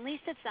 or at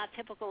least it's not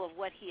typical of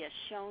what he has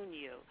shown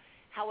you.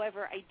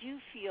 However, I do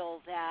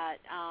feel that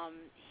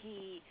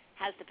he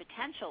has the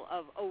potential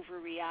of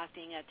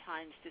overreacting at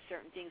times to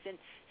certain things and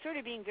sort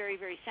of being very,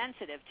 very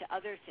sensitive to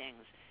other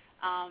things.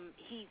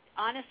 He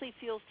honestly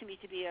feels to me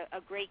to be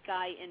a great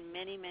guy in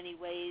many, many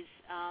ways.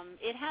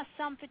 It has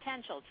some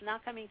potential. It's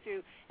not coming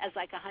through as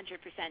like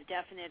 100%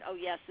 definite, oh,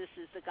 yes, this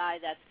is the guy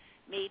that's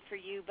made for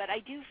you. But I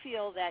do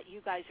feel that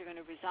you guys are going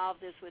to resolve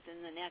this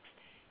within the next,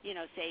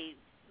 say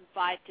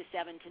 5 to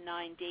 7 to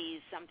 9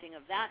 days, something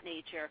of that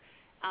nature.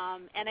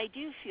 And I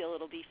do feel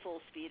it'll be full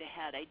speed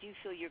ahead. I do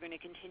feel you're going to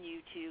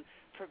continue to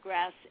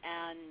progress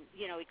and,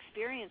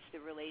 experience the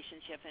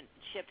relationship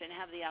and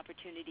have the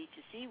opportunity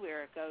to see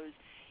where it goes.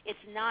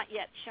 It's not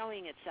yet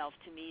showing itself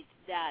to me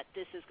that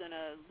this is going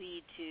to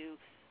lead to,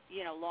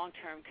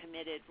 long-term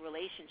committed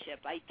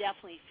relationship. I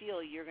definitely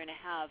feel you're going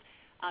to have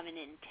an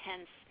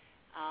intense,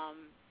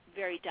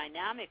 very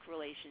dynamic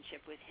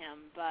relationship with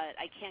him, but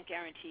I can't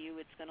guarantee you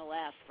it's going to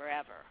last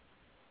forever.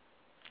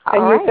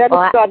 And you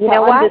better start to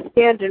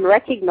understand and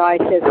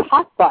recognize his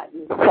hot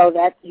buttons so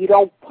that you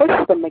don't push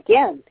them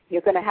again.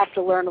 You're going to have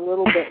to learn a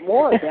little bit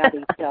more about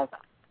each other.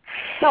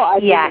 No, I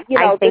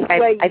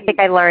think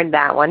I learned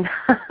that one.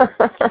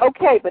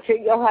 Okay, but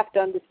you'll have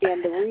to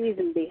understand the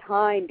reason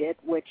behind it,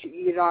 which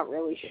you're not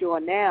really sure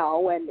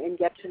now, and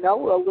get to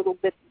know a little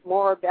bit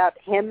more about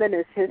him and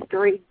his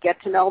history,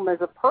 get to know him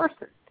as a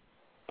person.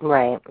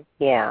 Right,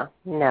 yeah.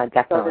 No,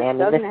 definitely.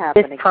 So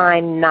this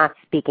time not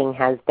speaking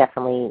has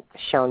definitely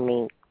shown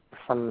me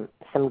some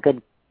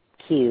good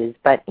cues,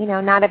 but,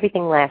 not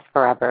everything lasts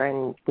forever,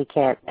 and we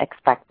can't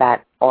expect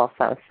that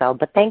also. So,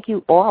 but thank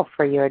you all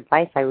for your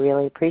advice. I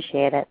really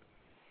appreciate it.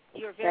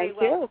 You're very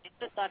welcome.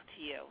 Good luck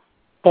to you.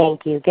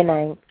 Thank you. Good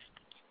night.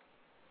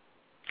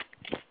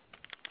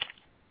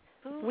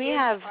 Who is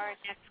our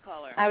next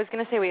caller? I was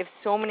going to say we have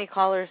so many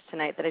callers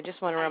tonight that I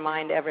just want to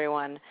remind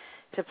everyone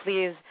to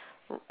please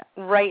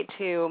write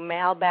to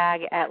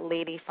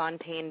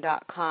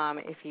mailbag@ladyfontaine.com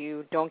if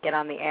you don't get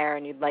on the air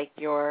and you'd like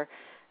your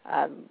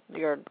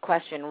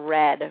question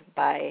read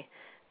by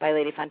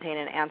Lady Fontaine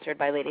and answered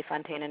by Lady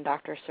Fontaine and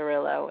Dr.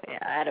 Cirillo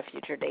at a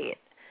future date.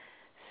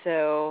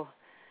 So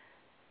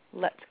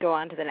let's go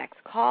on to the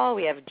next call.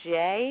 We have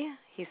Jay.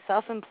 He's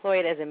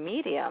self-employed as a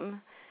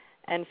medium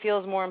and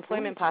feels more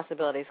employment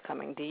possibilities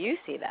coming. Do you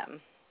see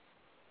them?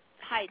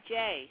 Hi,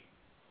 Jay.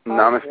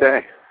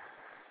 Namaste.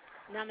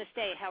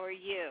 Namaste. How are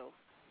you?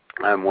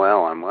 I'm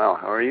well.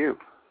 How are you?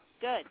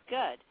 Good.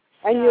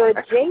 And you're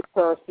a J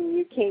person.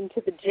 You came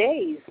to the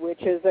J's,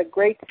 which is a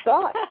great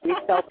start. You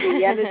felt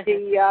the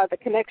energy, the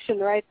connection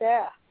right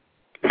there.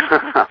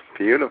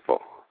 Beautiful.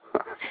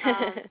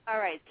 All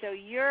right. So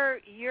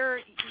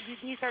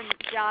these are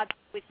jobs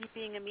with you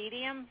being a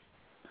medium?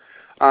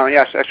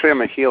 Yes, actually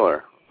I'm a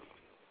healer.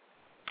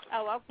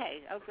 Oh,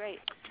 okay. Oh, great.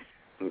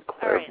 I'm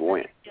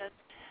clairvoyant. All right,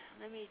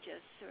 let me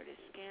just sort of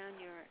scan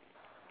your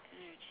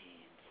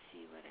energy and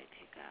see what I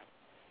pick up.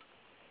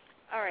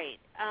 All right.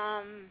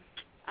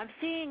 I'm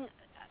seeing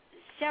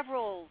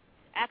several,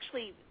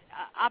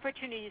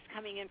 opportunities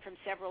coming in from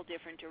several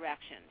different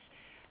directions.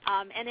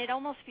 And it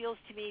almost feels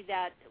to me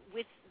that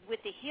with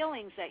the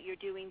healings that you're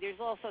doing, there's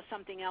also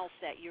something else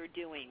that you're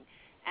doing.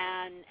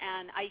 And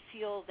I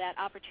feel that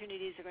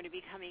opportunities are going to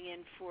be coming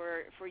in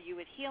for you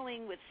with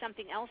healing, with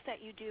something else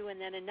that you do, and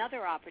then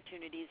another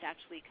opportunity is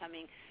actually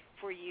coming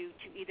for you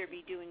to either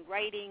be doing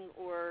writing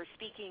or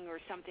speaking or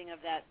something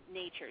of that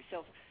nature.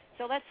 So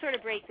let's sort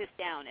of break this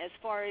down. As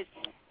far as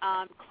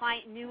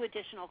new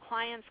additional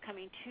clients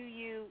coming to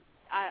you,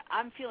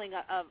 I'm feeling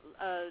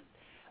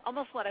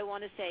almost what I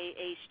want to say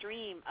a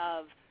stream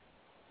of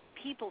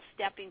people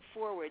stepping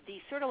forward.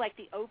 The sort of like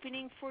the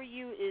opening for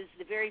you is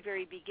the very,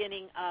 very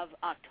beginning of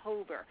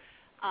October.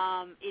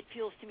 It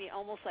feels to me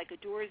almost like a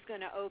door is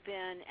going to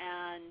open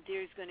and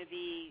there's going to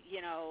be,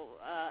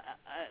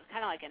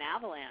 kind of like an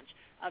avalanche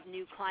of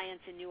new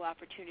clients and new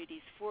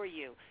opportunities for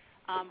you.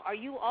 Are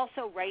you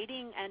also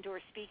writing and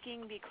or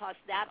speaking? Because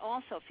that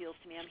also feels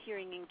to me, I'm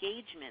hearing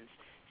engagements.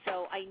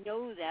 So I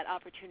know that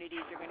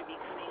opportunities are going to be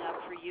coming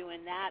up for you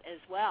in that as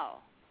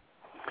well.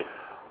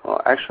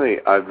 Well,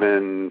 actually, I've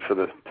been, for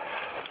the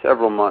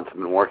several months, I've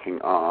been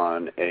working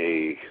on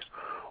a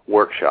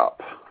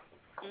workshop.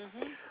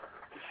 Mm-hmm.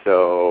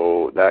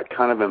 So that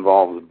kind of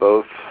involves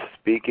both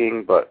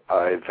speaking, but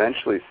I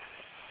eventually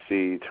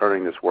see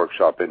turning this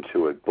workshop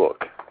into a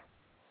book.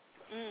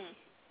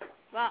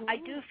 Well, I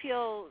do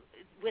feel,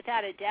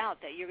 without a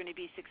doubt, that you're going to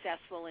be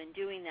successful in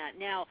doing that.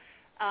 Now,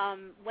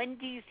 when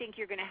do you think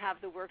you're going to have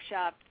the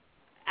workshop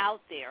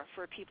out there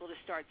for people to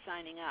start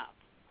signing up?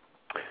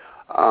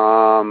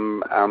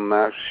 I'm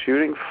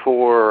shooting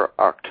for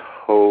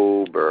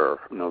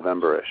October,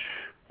 November-ish.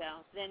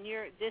 So then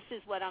this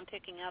is what I'm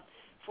picking up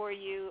for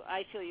you.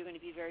 I feel you're going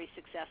to be very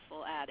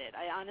successful at it.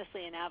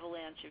 Honestly, an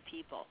avalanche of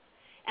people.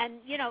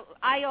 And,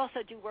 I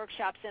also do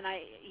workshops, and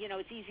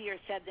it's easier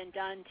said than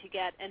done to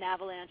get an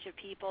avalanche of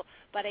people,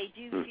 but I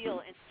do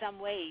feel in some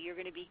way you're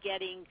going to be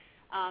getting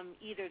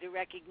either the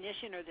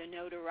recognition or the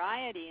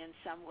notoriety in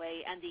some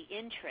way and the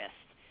interest,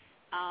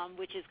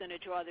 which is going to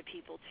draw the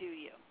people to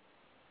you.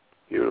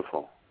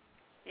 Beautiful.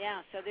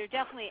 Yeah, so they're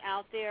definitely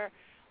out there.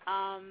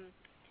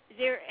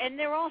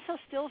 There also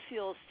still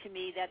feels to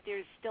me that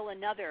there's still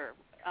another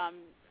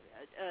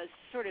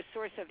sort of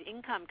source of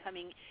income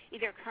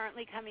either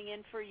currently coming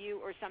in for you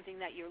or something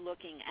that you're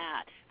looking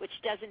at,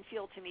 which doesn't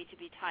feel to me to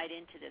be tied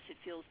into this. It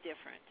feels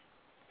different.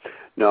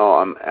 No,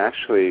 I'm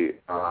actually,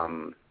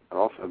 I've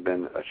also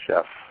been a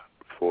chef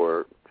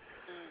for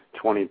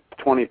 20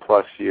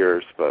 plus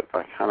years, but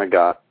I kind of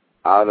got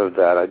out of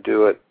that. I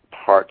do it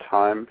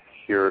part-time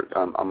here.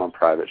 I'm a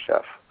private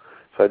chef,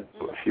 so I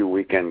do a few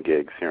weekend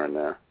gigs here and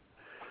there.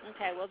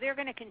 Okay, well, they're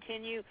going to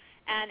continue,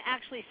 and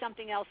actually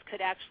something else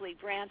could actually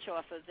branch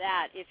off of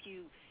that if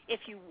you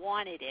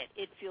wanted it.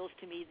 It feels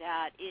to me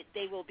that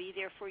they will be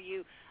there for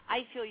you.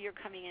 I feel you're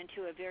coming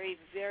into a very,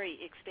 very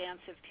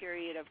expansive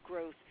period of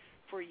growth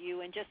for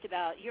you, and just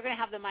about, you're going to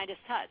have the Midas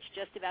touch.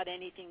 Just about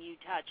anything you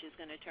touch is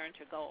going to turn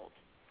to gold.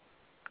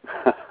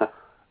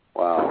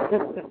 Wow.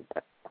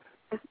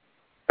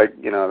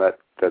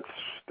 That's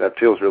that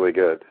feels really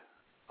good.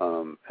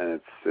 And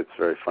it's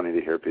very funny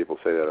to hear people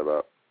say that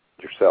about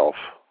yourself.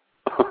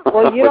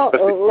 Well, you know,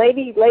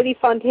 Lady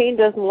Fontaine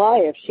doesn't lie.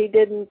 If she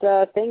didn't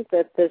think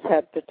that this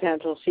had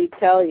potential, she'd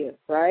tell you,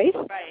 right?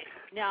 Right.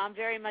 No, I'm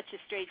very much a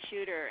straight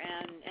shooter,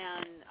 and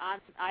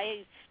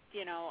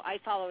I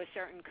follow a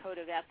certain code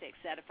of ethics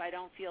that if I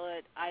don't feel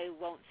it, I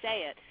won't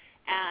say it.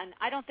 And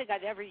I don't think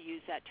I've ever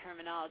used that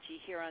terminology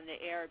here on the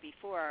air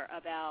before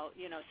about,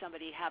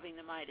 somebody having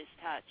the Midas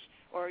touch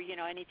or,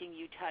 anything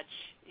you touch,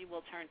 you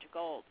will turn to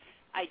gold.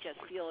 I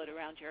just feel it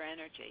around your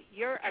energy.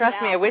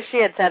 Trust me, I wish she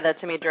had said that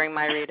to me during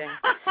my reading.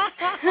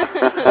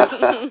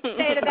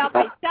 Say it about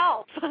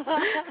myself.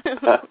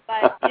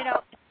 But,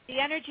 the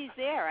energy's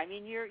there. I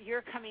mean,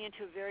 you're coming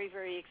into a very,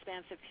 very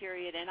expansive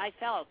period, and I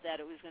felt that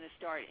it was going to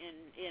start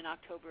in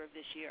October of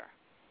this year.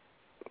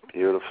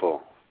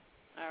 Beautiful.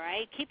 All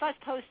right. Keep us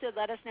posted.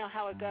 Let us know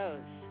how it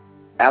goes.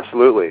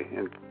 Absolutely.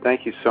 And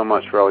thank you so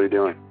much for all you're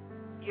doing.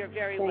 You're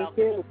very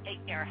welcome.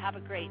 Take care. Have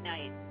a great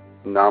night.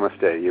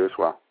 Namaste. You as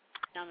well.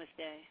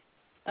 Namaste.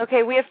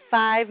 Okay, we have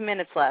 5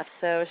 minutes left,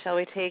 so shall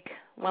we take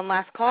one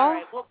last call? All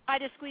right, we'll try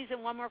to squeeze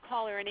in one more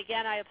caller. And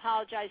again, I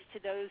apologize to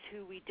those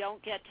who we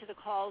don't get to the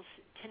calls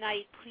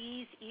tonight.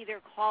 Please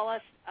either call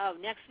us.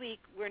 Next week,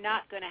 we're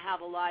not going to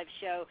have a live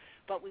show,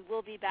 but we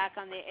will be back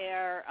on the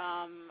air,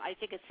 I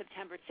think it's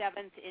September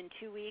 7th in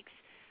 2 weeks.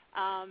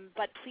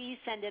 But please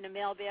send in a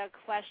mailbag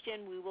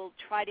question. We will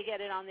try to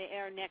get it on the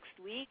air next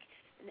week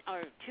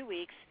or 2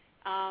 weeks.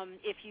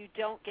 If you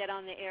don't get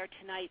on the air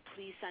tonight,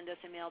 please send us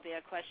a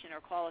mailbag question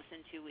or call us in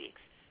 2 weeks.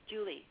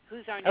 Julie,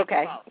 who's our next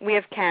call? We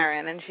have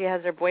Karen, and she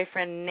has her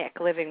boyfriend Nick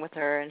living with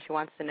her, and she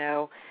wants to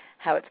know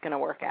how it's going to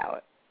work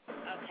out.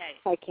 Okay.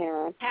 Hi,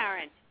 Karen.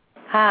 Karen.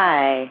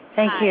 Hi.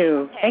 Thank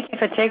you. Okay. Thank you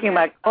for taking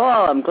my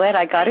call. I'm glad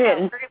I got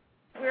in.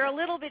 We're a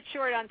little bit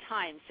short on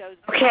time, so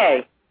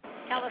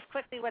tell us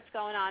quickly what's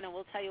going on, and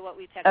we'll tell you what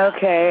we picked up.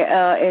 Okay.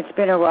 It's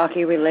been a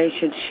rocky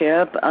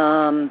relationship.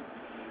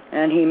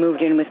 And he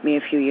moved in with me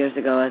a few years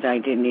ago as I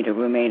did need a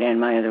roommate and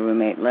my other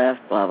roommate left,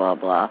 blah, blah,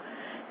 blah.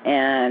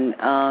 And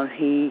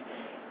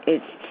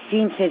it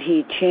seems that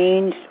he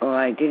changed or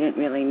I didn't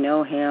really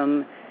know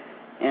him.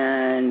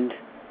 And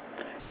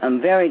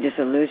I'm very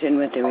disillusioned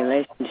with the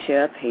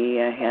relationship. He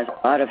has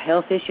a lot of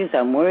health issues.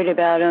 I'm worried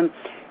about him.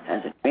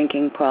 Has a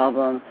drinking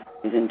problem.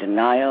 He's in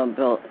denial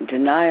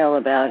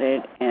about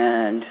it.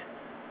 And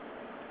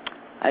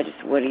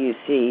what do you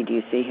see? Do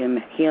you see him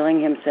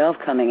healing himself,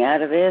 coming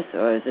out of this,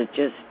 or is it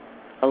just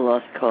a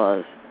lost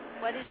cause?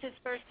 What is his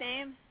first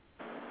name?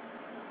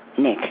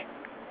 Nick.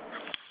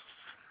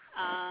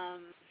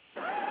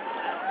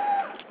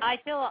 I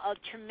feel a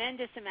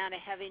tremendous amount of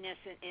heaviness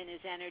in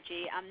his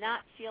energy. I'm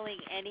not feeling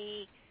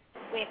any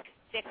quick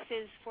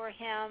fixes for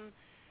him.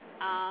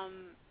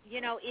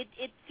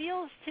 It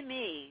feels to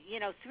me,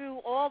 through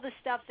all the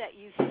stuff that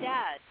you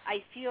said,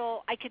 I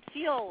could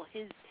feel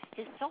his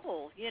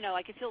soul,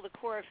 I could feel the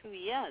core of who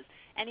he is.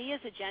 And he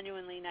is a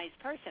genuinely nice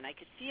person. I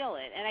could feel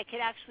it. And I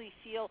could actually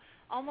feel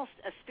almost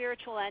a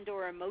spiritual and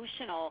or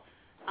emotional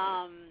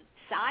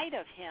side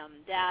of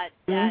him that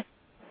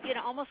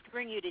almost could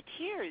bring you to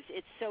tears.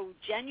 It's so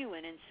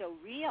genuine and so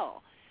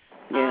real.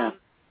 Yeah.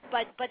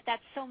 But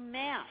that's so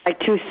masked. Like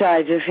two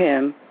sides of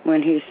him.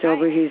 When he's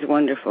sober, he's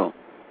wonderful.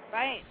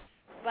 Right.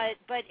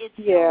 But it's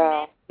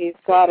he's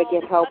got to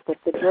get help with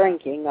the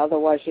drinking,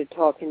 otherwise you're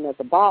talking to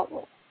the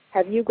bottle.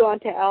 Have you gone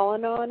to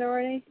Al-Anon or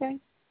anything?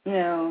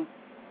 No.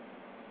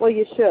 Well,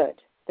 you should.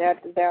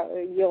 That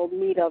you'll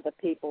meet other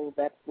people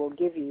that will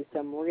give you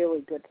some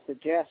really good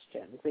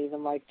suggestions.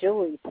 Even like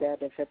Julie said,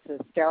 if it's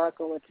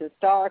hysterical, it's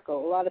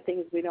historical. A lot of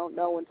things we don't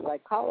know in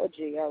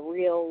psychology are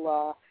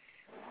real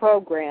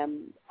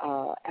program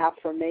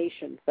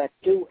affirmations that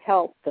do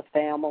help the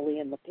family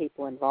and the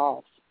people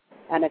involved.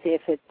 And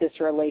if this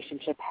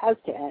relationship has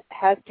to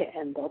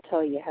end, they'll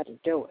tell you how to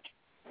do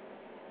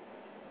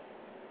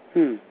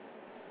it.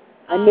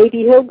 And maybe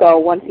he'll go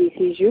once he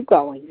sees you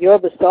going. You're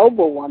the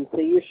sober one, so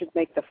you should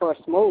make the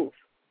first move.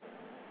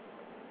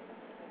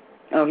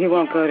 Oh, he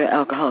won't go to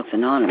Alcoholics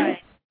Anonymous.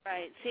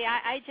 Right. See,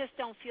 I just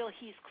don't feel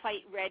he's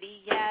quite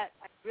ready yet.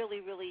 I really,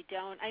 really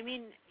don't. I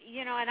mean,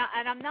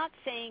 and I'm not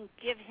saying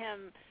give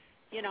him,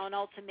 an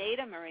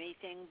ultimatum or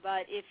anything,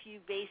 but if you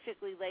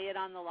basically lay it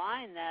on the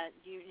line that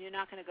you're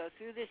not going to go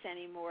through this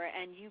anymore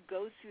and you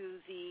go through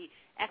the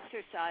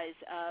exercise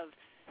of,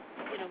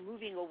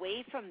 moving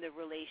away from the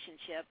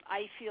relationship,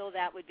 I feel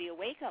that would be a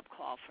wake-up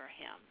call for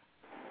him.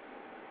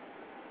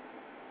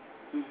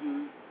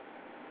 Mm-hmm.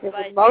 It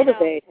would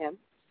motivate him.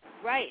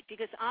 Right,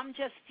 because I'm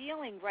just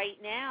feeling right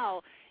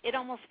now, it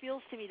almost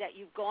feels to me that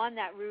you've gone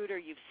that route or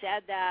you've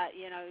said that,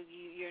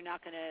 you're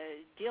not going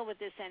to deal with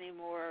this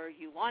anymore, or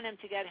you want him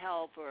to get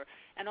help,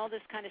 and all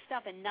this kind of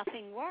stuff, and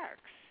nothing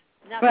works.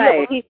 Right.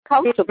 Well, he's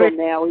comfortable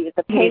now.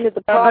 The pain of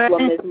the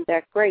problem isn't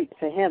that great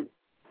for him.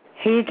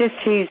 Then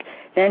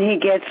he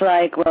gets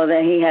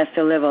then he has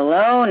to live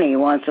alone. He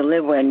wants to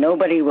live where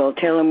nobody will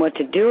tell him what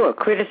to do or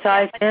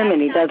criticize him,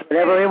 and he does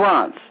whatever he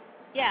wants.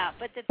 Yeah,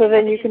 but so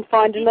then you can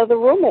find another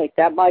roommate.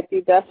 That might be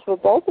best for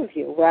both of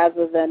you,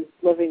 rather than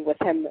living with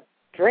him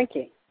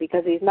drinking,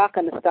 because he's not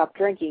going to stop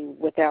drinking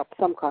without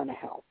some kind of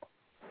help.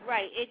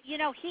 Right.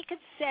 He could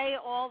say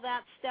all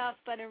that stuff,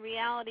 but in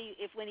reality,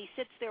 when he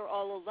sits there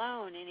all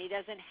alone and he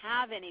doesn't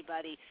have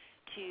anybody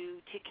to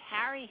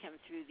carry him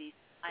through these,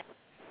 I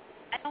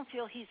don't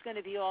feel he's going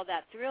to be all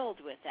that thrilled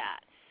with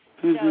that.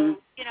 Mm-hmm.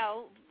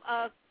 So,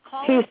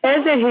 call he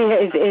says that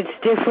it's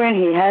different.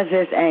 He has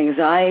this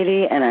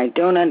anxiety, and I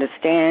don't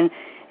understand,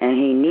 and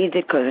he needs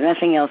it because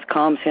nothing else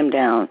calms him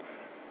down.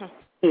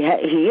 He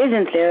is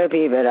in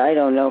therapy, but I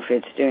don't know if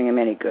it's doing him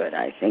any good.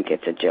 I think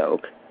it's a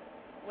joke.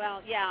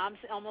 Well, yeah, I'm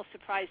almost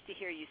surprised to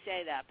hear you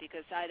say that,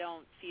 because I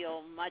don't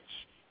feel much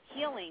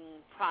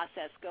healing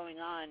process going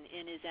on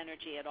in his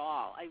energy at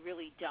all. I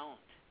really don't.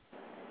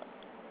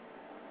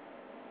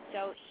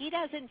 So he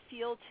doesn't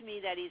feel to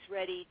me that he's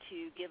ready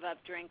to give up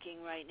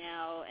drinking right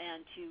now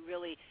and to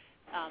really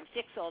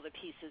fix all the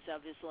pieces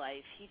of his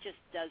life. He just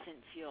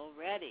doesn't feel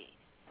ready.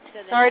 So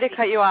sorry to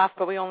cut you off,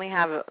 but we only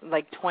have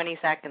like 20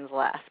 seconds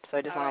left, so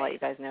I just want to let you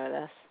guys know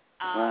this.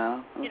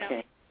 Wow,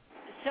 okay.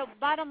 So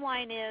bottom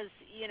line is,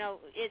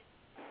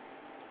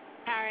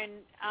 Karen,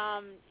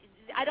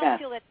 I don't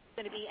feel that there's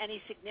going to be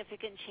any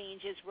significant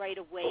changes right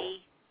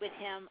away with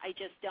him. I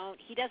just don't.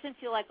 He doesn't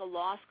feel like a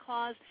lost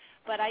cause,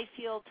 but I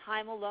feel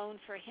time alone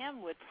for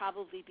him would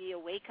probably be a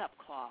wake-up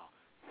call.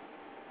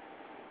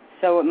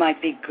 So it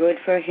might be good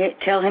for him,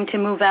 tell him to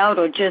move out,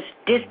 or just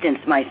distance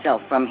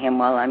myself from him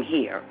while I'm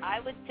here?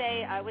 I would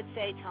say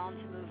tell him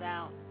to move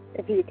out.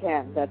 If you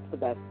can, that's the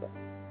best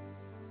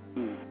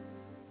thing.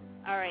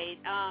 All right.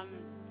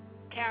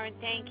 Karen,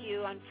 thank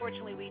you.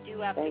 Unfortunately, we do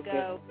have to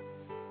go.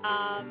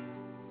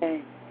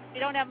 Okay. We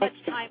don't have much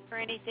time for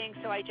anything,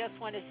 so I just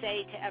want to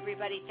say to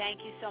everybody,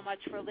 thank you so much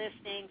for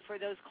listening. For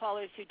those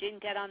callers who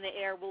didn't get on the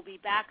air, we'll be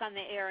back on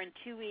the air in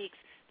 2 weeks.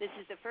 This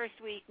is the first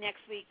week, next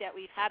week, that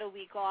we've had a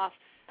week off,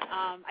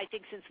 I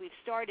think, since we've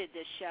started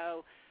this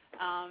show,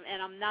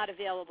 and I'm not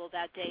available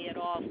that day at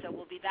all, so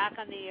we'll be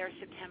back on the air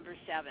September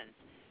 7th.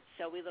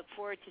 So we look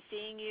forward to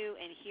seeing you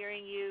and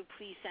hearing you.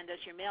 Please send us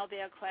your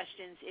mailbag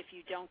questions if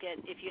you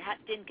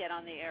didn't get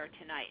on the air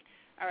tonight.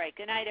 All right,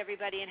 good night,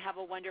 everybody, and have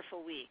a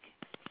wonderful week.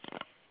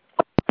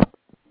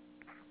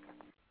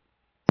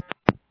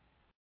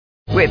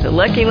 With the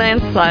Lucky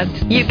Land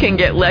Slots, you can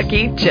get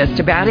lucky just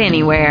about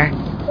anywhere.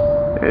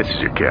 This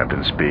is your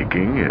captain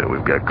speaking.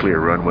 We've got clear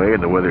runway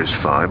and the weather's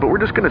fine, but we're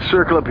just going to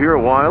circle up here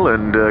a while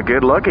and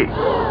get lucky.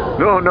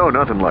 No,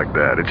 nothing like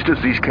that. It's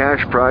just these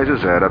cash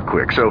prizes add up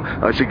quick. So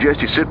I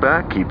suggest you sit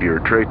back, keep your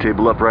tray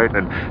table upright,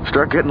 and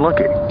start getting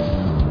lucky.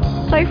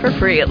 Play for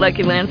free at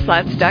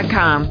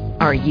LuckyLandSlots.com.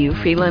 Are you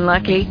feeling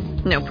lucky?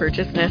 No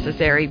purchase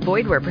necessary.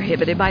 Void where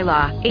prohibited by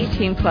law.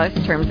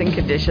 18+ terms and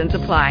conditions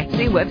apply.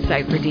 See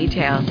website for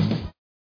details.